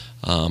about.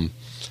 I'll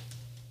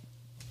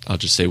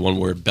just say one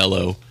word,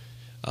 Bello.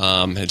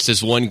 It's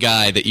this one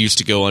guy that used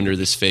to go under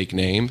this fake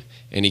name,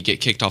 and he'd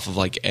get kicked off of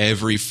like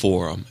every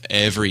forum,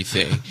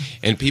 everything.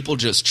 And people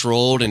just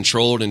trolled and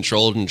trolled and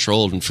trolled and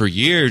trolled. And for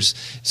years,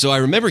 so I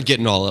remember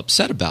getting all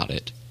upset about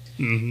it.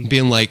 Mm-hmm.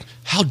 Being like,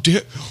 how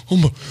dare,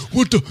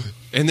 what the...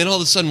 And then all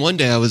of a sudden one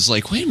day I was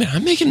like, wait a minute,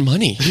 I'm making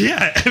money.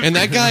 Yeah. And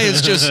that guy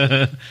is just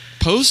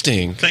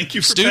posting. Thank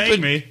you for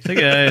paying me. Hey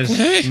guys,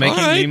 making all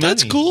right,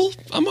 that's cool.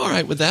 I'm all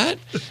right with that.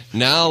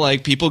 Now,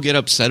 like, people get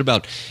upset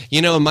about,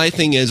 my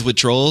thing is with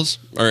trolls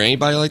or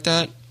anybody like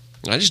that,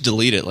 I just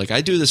delete it. Like,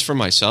 I do this for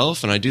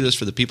myself, and I do this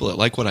for the people that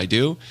like what I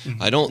do.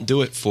 Mm-hmm. I don't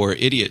do it for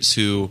idiots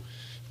who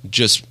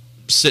just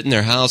sit in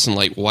their house and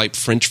like wipe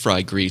French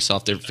fry grease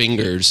off their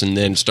fingers and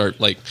then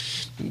start like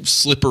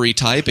slippery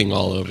typing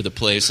all over the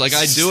place. Like,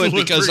 I do it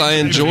because I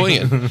enjoy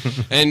it.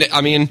 And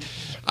I mean,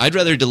 I'd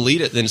rather delete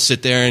it than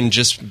sit there and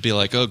just be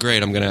like, oh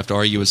great, I'm going to have to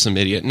argue with some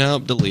idiot. No,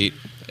 delete.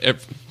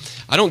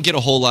 I don't get a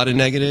whole lot of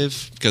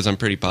negative because I'm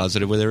pretty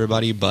positive with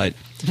everybody, but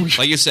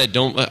like you said,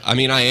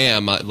 I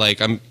am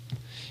like, I'm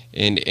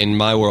in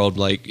my world,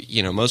 like,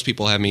 most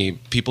people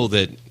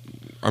that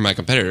are my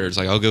competitors,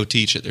 like, I'll go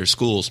teach at their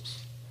schools.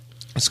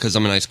 It's because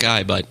I'm a nice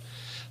guy, but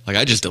Like,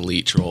 I just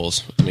delete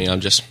trolls. I mean, I'm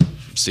just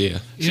see ya.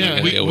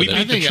 Yeah, we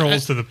beat the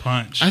trolls to the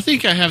punch. I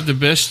think I have the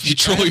best. You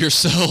troll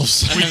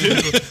yourselves.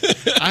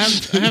 I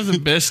have the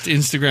best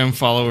Instagram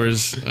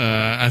followers.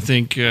 I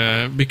think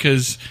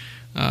because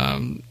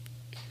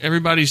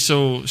everybody's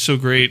so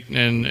great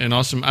and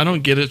awesome. I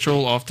don't get a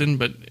troll often,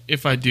 but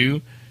if I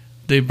do,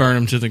 they burn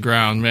them to the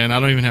ground, man. I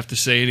don't even have to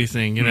say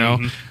anything. You know,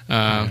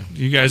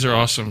 you guys are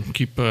awesome.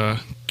 Keep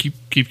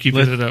keeping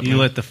it up. You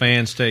let the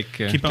fans take.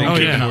 Keep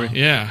on.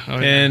 Yeah.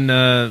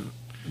 And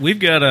we've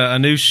got a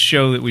new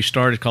show that we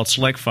started called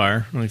Select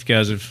Fire. I don't know if you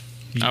guys have.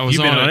 I was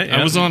on it.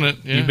 I was on it.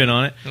 Yeah. You've been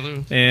on it.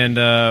 Hello.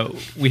 And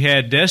we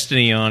had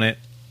Destiny on it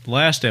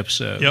last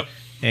episode. Yep.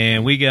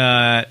 And we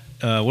got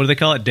what do they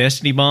call it?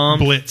 Destiny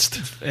Bomb? Blitzed.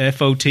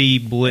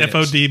 FOT Blitz.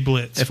 FOD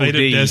Blitz. Fate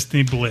of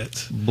Destiny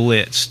Blitz.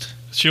 Blitzed.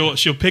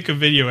 She'll pick a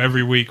video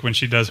every week when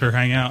she does her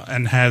hangout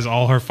and has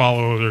all her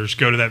followers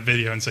go to that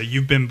video and say,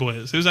 "You've been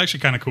blitzed." It was actually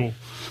kind of cool.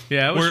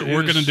 Yeah,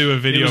 we're going to do a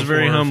video. It was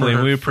very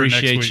humbling. We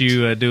appreciate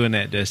you you doing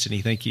that,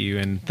 Destiny. Thank you,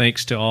 and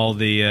thanks to all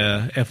the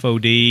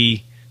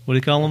FOD. What do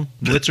you call them?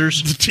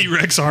 Blitzers? The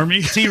T-Rex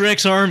Army.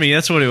 T-Rex Army.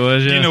 That's what it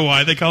was. Yeah. Do you know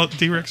why they call it the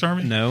T-Rex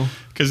Army? No.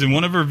 Because in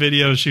one of her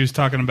videos, she was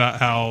talking about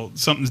how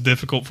something's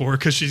difficult for her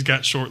because she's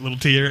got short little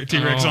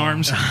T-Rex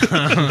arms.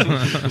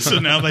 So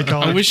now they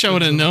call it. I wish I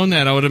would have known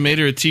that. I would have made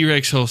her a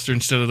T-Rex holster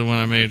instead of the one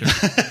I made her.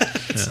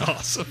 That's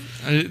awesome.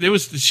 It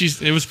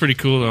was pretty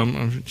cool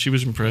though. She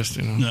was impressed.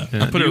 You know.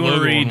 Yeah. I put Do you her want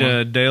to logo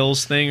read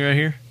Dale's thing right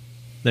here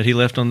that he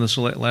left on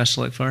the last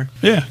Select Fire?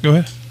 Yeah, go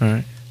ahead. All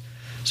right.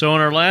 So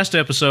on our last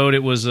episode,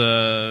 it was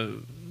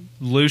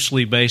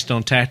loosely based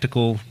on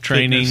tactical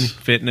training,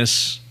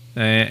 fitness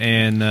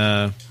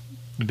and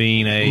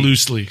being a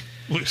loosely,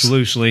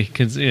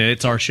 because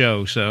it's our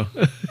show. So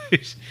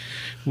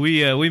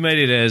we made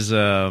it as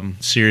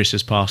serious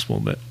as possible,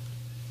 but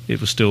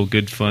it was still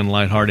good, fun,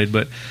 lighthearted.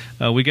 But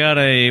we got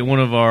one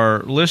of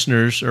our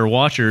listeners or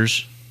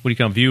watchers. What do you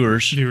call them?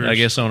 Viewers, I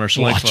guess, on our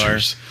Select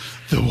Fire.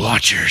 The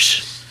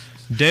Watchers.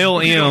 Dale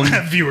we M. don't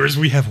have viewers,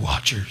 we have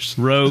watchers.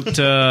 Wrote,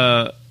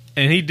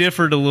 and he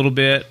differed a little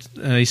bit.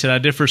 He said, I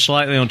differ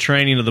slightly on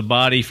training of the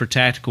body for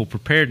tactical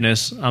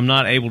preparedness. I'm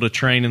not able to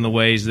train in the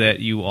ways that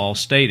you all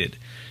stated.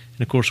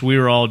 And, of course, we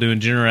were all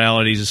doing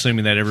generalities,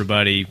 assuming that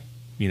everybody,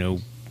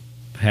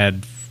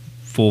 had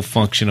full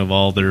function of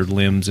all their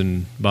limbs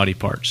and body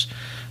parts.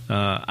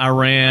 I was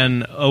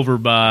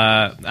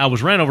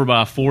ran over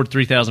by a Ford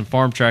 3000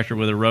 farm tractor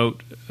with a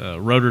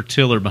rotor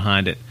tiller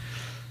behind it.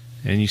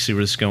 And you see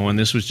where this is going.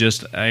 This was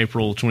just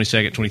April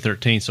 22nd,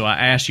 2013. So I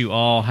asked you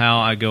all how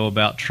I go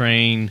about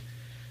train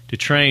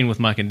with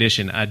my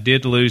condition. I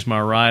did lose my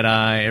right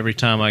eye every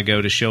time I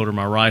go to shoulder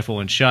my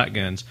rifle and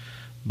shotguns.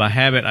 By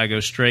habit, I go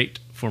straight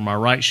for my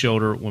right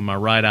shoulder when my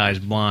right eye is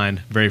blind.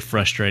 Very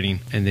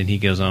frustrating. And then he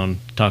goes on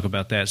to talk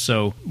about that.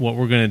 So what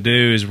we're going to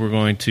do is we're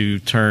going to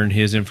turn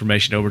his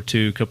information over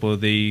to a couple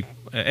of the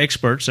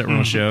experts that were on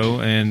the show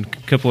and a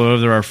couple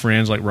of our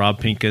friends like Rob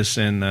Pincus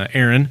and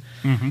Aaron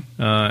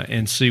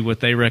and see what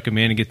they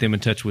recommend and get them in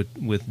touch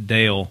with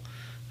Dale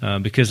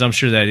because I'm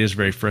sure that is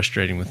very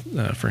frustrating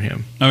for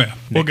him. Oh, yeah.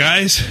 Well,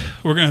 guys,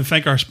 we're going to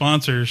thank our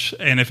sponsors.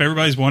 And if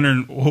everybody's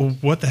wondering, well,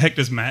 what the heck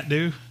does Matt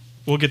do?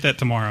 We'll get that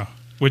tomorrow,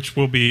 which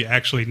will be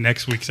actually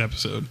next week's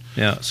episode.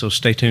 Yeah, so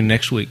stay tuned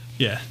next week.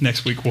 Yeah,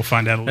 next week we'll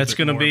find out a little That's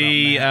bit more. That's going to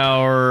be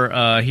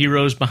our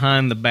Heroes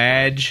Behind the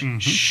Badge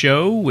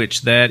show,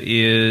 which that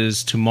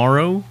is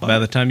tomorrow. By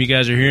the time you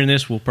guys are hearing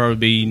this, we'll probably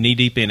be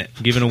knee-deep in it,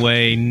 giving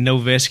away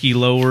Noveske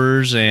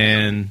lowers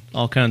and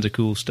all kinds of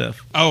cool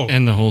stuff. Oh,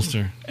 and the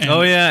holster.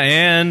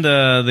 And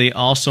the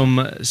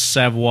awesome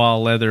Savoy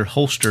leather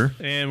holster.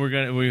 And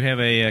we have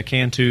a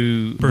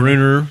Cantu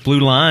Bruner Blue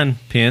Line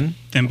pin.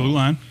 Thin Blue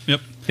Line, yep.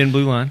 Thin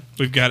Blue Line.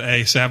 We've got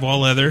a Savoy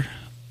leather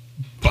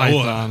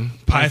Python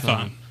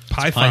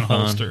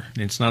holster.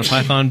 It's not a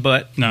Python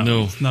butt.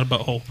 No. It's not a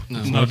butthole.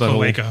 It's not a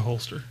cloaca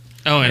holster.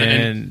 Oh,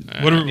 and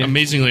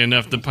amazingly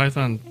enough, the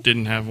Python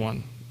didn't have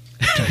one.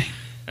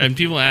 And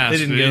people asked. They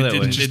didn't go that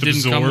way. It just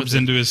absorbs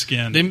into his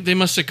skin. They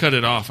must have cut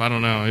it off. I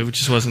don't know. It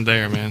just wasn't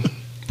there, man.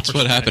 That's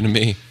what happened to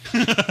me.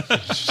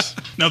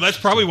 No, that's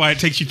probably why it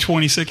takes you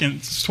 20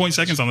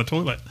 seconds on the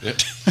toilet.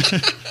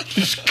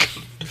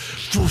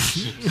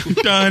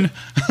 Done.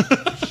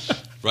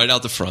 Right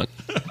out the front.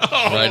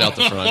 Right out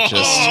the front.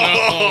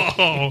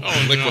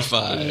 Just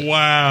liquefied.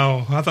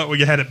 Wow. I thought we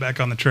had it back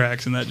on the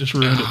tracks, and that just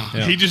ruined it.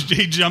 Yeah.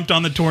 He jumped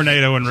on the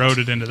tornado and rode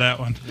it into that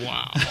one.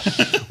 Wow.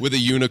 With a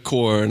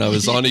unicorn. I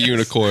was on a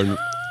unicorn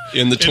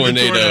in the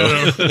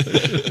tornado.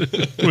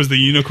 Was the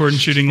unicorn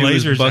shooting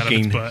lasers out of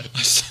its butt?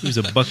 It was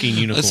a bucking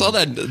unicorn. I saw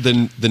that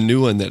the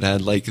new one that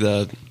had like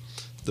the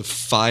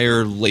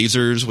fire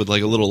lasers with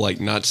like a little like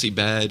Nazi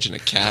badge and a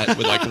cat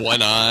with like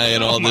one eye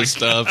and all this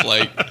stuff.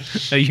 Like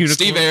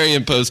Steve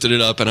Arian posted it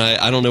up, and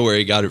I don't know where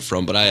he got it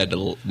from, but I had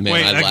to.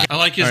 I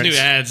like his new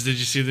ads. Did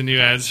you see the new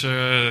ads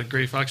for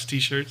Gray Fox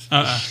T-shirts?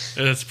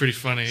 That's pretty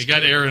funny. He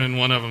got Aaron in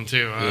one of them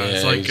too.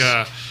 It's like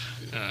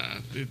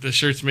the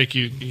shirts make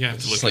you have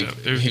to look it up.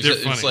 They're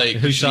funny. It's like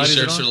these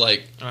shirts are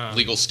like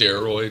legal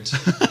steroids.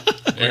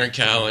 Aaron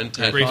Cowan,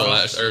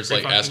 or it's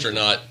like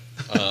astronaut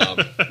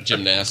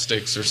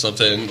gymnastics or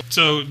something.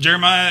 So,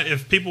 Jeremiah,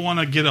 if people want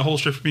to get a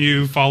holster from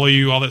you, follow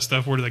you, all that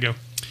stuff, where do they go?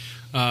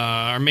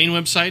 Our main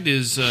website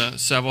is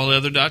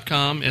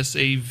SavoyLeather.com,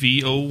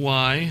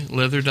 SAVOY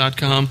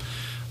leather.com.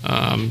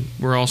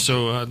 We're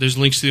also there's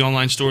links to the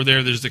online store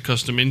there. There's the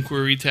custom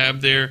inquiry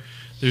tab there.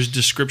 There's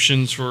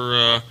descriptions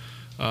for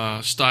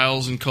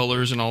styles and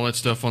colors and all that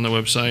stuff on the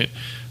website.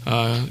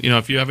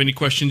 If you have any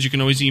questions, you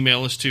can always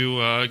email us too.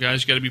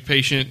 Guys, you got to be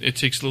patient. It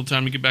takes a little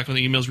time to get back on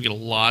the emails. We get a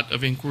lot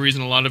of inquiries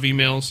and a lot of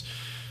emails.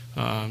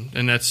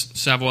 And that's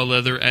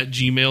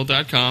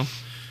SavoyLeather@gmail.com.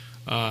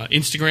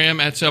 Instagram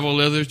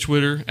 @SavoyLeather,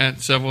 Twitter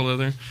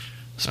 @SavoyLeather.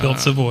 Spelled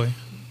Savoy.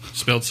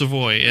 Spelled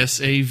Savoy,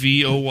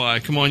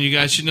 SAVOY. Come on, you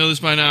guys should know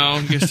this by now.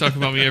 You guys talk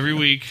about me every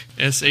week.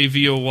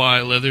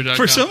 SAVOY leather.com.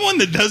 For someone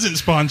that doesn't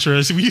sponsor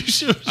us, you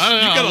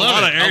got a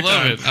lot of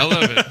airtime. I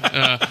love it.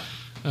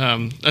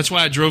 That's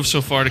why I drove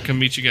so far to come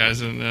meet you guys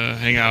and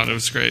hang out. It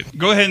was great.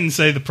 Go ahead and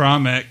say the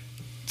Promec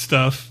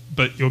stuff,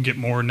 but you'll get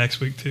more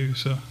next week too.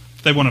 So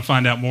if they want to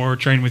find out more,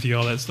 train with you,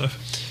 all that stuff.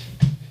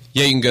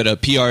 Yeah, you can go to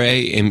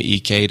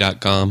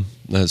pramek.com.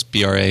 That's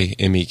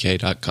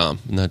pramek.com.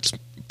 And that's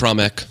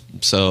Promec.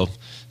 So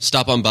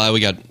stop on by. We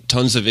got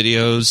tons of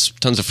videos,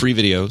 tons of free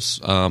videos,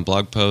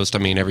 blog posts. I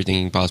mean, everything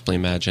you can possibly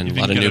imagine. A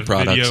lot of new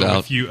products out.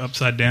 With you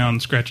upside down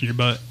scratching your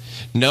butt.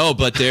 No,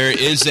 but there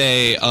is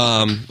a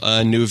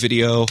new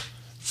video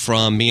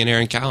from me and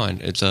Aaron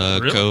Cowan. It's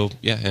a really?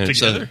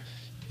 Together?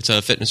 It's a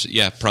fitness.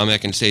 Yeah,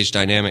 Promec and Stage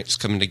Dynamics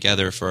coming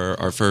together for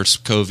our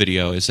first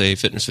video. Is a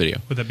fitness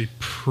video. Would that be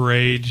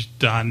Prage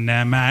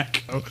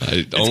Dynamic?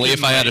 Only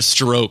if I had a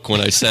stroke when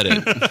I said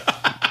it.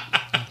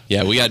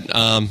 Yeah, we got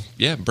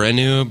brand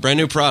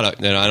new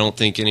product that I don't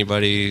think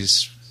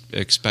anybody's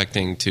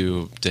expecting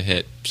to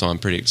hit. So I'm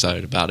pretty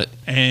excited about it.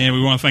 And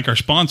we want to thank our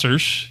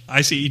sponsors: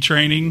 ICE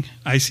Training,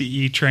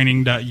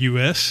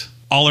 ICEtraining.us,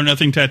 All or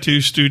Nothing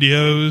Tattoo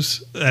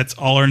Studios. That's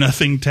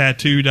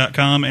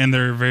allornothingtattoo.com, and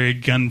their very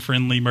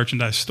gun-friendly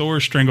merchandise store,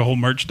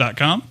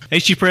 strangleholdmerch.com.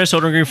 HG Press,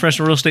 Holder Green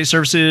Professional Real Estate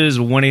Services,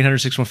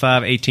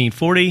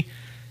 1-800-615-1840,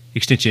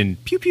 extension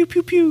pew pew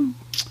pew pew.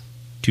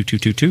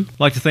 2222. I'd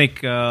like to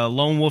thank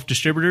Lone Wolf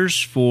Distributors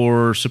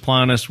for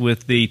supplying us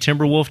with the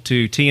Timberwolf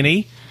to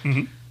T&E.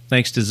 Mm-hmm.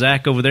 Thanks to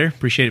Zach over there.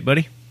 Appreciate it,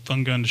 buddy.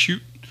 Fun gun to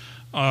shoot.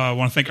 I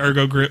want to thank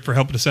Ergo Grip for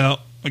helping us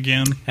out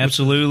again.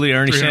 Absolutely.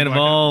 Ernie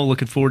Sandoval,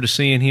 looking forward to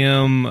seeing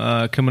him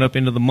coming up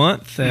into the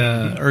month.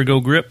 Ergo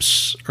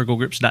Grips,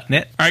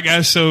 ergogrips.net. All right,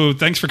 guys. So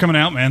thanks for coming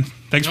out, man.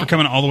 Thanks for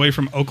coming all the way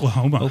from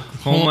Oklahoma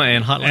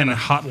and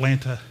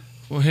Hotlanta.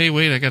 Well, hey,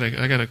 wait. I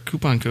got a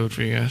coupon code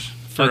for you guys.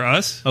 For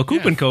us? Oh,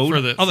 coupon code. For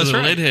the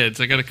lead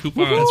heads. I got a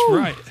coupon. Woo-hoo. That's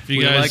right. If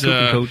you guys,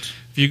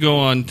 if you go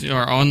on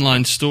our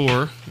online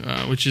store,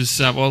 which is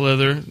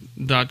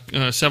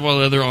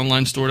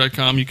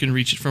SavoyLeather.SavoyLeatherOnlineStore.com, you can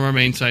reach it from our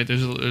main site.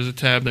 There's a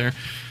tab there.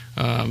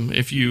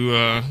 If you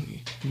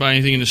buy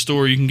anything in the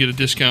store, you can get a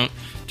discount,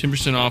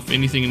 10% off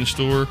anything in the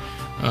store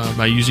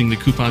by using the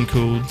coupon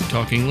code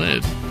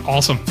TalkingLead.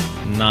 Awesome.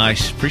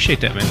 Nice. Appreciate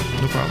that, man.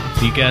 No problem.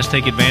 You guys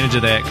take advantage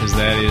of that because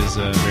that is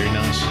very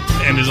nice.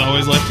 And as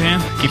always, left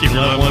hand, keep your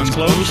loved ones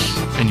close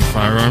and your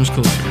firearms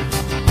closer.